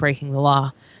accused of breaking the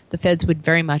law, the feds would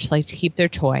very much like to keep their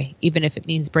toy, even if it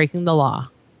means breaking the law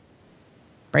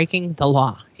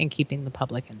and keeping the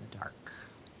public in the dark.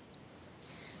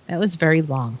 That was very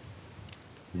long.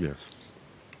 Yes.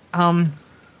 I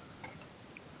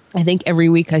think every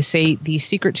week I say the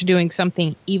secret to doing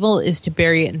something evil is to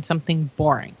bury it in something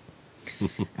boring.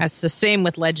 That's the same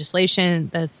with legislation.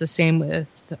 That's the same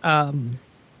with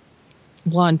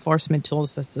law enforcement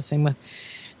tools. That's the same with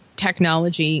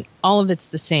technology. All of it's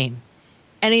the same.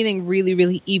 Anything really,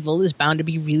 really evil is bound to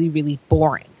be really, really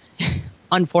boring,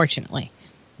 unfortunately.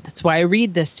 That's why I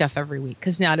read this stuff every week,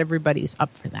 because not everybody's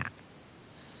up for that.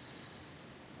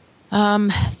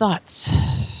 Thoughts?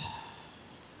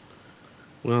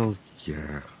 Well,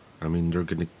 yeah. I mean, they're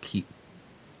going to keep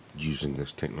using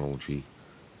this technology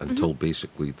until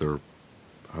basically they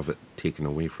have it taken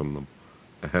away from them.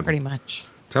 Pretty much.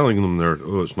 Telling them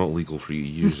it's not legal for you to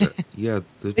use it. Yeah,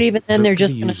 but even then they're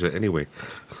just going to use it anyway.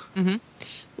 Mm-hmm.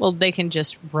 Well, they can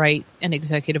just write an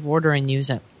executive order and use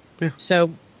it. Yeah.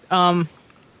 So, I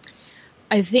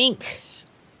think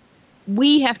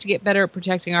we have to get better at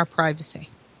protecting our privacy.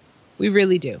 We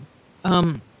really do.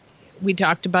 We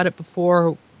talked about it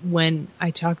before when I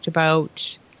talked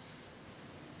about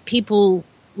people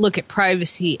look at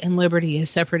privacy and liberty as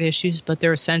separate issues, but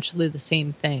they're essentially the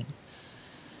same thing.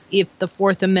 If the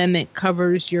Fourth Amendment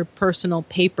covers your personal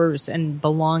papers and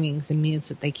belongings, it means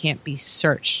that they can't be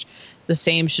searched. The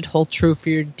same should hold true for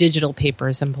your digital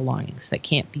papers and belongings that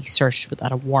can't be searched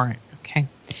without a warrant, okay?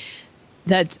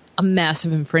 That's a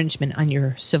massive infringement on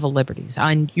your civil liberties,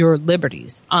 on your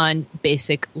liberties, on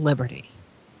basic liberty.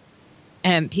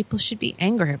 And people should be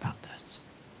angry about this.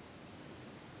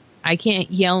 I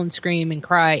can't yell and scream and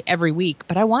cry every week,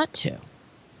 but I want to.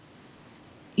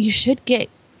 You should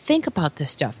think about this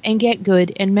stuff and get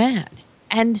good and mad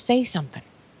and say something.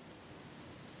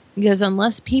 Because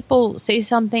unless people say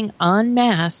something en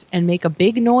masse and make a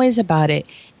big noise about it,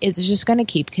 it's just going to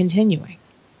keep continuing.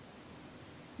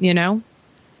 You know?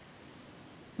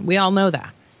 We all know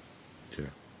that. Yeah.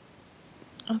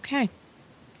 Okay.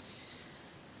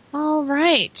 All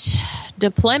right.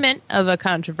 Deployment of a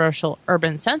controversial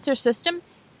urban sensor system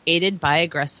aided by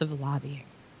aggressive lobbying.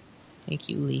 Thank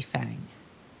you, Lee Fang.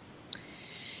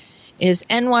 Is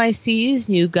NYC's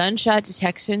new gunshot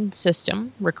detection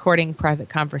system recording private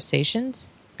conversations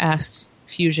asked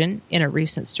Fusion in a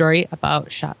recent story about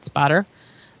ShotSpotter,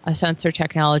 a sensor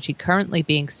technology currently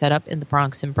being set up in the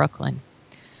Bronx and Brooklyn.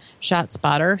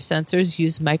 ShotSpotter sensors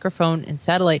use microphone and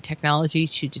satellite technology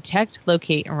to detect,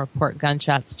 locate, and report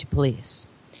gunshots to police.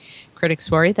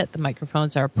 Critics worry that the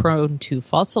microphones are prone to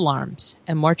false alarms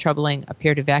and, more troubling,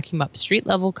 appear to vacuum up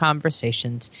street-level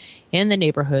conversations in the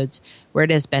neighborhoods where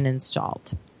it has been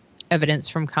installed. Evidence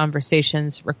from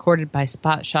conversations recorded by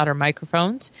spot shotter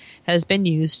microphones has been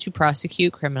used to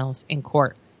prosecute criminals in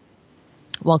court.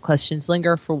 While questions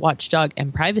linger for watchdog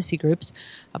and privacy groups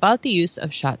about the use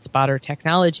of ShotSpotter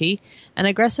technology, an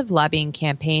aggressive lobbying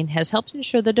campaign has helped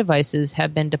ensure the devices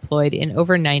have been deployed in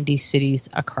over 90 cities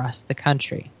across the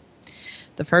country.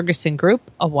 The Ferguson Group,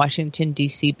 a Washington,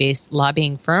 D.C.-based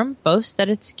lobbying firm, boasts that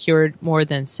it secured more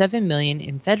than $7 million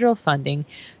in federal funding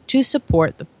to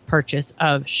support the purchase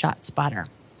of ShotSpotter.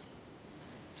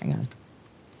 Hang on.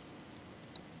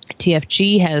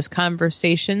 TFG has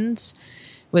conversations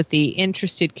with the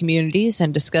interested communities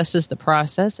and discusses the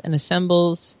process and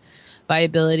assembles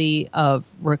viability of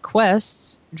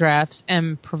requests, drafts,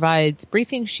 and provides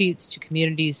briefing sheets to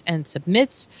communities and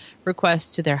submits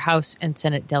requests to their House and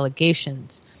Senate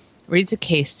delegations. Reads a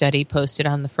case study posted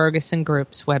on the Ferguson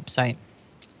Group's website.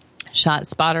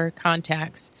 ShotSpotter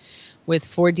contacts with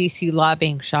 4 DC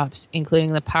lobbying shops,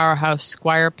 including the powerhouse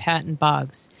Squire Patton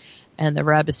Boggs and the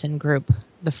Ravengrim Group,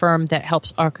 the firm that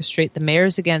helps orchestrate the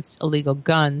Mayors Against Illegal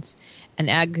Guns, an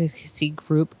advocacy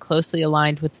group closely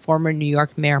aligned with former New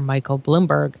York Mayor Michael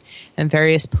Bloomberg and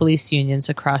various police unions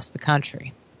across the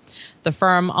country. The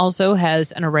firm also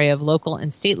has an array of local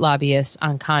and state lobbyists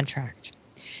on contract.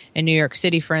 In New York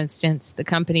City, for instance, the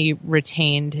company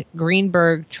retained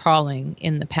Greenberg Trawling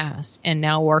in the past and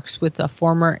now works with the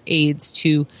former aides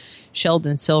to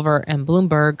Sheldon Silver and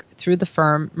Bloomberg through the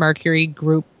firm Mercury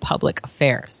Group Public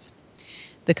Affairs.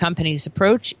 The company's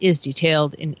approach is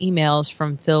detailed in emails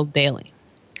from Phil Daly,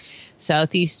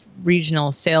 Southeast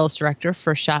Regional Sales Director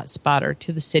for ShotSpotter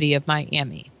to the City of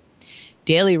Miami.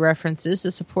 Daly references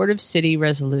a supportive city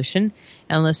resolution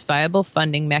and lists viable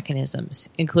funding mechanisms,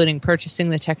 including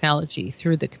purchasing the technology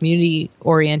through the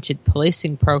Community-Oriented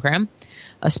Policing Program,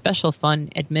 a special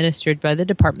fund administered by the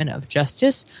Department of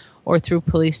Justice, or through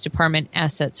police department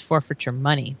assets forfeiture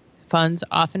money, funds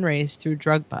often raised through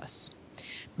drug busts.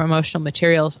 Promotional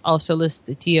materials also list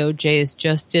the DOJ's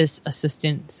Justice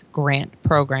Assistance Grant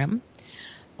Program,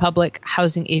 public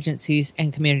housing agencies,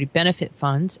 and community benefit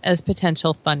funds as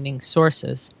potential funding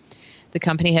sources. The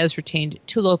company has retained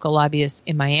 2 local lobbyists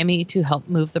in Miami to help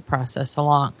move the process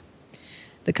along.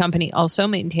 The company also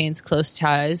maintains close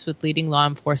ties with leading law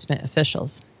enforcement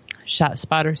officials.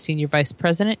 ShotSpotter Senior Vice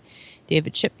President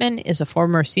David Chipman is a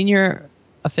former senior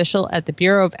official at the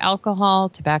Bureau of Alcohol,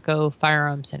 Tobacco,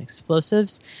 Firearms, and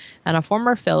Explosives, and a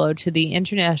former fellow to the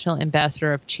International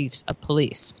Ambassador of Chiefs of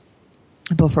Police.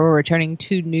 Before returning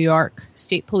to New York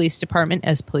State Police Department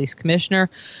as police commissioner,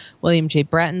 William J.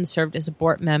 Bratton served as a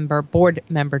board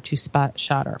member to Spot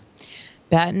Shotter.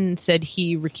 Bratton said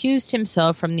he recused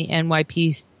himself from the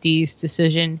NYPD's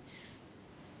decision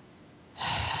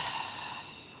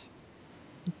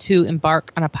to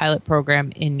embark on a pilot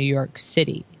program in New York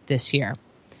City this year.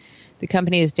 The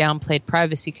company has downplayed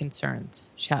privacy concerns.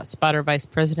 ShotSpotter Vice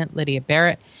President Lydia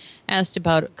Barrett, asked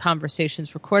about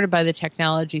conversations recorded by the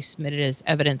technology submitted as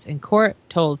evidence in court,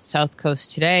 told South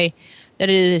Coast Today that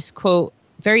it is, quote,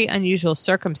 very unusual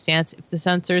circumstance if the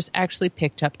sensors actually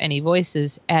picked up any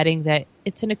voices, adding that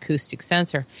it's an acoustic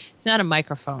sensor. It's not a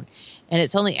microphone, and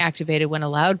it's only activated when a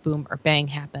loud boom or bang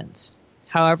happens.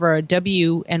 However, a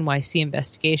WNYC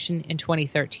investigation in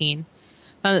 2013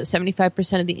 found that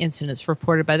 75% of the incidents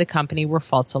reported by the company were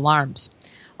false alarms,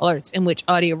 alerts in which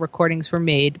audio recordings were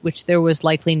made, which there was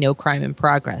likely no crime in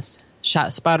progress.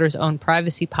 ShotSpotter's own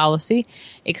privacy policy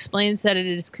explains that it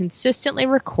is consistently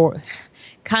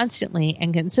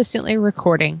and consistently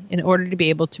recording in order to be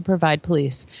able to provide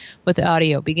police with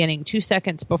audio beginning 2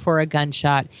 seconds before a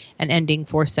gunshot and ending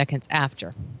 4 seconds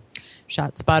after.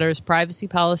 ShotSpotter's privacy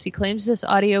policy claims this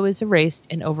audio is erased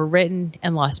and overwritten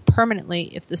and lost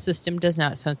permanently if the system does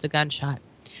not sense a gunshot.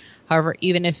 However,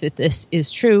 even if this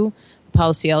is true, the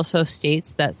policy also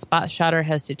states that Spot Shotter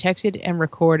has detected and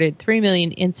recorded 3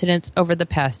 million incidents over the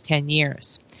past 10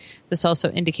 years. This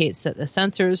also indicates that the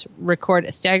sensors record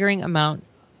a staggering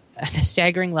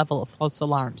level of false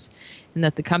alarms, and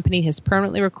that the company has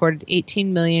permanently recorded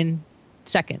 18 million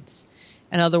seconds.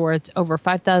 In other words, over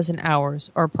 5,000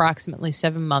 hours, or approximately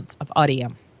 7 months of audio.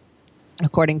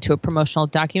 According to a promotional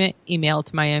document emailed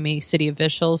to Miami city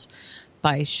officials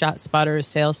by ShotSpotter's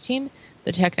sales team,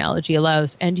 the technology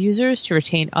allows end users to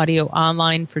retain audio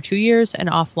online for 2 years and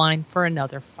offline for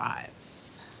another 5.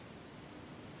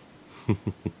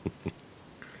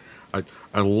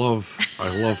 I love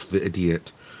the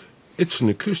idiot. It's an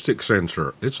acoustic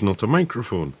sensor. It's not a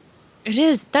microphone. It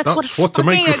is. That's what a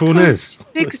microphone is.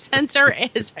 Acoustic sensor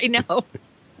is. I know.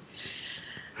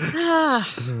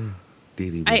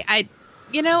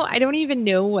 I don't even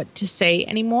know what to say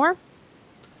anymore.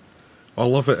 I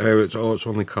love it how it's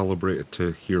only calibrated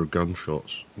to hear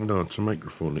gunshots. No, it's a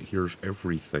microphone. It hears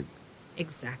everything.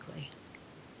 Exactly.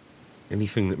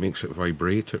 Anything that makes it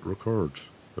vibrate, it records.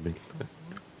 I mean,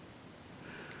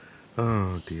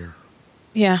 oh dear.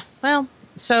 Yeah. Well,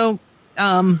 so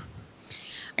I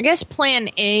guess plan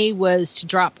A was to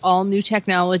drop all new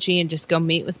technology and just go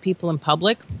meet with people in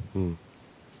public.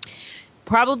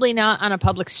 Probably not on a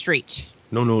public street.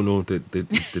 No. They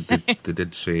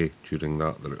did say during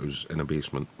that it was in a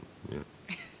basement.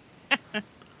 Yeah.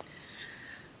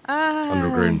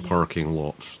 Underground parking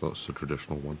lots. That's the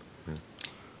traditional one.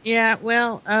 Yeah.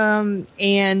 Well,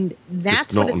 and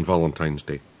that's just not on Valentine's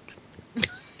Day.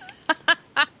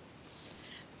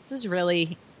 This is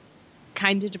really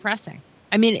kind of depressing.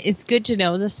 I mean, it's good to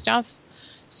know this stuff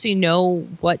so you know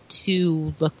what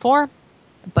to look for,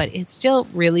 but it's still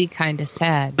really kind of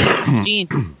sad.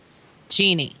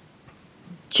 Jeannie.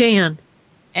 Jan.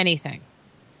 Anything.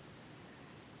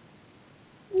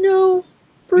 No,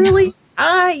 really?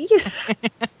 I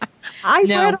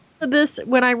No. read all of this,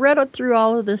 when I read through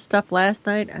all of this stuff last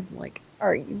night, I'm like,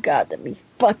 are you got to be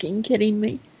fucking kidding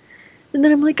me? And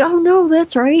then I'm like, oh no,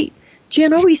 that's right.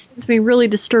 Jan always sends me really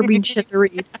disturbing shit to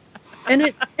read.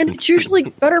 And it's usually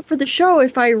better for the show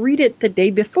if I read it the day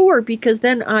before, because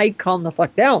then I calm the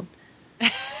fuck down.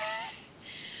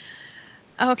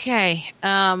 Okay.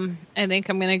 I think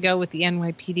I'm going to go with the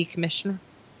NYPD commissioner.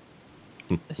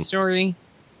 The story.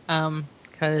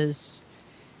 Because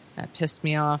that pissed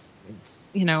me off. It's,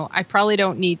 I probably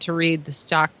don't need to read the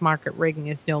stock market rigging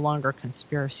is no longer a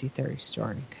conspiracy theory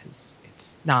story, because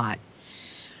it's not.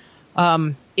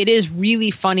 It is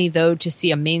really funny, though, to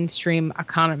see a mainstream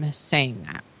economist saying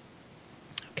that.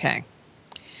 Okay.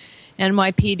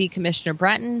 NYPD Commissioner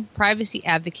Breton, privacy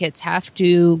advocates have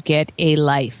to get a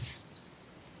life.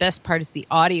 Best part is the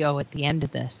audio at the end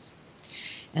of this.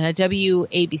 In a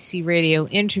WABC radio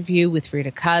interview with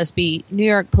Rita Cosby, New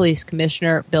York Police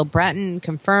Commissioner Bill Breton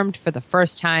confirmed for the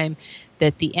first time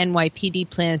that the NYPD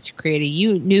plans to create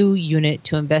a new unit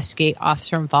to investigate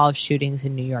officer-involved shootings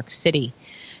in New York City.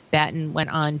 Batten went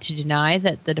on to deny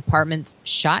that the department's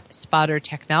shot spotter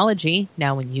technology,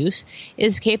 now in use,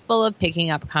 is capable of picking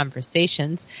up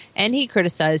conversations, and he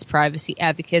criticized privacy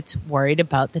advocates worried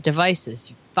about the devices.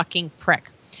 You fucking prick.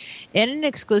 In an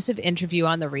exclusive interview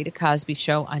on The Rita Cosby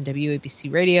Show on WABC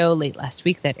Radio late last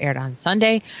week that aired on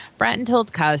Sunday, Bratton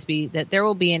told Cosby that there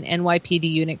will be an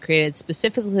NYPD unit created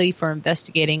specifically for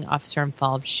investigating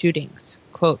officer-involved shootings.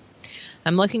 Quote,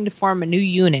 I'm looking to form a new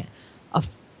unit,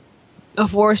 a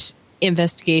force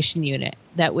investigation unit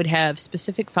that would have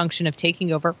specific function of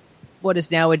taking over what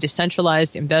is now a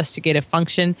decentralized investigative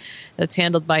function that's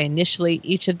handled by initially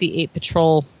each of the 8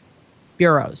 patrol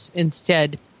bureaus.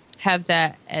 Instead, have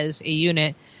that as a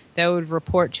unit that would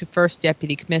report to First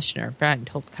Deputy Commissioner, Bratton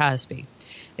told Cosby.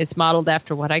 It's modeled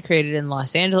after what I created in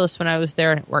Los Angeles when I was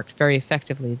there, and it worked very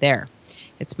effectively there.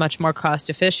 It's much more cost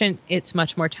efficient, it's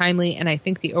much more timely, and I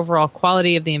think the overall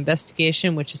quality of the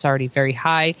investigation, which is already very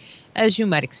high, as you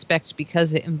might expect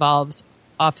because it involves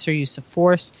officer use of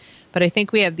force, but I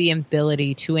think we have the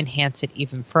ability to enhance it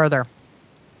even further.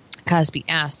 Cosby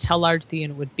asked how large the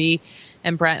unit would be,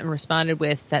 and Bratton responded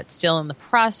with, that's still in the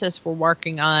process we're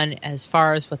working on as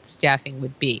far as what the staffing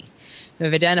would be.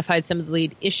 We've identified some of the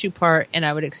lead issue part, and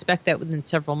I would expect that within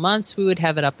several months we would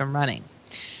have it up and running.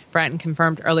 Bratton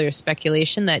confirmed earlier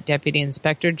speculation that Deputy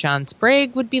Inspector John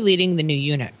Sprague would be leading the new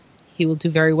unit. He will do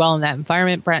very well in that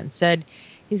environment, Bratton said.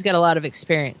 He's got a lot of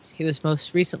experience. He was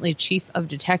most recently chief of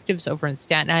detectives over in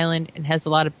Staten Island and has a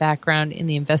lot of background in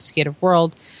the investigative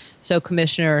world. So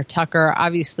Commissioner Tucker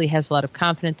obviously has a lot of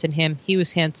confidence in him. He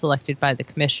was hand-selected by the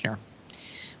commissioner.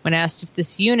 When asked if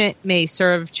this unit may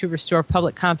serve to restore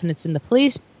public confidence in the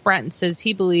police, Bratton says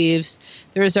he believes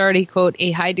there is already, quote,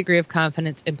 a high degree of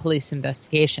confidence in police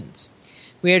investigations.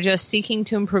 We are just seeking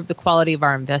to improve the quality of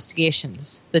our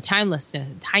investigations, the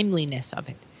timeliness of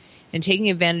it, and taking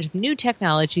advantage of new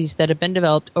technologies that have been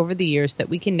developed over the years that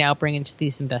we can now bring into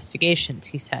these investigations,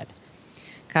 he said.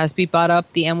 Cosby brought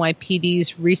up the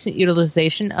NYPD's recent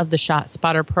utilization of the Shot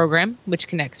Spotter program, which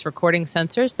connects recording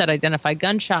sensors that identify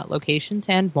gunshot locations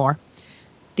and more.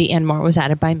 The "and more" was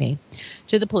added by me,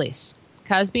 to the police.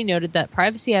 Cosby noted that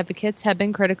privacy advocates have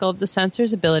been critical of the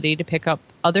sensor's ability to pick up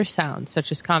other sounds,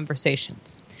 such as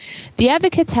conversations. The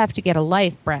advocates have to get a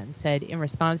life, Bratton said, in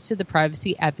response to the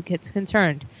privacy advocates'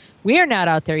 concerned. We're not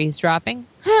out there eavesdropping.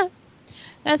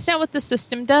 That's not what the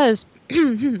system does.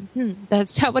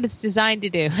 That's not what it's designed to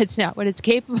do. It's not what it's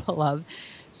capable of.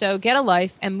 So get a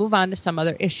life and move on to some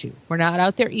other issue. We're not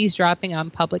out there eavesdropping on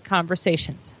public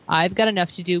conversations. I've got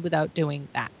enough to do without doing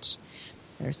that.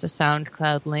 There's a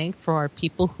SoundCloud link for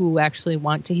people who actually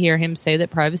want to hear him say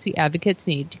that privacy advocates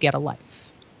need to get a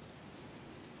life.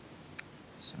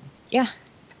 So, yeah.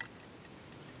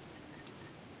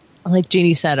 Like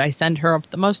Jeannie said, I send her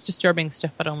the most disturbing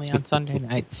stuff, but only on Sunday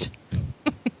nights.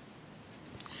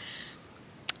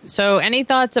 So, any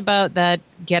thoughts about that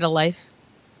get a life?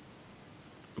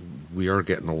 We are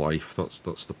getting a life. That's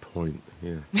the point.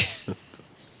 Yeah.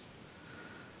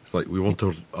 It's like we want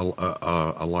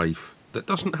a life that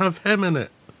doesn't have him in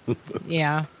it.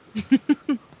 Yeah.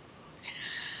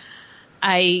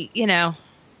 I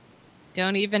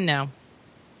don't even know.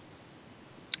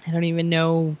 I don't even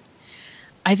know.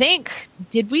 I think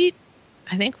we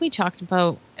talked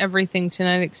about everything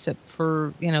tonight except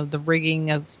for, the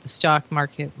rigging of the stock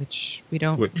market, which we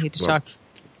don't need to talk.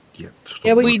 Yeah,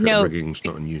 we know rigging's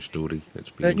not a new story. It's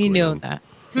been you know on. that.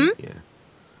 Yeah.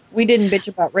 We didn't bitch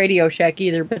about Radio Shack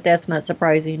either, but that's not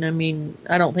surprising. I mean,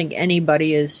 I don't think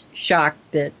anybody is shocked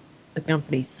that the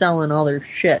company's selling all their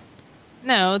shit.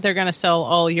 No, they're going to sell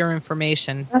all your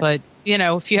information. But,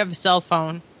 if you have a cell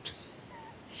phone,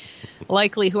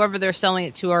 likely whoever they're selling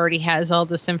it to already has all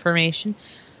this information.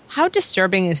 How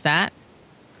disturbing is that?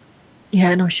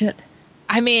 Yeah, no shit.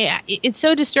 I mean, it's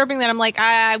so disturbing that I'm like,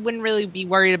 I wouldn't really be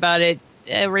worried about it.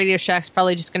 Radio Shack's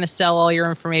probably just going to sell all your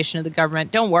information to the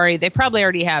government. Don't worry. They probably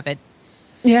already have it.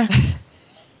 Yeah.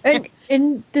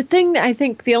 and the thing that I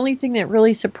think the only thing that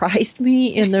really surprised me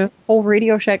in the whole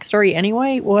Radio Shack story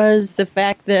anyway was the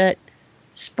fact that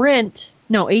AT&T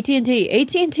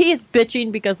is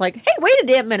bitching because like, hey, wait a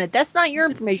damn minute. That's not your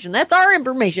information. That's our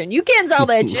information. You can't sell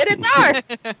that shit. It's ours.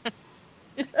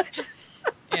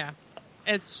 Yeah.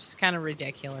 It's just kind of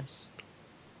ridiculous.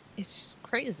 It's just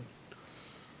crazy.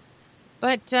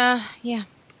 But, yeah.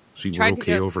 See, we're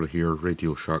okay over here.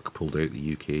 Radio Shack pulled out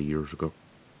the UK years ago.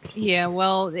 Yeah,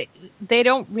 well, they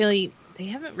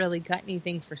haven't really got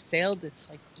anything for sale that's,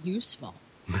 like, useful.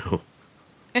 No.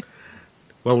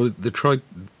 Well,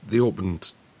 they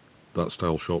opened that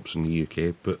style shops in the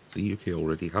UK, but the UK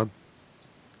already had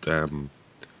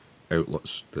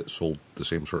outlets that sold the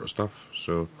same sort of stuff,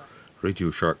 so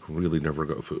Radio Shack really never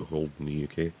got a foothold in the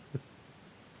UK.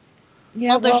 Yeah,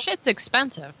 well, their shit's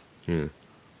expensive. Yeah.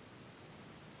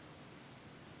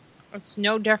 It's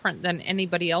no different than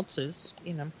anybody else's,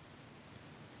 Yeah,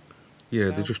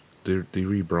 so. they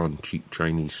rebrand cheap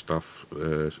Chinese stuff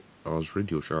as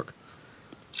Radio Shack.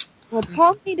 Well,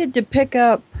 Paul needed to pick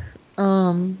up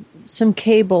some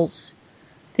cables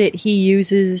that he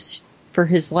uses for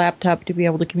his laptop to be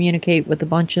able to communicate with a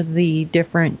bunch of the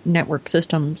different network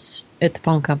systems at the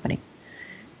phone company.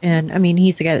 And, I mean,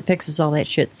 he's the guy that fixes all that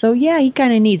shit. So, yeah, he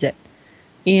kind of needs it.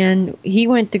 And he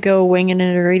went to go winging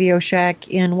at a Radio Shack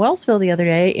in Wellsville the other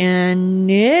day,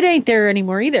 and it ain't there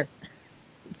anymore either.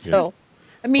 So, yeah.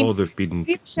 I mean,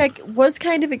 Radio Shack was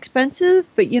kind of expensive,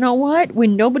 but you know what?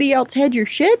 When nobody else had your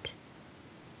shit...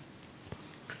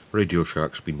 Radio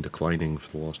Shack's been declining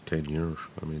for the last 10 years.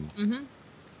 I mean... Mm-hmm.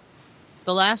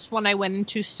 The last one I went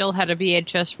into still had a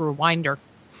VHS rewinder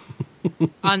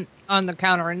on the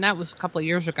counter, and that was a couple of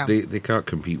years ago. They can't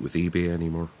compete with eBay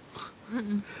anymore.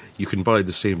 Mm-mm. You can buy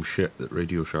the same shit that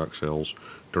Radio Shack sells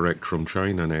direct from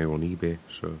China now on eBay.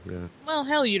 So yeah. Well,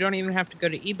 hell, you don't even have to go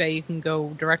to eBay. You can go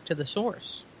direct to the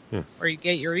source, where you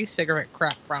get your e-cigarette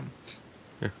crap from.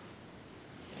 Yeah.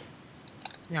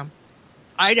 Yeah,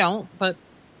 I don't, but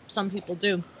some people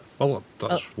do. Well,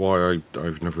 that's why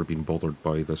I've never been bothered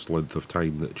by this length of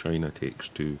time that China takes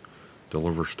to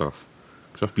deliver stuff.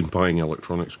 Because I've been buying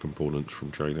electronics components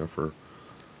from China for,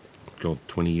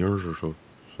 20 years or so.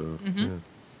 So,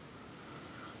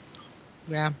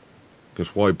 yeah.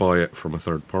 Because why buy it from a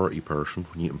third-party person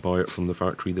when you can buy it from the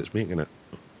factory that's making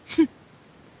it?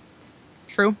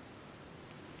 True.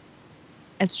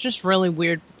 It's just really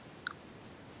weird.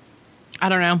 I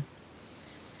don't know.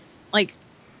 Like,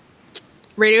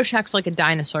 Radio Shack's like a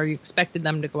dinosaur. You expected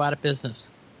them to go out of business.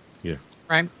 Yeah.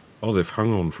 Right? Oh, they've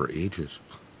hung on for ages.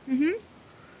 Mm-hmm.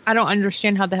 I don't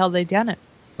understand how the hell they done it.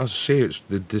 As I say,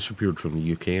 they disappeared from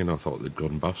the UK and I thought they'd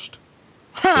gone bust.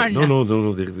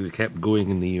 No, they kept going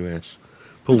in the US.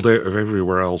 Pulled out of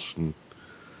everywhere else and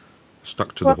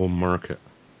stuck to the home market.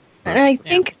 And I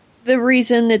think the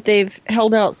reason that they've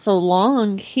held out so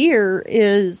long here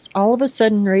is all of a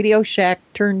sudden Radio Shack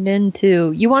turned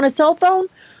into, you want a cell phone?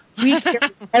 We carry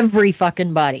every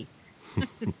fucking body.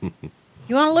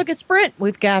 You want to look at Sprint?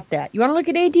 We've got that. You want to look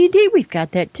at AT&T? We've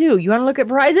got that too. You want to look at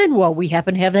Verizon? Well, we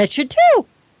happen to have that shit too.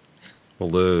 Well,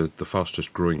 the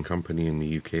fastest growing company in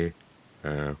the UK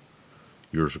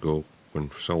years ago,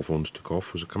 when cell phones took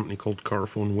off, was a company called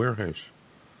Carphone Warehouse.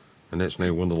 And it's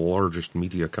now one of the largest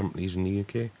media companies in the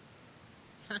UK.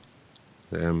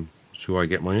 It's who I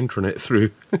get my internet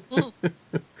through.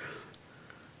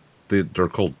 They're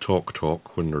called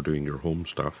TalkTalk when they're doing your home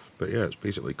stuff. But yeah, it's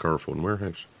basically Carphone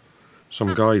Warehouse.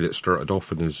 Some guy that started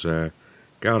off in his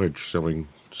garage selling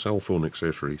cell phone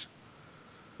accessories.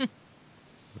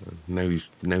 Now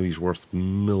he's worth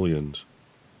millions.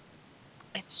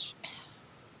 That's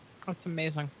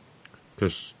amazing.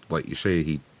 Because, like you say,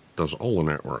 he does all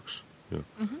the networks. You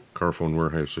know, Carphone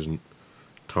Warehouse isn't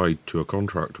tied to a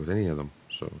contract with any of them.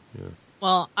 So yeah.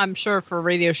 Well, I'm sure for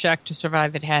Radio Shack to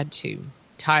survive, it had to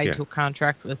tie to a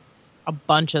contract with a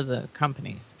bunch of the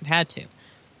companies. It had to.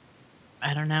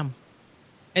 I don't know.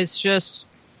 It's just,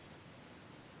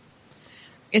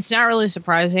 it's not really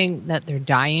surprising that they're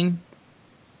dying.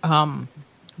 The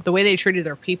way they treated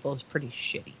their people is pretty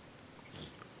shitty.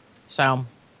 So,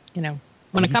 you know,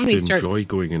 when a company starts, enjoy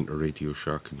going into Radio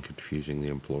Shack and confusing the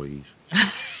employees.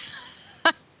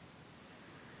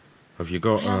 Have you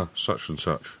got such and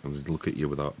such? And they'd look at you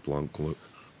with that blank look.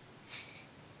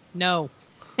 No.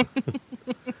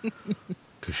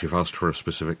 Because you've asked for a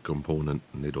specific component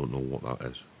and they don't know what that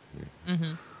is. Yeah.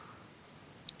 Mm-hmm.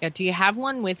 Yeah, do you have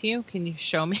one with you? Can you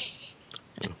show me?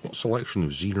 What selection of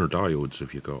Zener diodes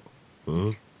have you got?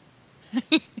 Huh?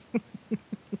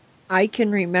 I can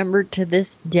remember to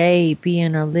this day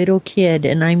being a little kid,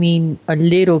 and I mean a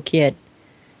little kid,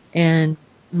 and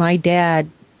my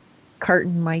dad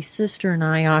carting my sister and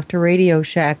I off to Radio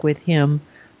Shack with him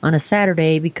on a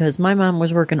Saturday because my mom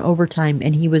was working overtime,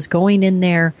 and he was going in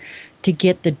there to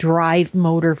get the drive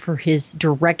motor for his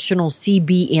directional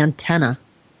CB antenna.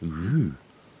 Ooh.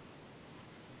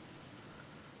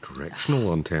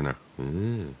 Directional antenna.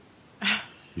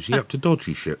 Is he up to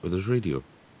dodgy shit with his radio?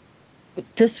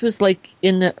 This was like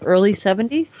in the early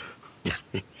 70s?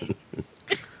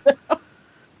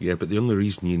 Yeah, but the only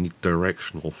reason you need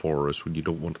directional for is when you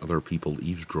don't want other people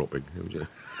eavesdropping.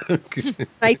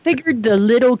 I figured the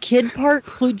little kid part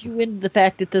clued you into the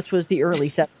fact that this was the early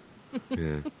 70s.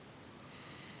 Yeah.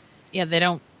 Yeah,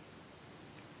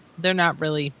 they're not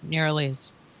really nearly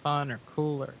as fun or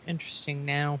cool or interesting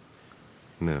now.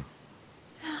 No.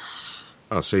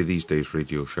 I'll say these days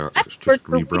Radio Shack, it's just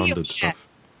rebranded stuff.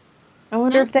 I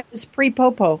wonder if that was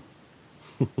pre-Popo.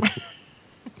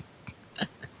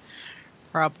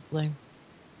 Probably.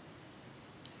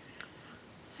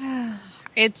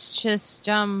 It's just,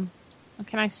 what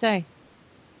can I say?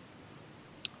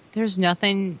 There's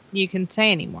nothing you can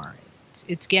say anymore.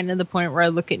 It's getting to the point where I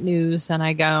look at news and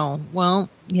I go, well,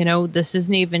 you know, this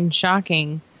isn't even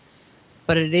shocking,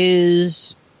 but it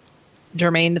is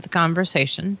germane to the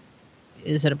conversation.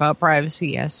 Is it about privacy?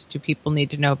 Yes. Do people need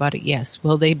to know about it? Yes.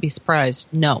 Will they be surprised?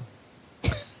 No.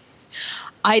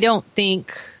 I don't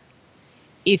think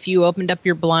if you opened up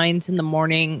your blinds in the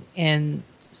morning and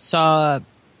saw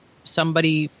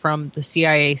somebody from the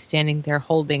CIA standing there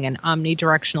holding an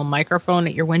omnidirectional microphone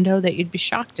at your window that you'd be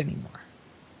shocked anymore.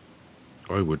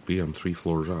 I would be. I'm 3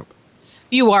 floors up.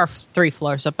 You are 3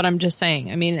 floors up, but I'm just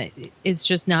saying. I mean, it's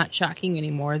just not shocking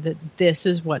anymore that this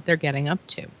is what they're getting up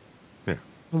to. Yeah.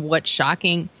 What's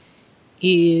shocking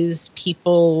is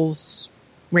people's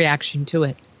reaction to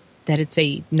it. That it's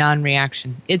a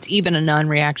non-reaction. It's even a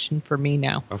non-reaction for me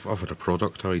now. I've had a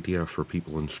product idea for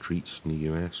people in streets in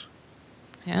the US.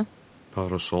 Yeah?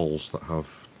 Parasols that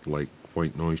have, like,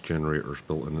 white noise generators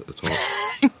built in at the top.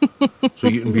 So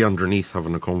you can be underneath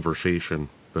having a conversation,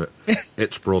 but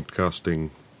it's broadcasting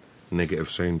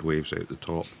negative sound waves out the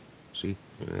top. See?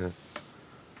 Yeah.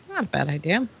 Not a bad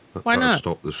idea. Why not?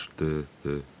 Stop the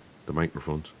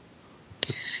microphones.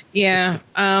 Yeah.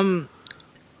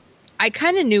 I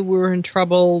kind of knew we were in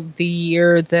trouble the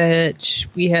year that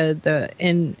we had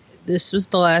and this was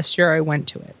the last year I went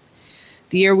to it.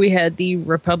 The year we had the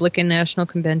Republican National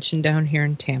Convention down here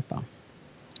in Tampa.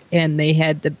 And they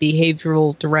had the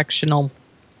behavioral directional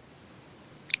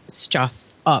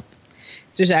stuff up.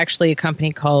 So there's actually a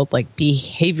company called like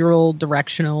Behavioral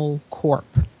Directional Corp.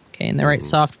 Okay, and they write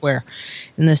software.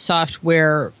 And the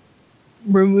software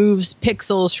removes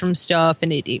pixels from stuff,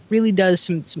 and it really does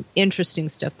some interesting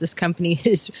stuff. This company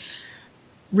is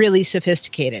really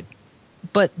sophisticated.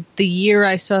 But the year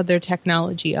I saw their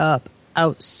technology up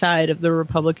outside of the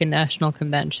Republican National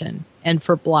Convention and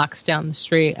for blocks down the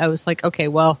street, I was like, okay,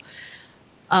 well,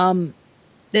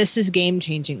 this is game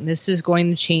changing. This is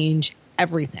going to change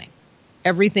everything.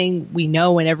 everything we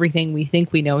know and everything we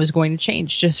think we know is going to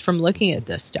change just from looking at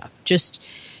this stuff. Just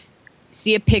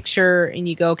see a picture and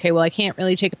you go, okay, well, I can't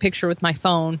really take a picture with my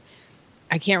phone.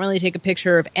 I can't really take a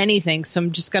picture of anything, so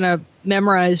I'm just going to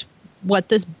memorize what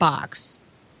this box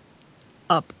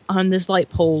up on this light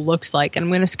pole looks like, and I'm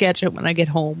going to sketch it when I get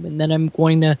home, and then I'm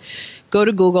going to go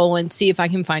to Google and see if I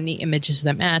can find any images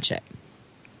that match it.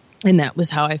 And that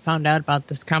was how I found out about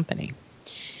this company.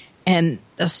 And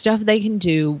the stuff they can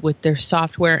do with their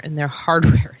software and their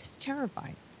hardware is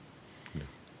terrifying. Yeah.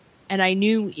 And I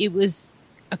knew it was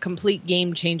a complete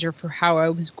game changer for how I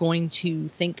was going to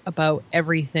think about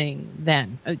everything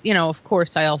then. Of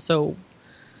course, I also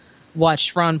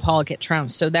watched Ron Paul get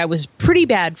trounced, so that was pretty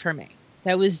bad for me.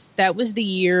 That was the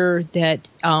year that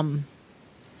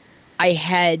I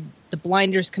had the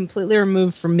blinders completely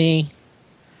removed from me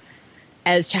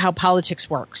as to how politics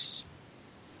works.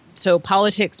 So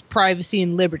politics, privacy,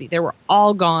 and liberty, they were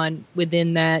all gone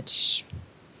within that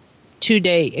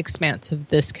 2-day expanse of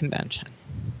this convention.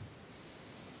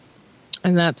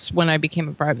 And that's when I became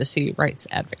a privacy rights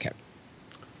advocate.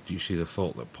 Do you see the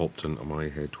thought that popped into my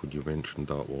head when you mentioned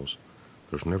that was,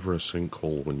 there's never a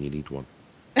sinkhole when you need one.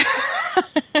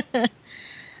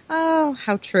 Oh,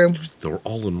 how true. They're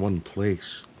all in one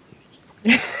place.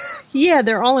 Yeah,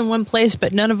 they're all in one place,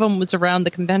 but none of them was around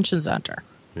the convention center.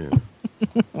 Yeah.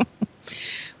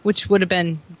 Which would have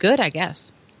been good, I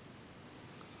guess.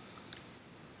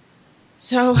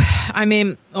 So, I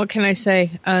mean, what can I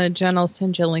say? Jen, I'll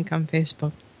send you a link on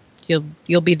Facebook.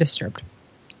 You'll be disturbed.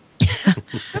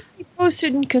 Somebody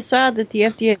posted in CASA that the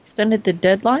FDA extended the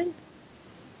deadline?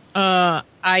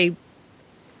 I'm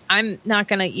not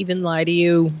going to even lie to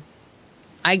you.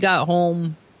 I got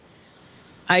home.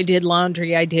 I did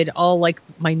laundry. I did all like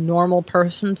my normal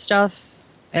person stuff.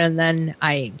 And then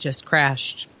I just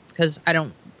crashed because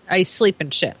I sleep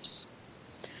in shifts.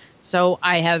 So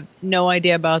I have no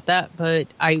idea about that, but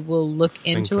I will look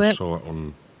into it. I saw it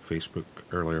on Facebook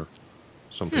earlier.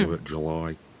 Something about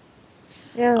July.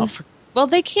 Yeah. Well,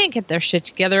 they can't get their shit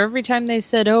together. Every time they've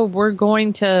said, oh, we're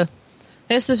going to...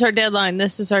 This is our deadline.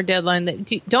 This is our deadline.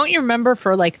 Don't you remember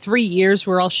for like 3 years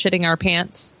we're all shitting our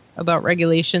pants about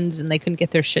regulations and they couldn't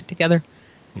get their shit together?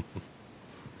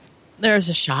 There's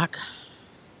a shock.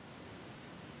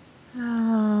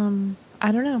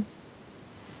 I don't know.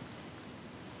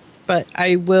 But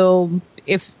I will,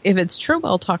 if it's true,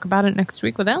 I'll talk about it next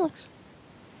week with Alex.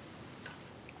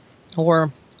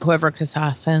 Or whoever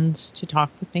CASA sends to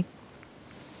talk with me.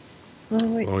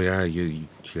 Oh, yeah,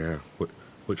 yeah.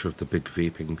 Which of the big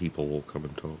vaping people will come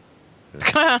and talk?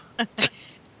 Yeah.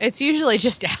 It's usually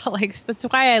just Alex. That's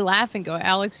why I laugh and go,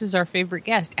 Alex is our favorite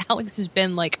guest. Alex has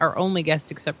been like our only guest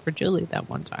except for Julie that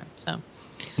one time. So,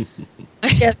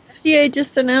 yeah, FDA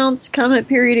just announced comment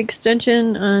period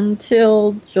extension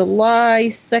until July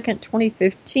 2nd,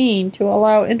 2015 to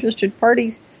allow interested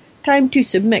parties time to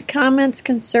submit comments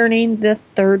concerning the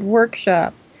third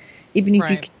workshop. Even if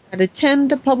you cannot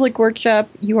attend the public workshop,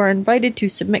 you are invited to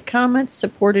submit comments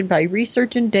supported by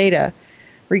research and data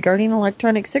regarding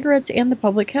electronic cigarettes and the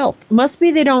public health. Must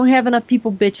be they don't have enough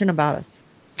people bitching about us.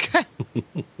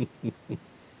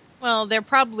 Well, they're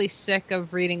probably sick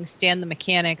of reading Stan the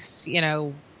Mechanic's,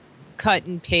 cut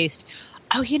and paste.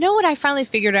 Oh, you know what I finally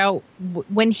figured out?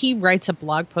 When he writes a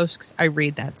blog post, 'cause I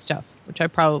read that stuff, which I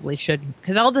probably shouldn't,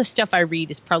 because all this stuff I read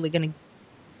is probably going to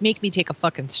make me take a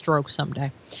fucking stroke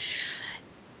someday.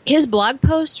 His blog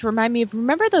posts remind me of,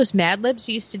 remember those Mad Libs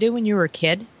you used to do when you were a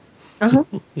kid? Uh-huh.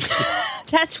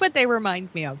 That's what they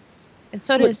remind me of. And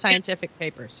so do his scientific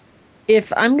papers.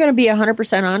 If I'm going to be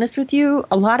 100% honest with you,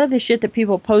 a lot of the shit that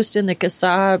people post in the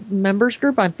CASA members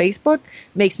group on Facebook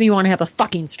makes me want to have a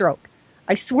fucking stroke.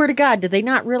 I swear to God, do they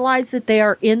not realize that they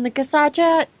are in the CASA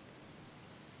chat?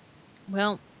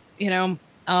 Well,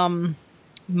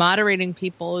 moderating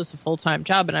people is a full-time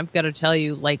job, and I've got to tell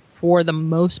you, like, for the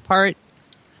most part,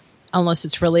 unless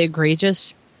it's really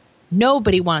egregious,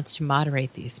 nobody wants to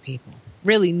moderate these people.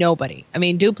 Really, nobody. I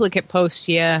mean, duplicate posts,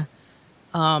 yeah.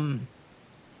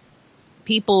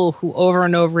 People who over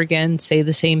and over again say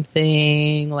the same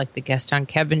thing, like the guest on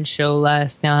Kevin's show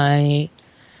last night.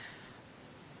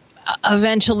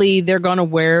 Eventually, they're going to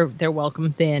wear their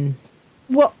welcome thin.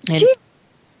 Well,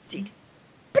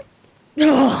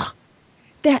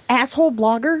 that asshole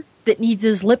blogger that needs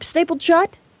his lip stapled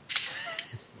shut?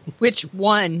 Which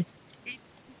one?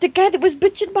 The guy that was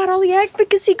bitching about all the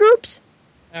advocacy groups?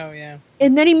 Oh, yeah.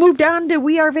 And then he moved on to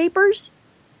We Are Vapors?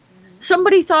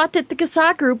 Somebody thought that the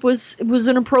CASA group was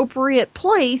an appropriate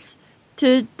place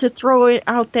to throw it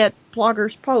out that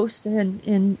blogger's post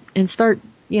and start,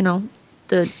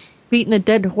 the beating a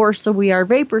dead horse of We Are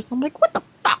Vapors. I'm like, what the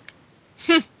fuck?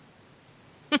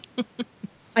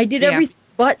 I did Yeah. everything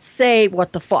but say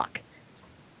what the fuck.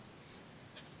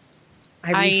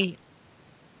 I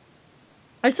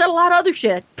said a lot of other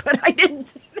shit, but I didn't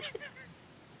say that.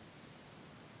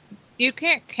 You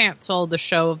can't cancel the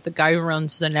show of the guy who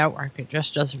runs the network. It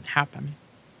just doesn't happen.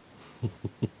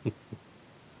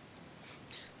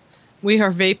 We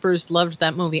Are Vapors loved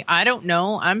that movie. I don't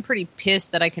know. I'm pretty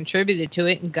pissed that I contributed to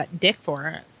it and got dick for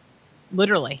it.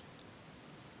 Literally.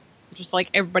 Just like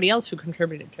everybody else who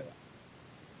contributed to it.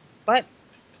 But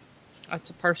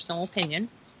that's a personal opinion.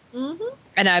 Mm-hmm.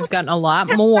 And I've gotten a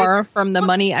lot more from the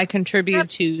money I contributed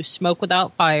to Smoke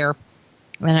Without Fire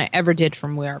than I ever did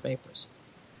from We Are Vapors.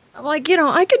 I'm like,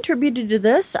 I contributed to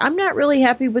this. I'm not really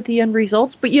happy with the end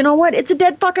results, but you know what? It's a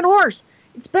dead fucking horse.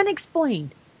 It's been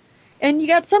explained. And you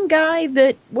got some guy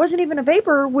that wasn't even a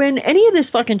vapor when any of this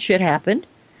fucking shit happened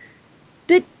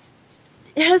that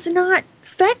has not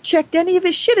fact-checked any of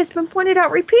his shit. It's been pointed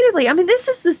out repeatedly. I mean, this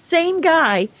is the same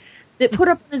guy that put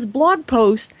up on his blog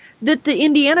post that the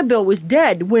Indiana bill was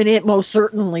dead when it most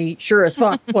certainly, sure as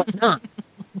fuck, was not.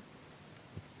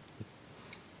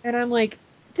 And I'm like,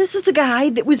 this is the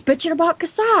guy that was bitching about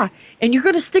CASA, and you're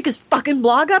going to stick his fucking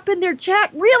blog up in their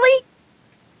chat? Really?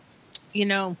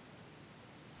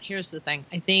 Here's the thing.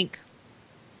 I think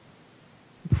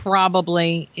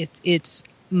probably it's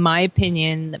my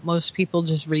opinion that most people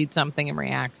just read something and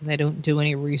react. They don't do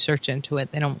any research into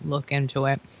it. They don't look into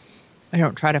it. They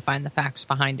don't try to find the facts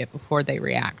behind it before they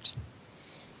react.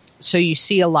 So you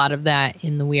see a lot of that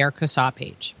in the We Are CASA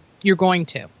page. You're going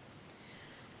to.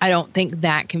 I don't think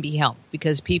that can be helped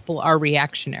because people are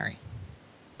reactionary.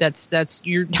 That's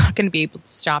you're not going to be able to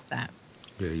stop that.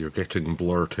 Yeah, you're getting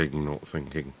blurting, not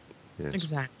thinking. Yes.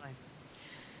 Exactly.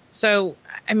 So,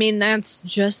 I mean, that's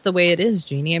just the way it is,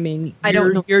 Jeannie. I mean, I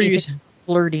don't know. You're using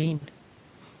flirting.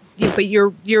 Yeah, but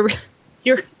you're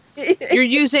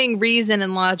using reason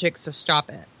and logic, so stop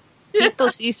it. People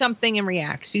see something and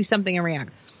react.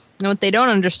 And what they don't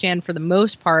understand for the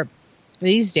most part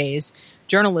these days,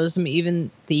 journalism, even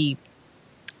the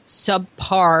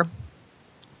subpar,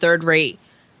 third-rate,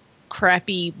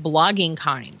 crappy blogging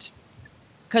kind,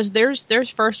 because there's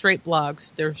first-rate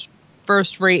blogs, there's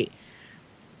first-rate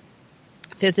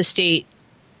Fifth Estate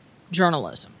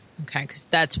journalism, okay? Because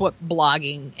that's what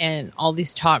blogging and all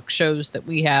these talk shows that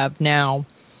we have now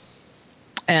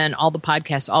and all the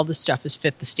podcasts, all this stuff is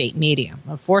Fifth Estate media.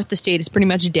 Fourth Estate is pretty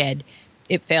much dead.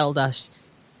 It failed us.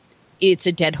 It's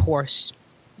a dead horse.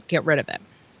 Get rid of it.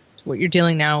 So what you're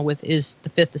dealing now with is the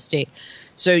Fifth Estate.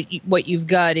 So what you've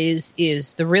got is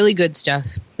the really good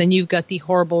stuff. Then you've got the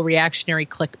horrible reactionary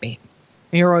clickbait.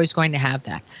 And you're always going to have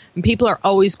that. And people are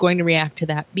always going to react to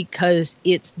that because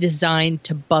it's designed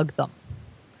to bug them.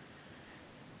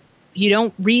 You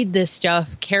don't read this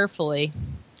stuff carefully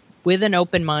with an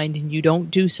open mind and you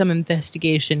don't do some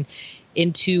investigation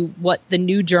into what the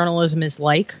new journalism is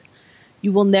like,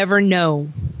 you will never know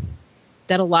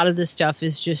that a lot of this stuff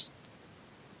is just,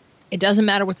 it doesn't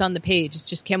matter what's on the page. It's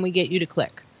just, can we get you to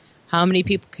click? How many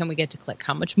people can we get to click?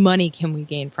 How much money can we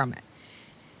gain from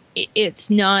it? It's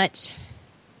not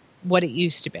what it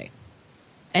used to be.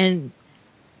 And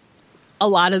a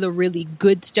lot of the really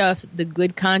good stuff, the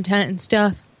good content and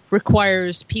stuff,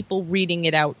 requires people reading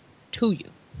it out to you.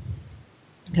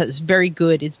 Because it's very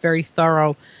good, it's very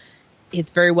thorough,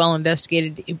 it's very well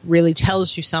investigated, it really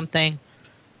tells you something.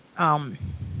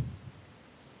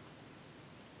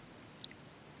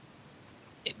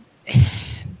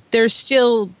 We're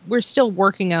still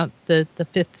working out the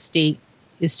Fifth Estate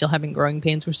is still having growing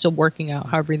pains. We're still working out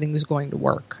how everything is going to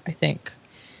work, I think.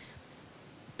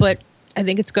 But I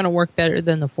think it's going to work better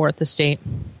than the Fourth Estate.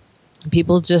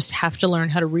 People just have to learn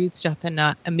how to read stuff and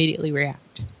not immediately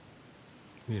react.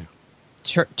 Yeah.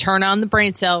 Turn on the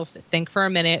brain cells, think for a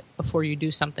minute before you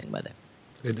do something with it.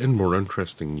 In more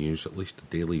interesting news, at least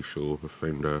the Daily Show have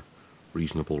found a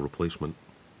reasonable replacement.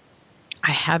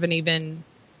 When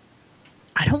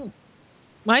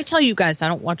I tell you guys I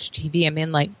don't watch TV, I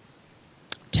mean, like,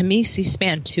 to me,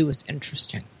 C-SPAN 2 is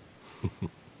interesting.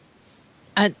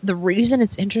 The reason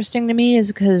it's interesting to me is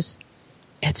because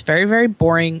it's very, very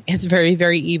boring. It's very,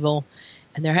 very evil.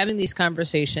 And they're having these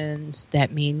conversations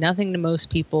that mean nothing to most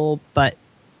people, but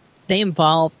they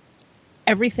involve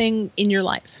everything in your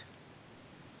life.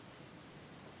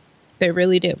 They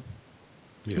really do.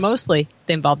 Yeah. Mostly,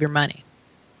 they involve your money.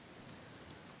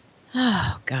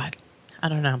 Oh, God. I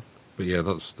don't know. But yeah,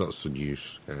 that's the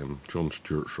news. Jon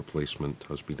Stewart's replacement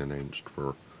has been announced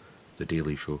for The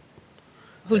Daily Show.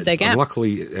 Who'd they get?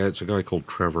 Luckily, it's a guy called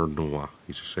Trevor Noah.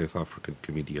 He's a South African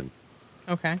comedian.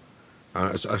 Okay.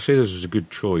 I say this is a good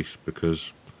choice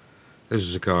because This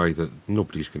is a guy that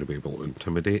nobody's going to be able to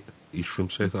intimidate. He's from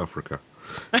South Africa.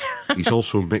 He's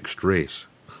also mixed race.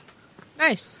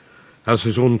 Nice. As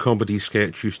his own comedy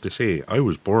sketch used to say, I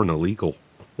was born illegal.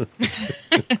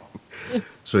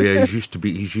 So yeah, he's used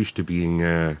to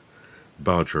being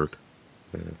badgered.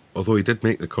 Although he did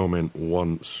make the comment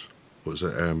once. What was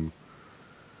it?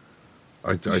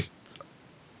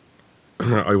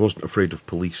 I wasn't afraid of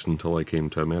police until I came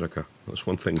to America. That's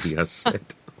one thing he has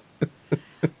said.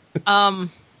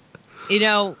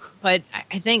 But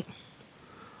I think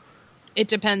it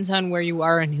depends on where you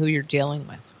are and who you're dealing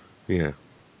with. Yeah.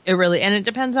 It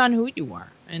depends on who you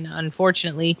are. And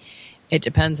unfortunately, it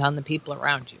depends on the people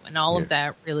around you. And all of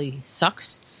that really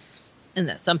sucks. And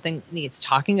that's something that needs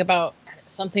talking about,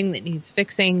 something that needs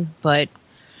fixing. But,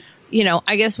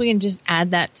 I guess we can just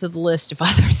add that to the list of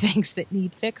other things that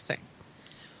need fixing.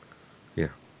 Yeah.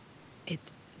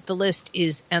 The list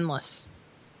is endless.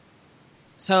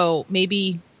 So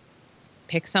maybe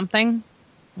pick something,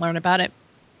 learn about it,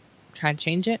 try to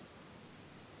change it.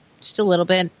 Just a little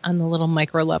bit on the little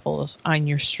micro levels on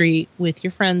your street, with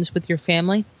your friends, with your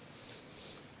family.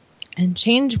 And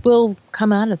change will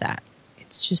come out of that.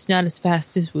 It's just not as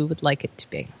fast as we would like it to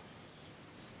be.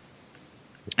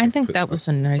 I think that was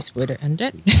a nice way to end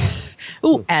it.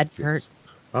 Ooh, advert.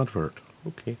 Advert.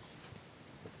 Okay.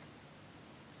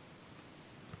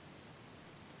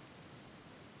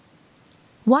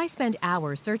 Why spend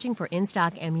hours searching for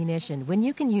in-stock ammunition when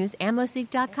you can use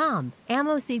AmmoSeek.com?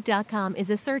 AmmoSeek.com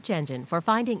is a search engine for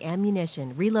finding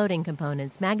ammunition, reloading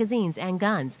components, magazines, and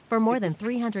guns for more than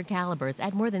 300 calibers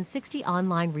at more than 60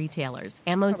 online retailers.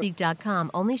 AmmoSeek.com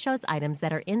only shows items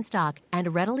that are in stock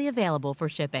and readily available for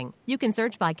shipping. You can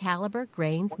search by caliber,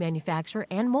 grains, manufacturer,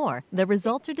 and more. The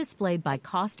results are displayed by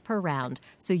cost per round,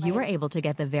 so you are able to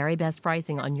get the very best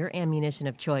pricing on your ammunition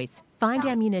of choice. Find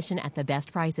ammunition at the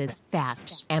best prices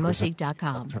fast.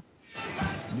 AmmoSeek.com.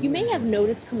 You may have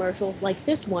noticed commercials like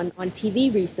this one on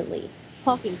TV recently,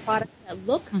 hawking products that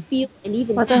look, feel, and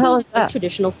even taste like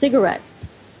traditional cigarettes.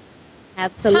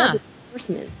 Have celebrity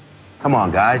endorsements. Come on,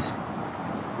 guys.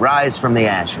 Rise from the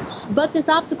ashes. But this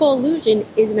optical illusion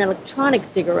is an electronic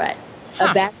cigarette,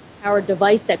 a battery-powered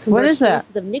device that converts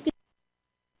sources of nicotine.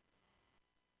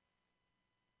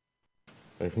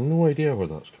 I have no idea where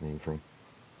that's coming from.